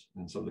battles,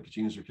 and some of the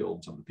Kachinas are killed,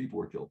 and some of the people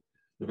were killed.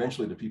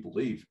 Eventually the people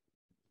leave,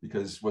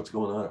 because what's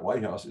going on at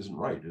White House isn't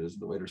right. It isn't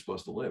the way they're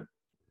supposed to live.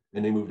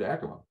 And they move to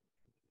Yakima,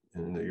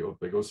 and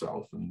they go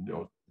south, and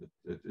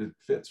it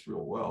fits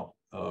real well.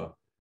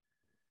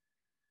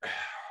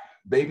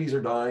 Babies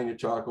are dying at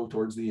Chaco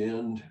towards the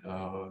end.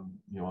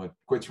 It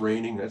quits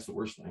raining. That's the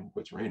worst thing. It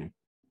quits raining.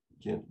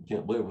 You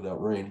can't live without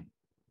rain.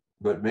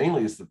 But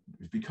mainly it's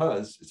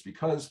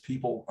because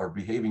people are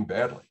behaving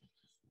badly,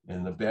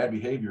 and the bad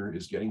behavior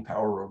is getting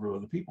power over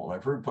other people. And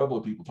I've heard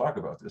Pueblo people talk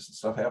about this. And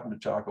stuff happened to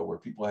Chaco where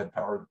people had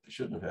power that they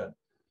shouldn't have had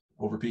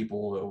over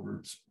people,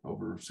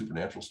 over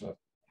supernatural stuff,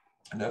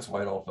 and that's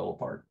why it all fell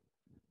apart.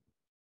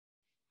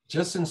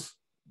 Just since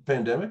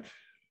pandemic,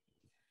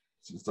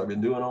 since I've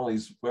been doing all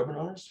these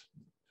webinars,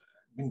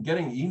 I've been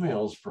getting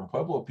emails from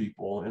Pueblo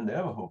people and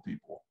Navajo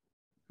people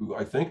who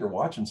I think are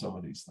watching some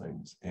of these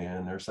things,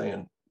 and they're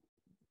saying,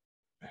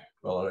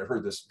 well, and I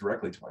heard this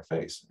directly to my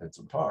face at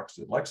some talks,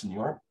 that Lekson, you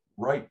aren't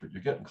right, but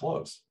you're getting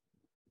close.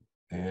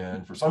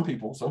 And for some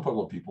people, some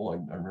Pueblo people,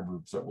 I remember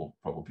several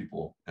Pueblo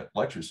people at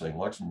lectures saying,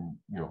 Lekson,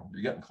 you're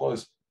getting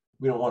close.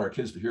 We don't want our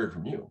kids to hear it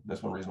from you.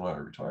 That's one reason why I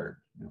retired,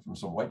 from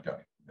some white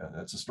guy.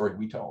 That's a story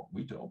we tell,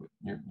 but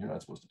you're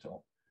not supposed to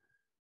tell.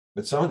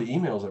 But some of the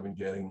emails I've been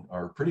getting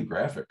are pretty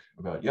graphic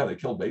about, they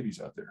killed babies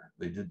out there.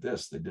 They did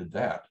this, they did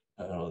that.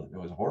 It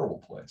was a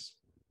horrible place.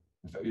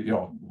 In fact,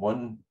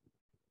 one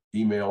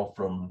email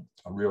from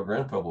a Rio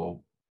Grande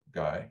Pueblo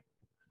guy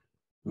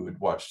who had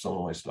watched some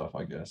of my stuff,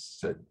 I guess,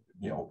 said,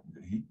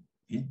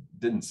 he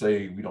didn't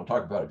say we don't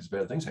talk about it because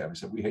bad things happen. He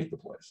said, we hate the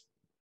place.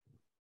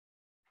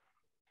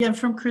 Yeah,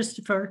 from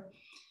Christopher.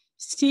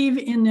 Steve,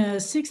 in the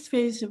sixth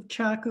phase of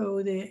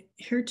Chaco, the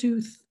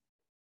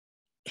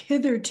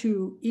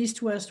hitherto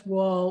east-west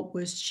wall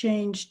was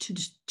changed to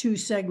two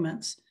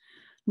segments,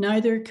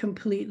 neither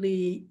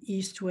completely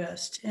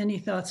east-west. Any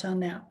thoughts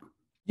on that?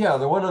 Yeah,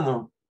 the one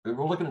on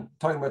we're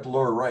talking about the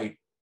lower right.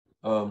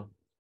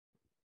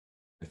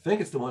 I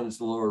think it's the one that's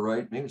the lower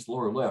right, maybe it's the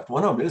lower left.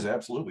 One of them is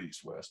absolutely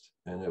east-west,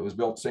 and it was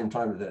built the same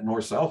time that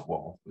north-south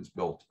wall was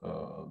built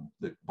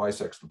that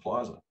bisects the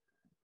plaza.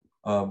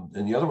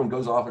 And the other one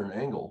goes off at an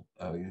angle.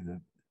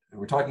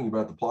 We're talking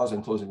about the plaza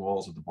enclosing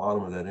walls at the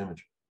bottom of that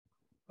image.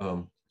 I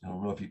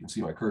don't know if you can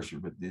see my cursor,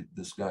 but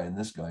this guy and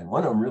this guy, and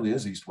one of them really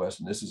is east-west,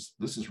 and this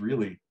is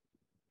really,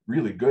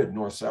 really good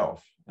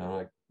north-south.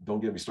 And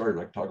don't get me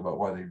started. I can talk about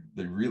why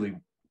they really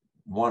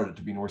wanted it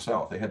to be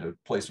north-south. They had to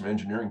play some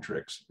engineering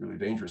tricks, really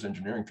dangerous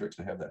engineering tricks,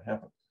 to have that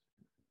happen.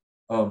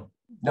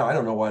 Now, I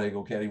don't know why they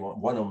go cattywampus.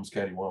 One of them's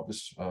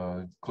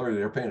cattywampus. Clearly,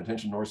 they're paying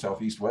attention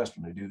north-south, east-west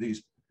when they do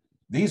these.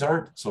 These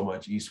aren't so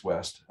much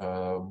east-west. They're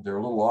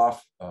a little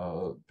off,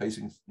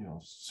 facing,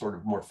 sort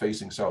of more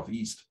facing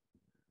southeast.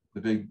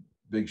 The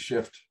big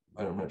shift,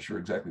 I'm not sure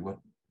exactly what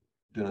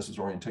Dennis's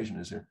orientation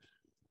is here.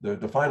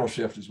 The final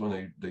shift is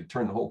when they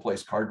turn the whole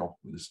place cardinal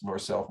with this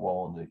north-south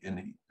wall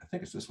and I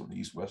think it's this one, the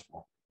east-west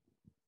wall.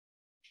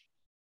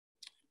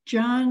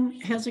 John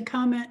has a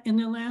comment. In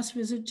the last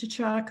visit to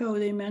Chaco,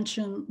 they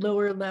mentioned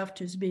lower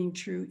left as being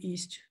true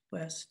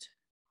east-west.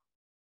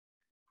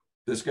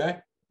 This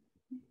guy?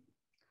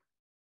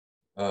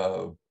 I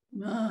don't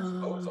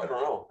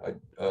know.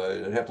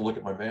 I'd have to look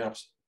at my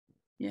maps.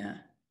 Yeah.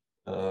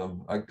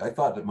 I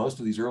thought that most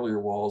of these earlier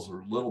walls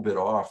are a little bit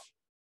off,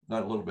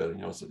 not a little bit,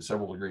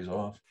 several degrees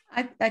off.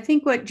 I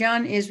think what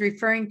John is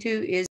referring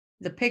to is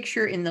the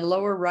picture in the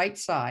lower right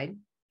side.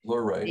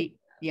 Lower right.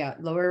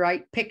 Lower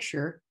right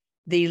picture.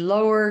 The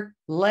lower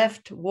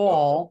left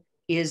wall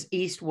is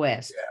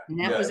east-west. Yeah, and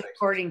that was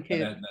according to,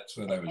 that's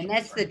what I was. And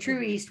that's the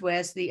true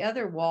east-west. The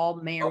other wall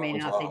may or may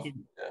not. They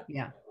didn't.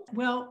 Yeah.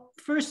 Well,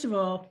 first of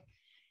all,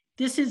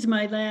 this is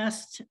my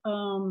last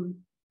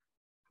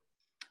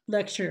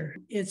lecture.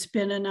 It's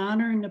been an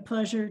honor and a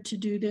pleasure to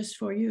do this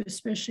for you,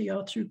 especially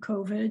all through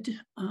COVID.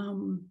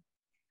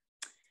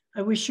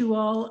 I wish you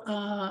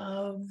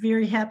all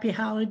very happy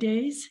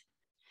holidays.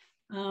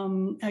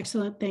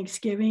 Excellent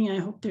Thanksgiving. I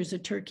hope there's a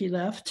turkey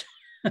left.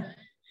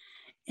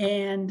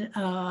 And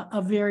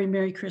a very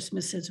Merry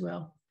Christmas as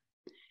well.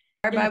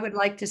 I would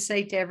like to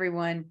say to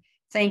everyone,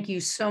 thank you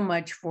so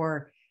much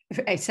for,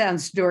 it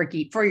sounds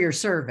dorky, for your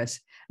service,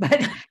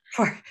 but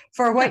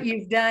for what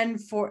you've done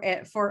for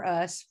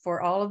us,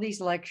 for all of these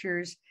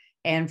lectures,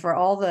 and for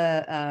all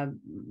the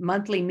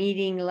monthly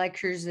meeting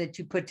lectures that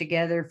you put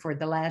together for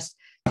the last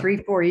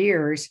 3-4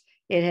 years.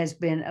 It has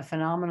been a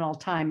phenomenal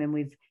time, and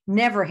we've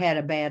never had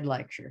a bad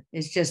lecture.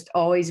 It's just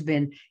always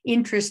been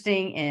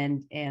interesting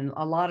and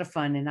a lot of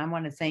fun. And I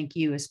want to thank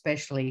you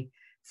especially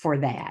for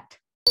that.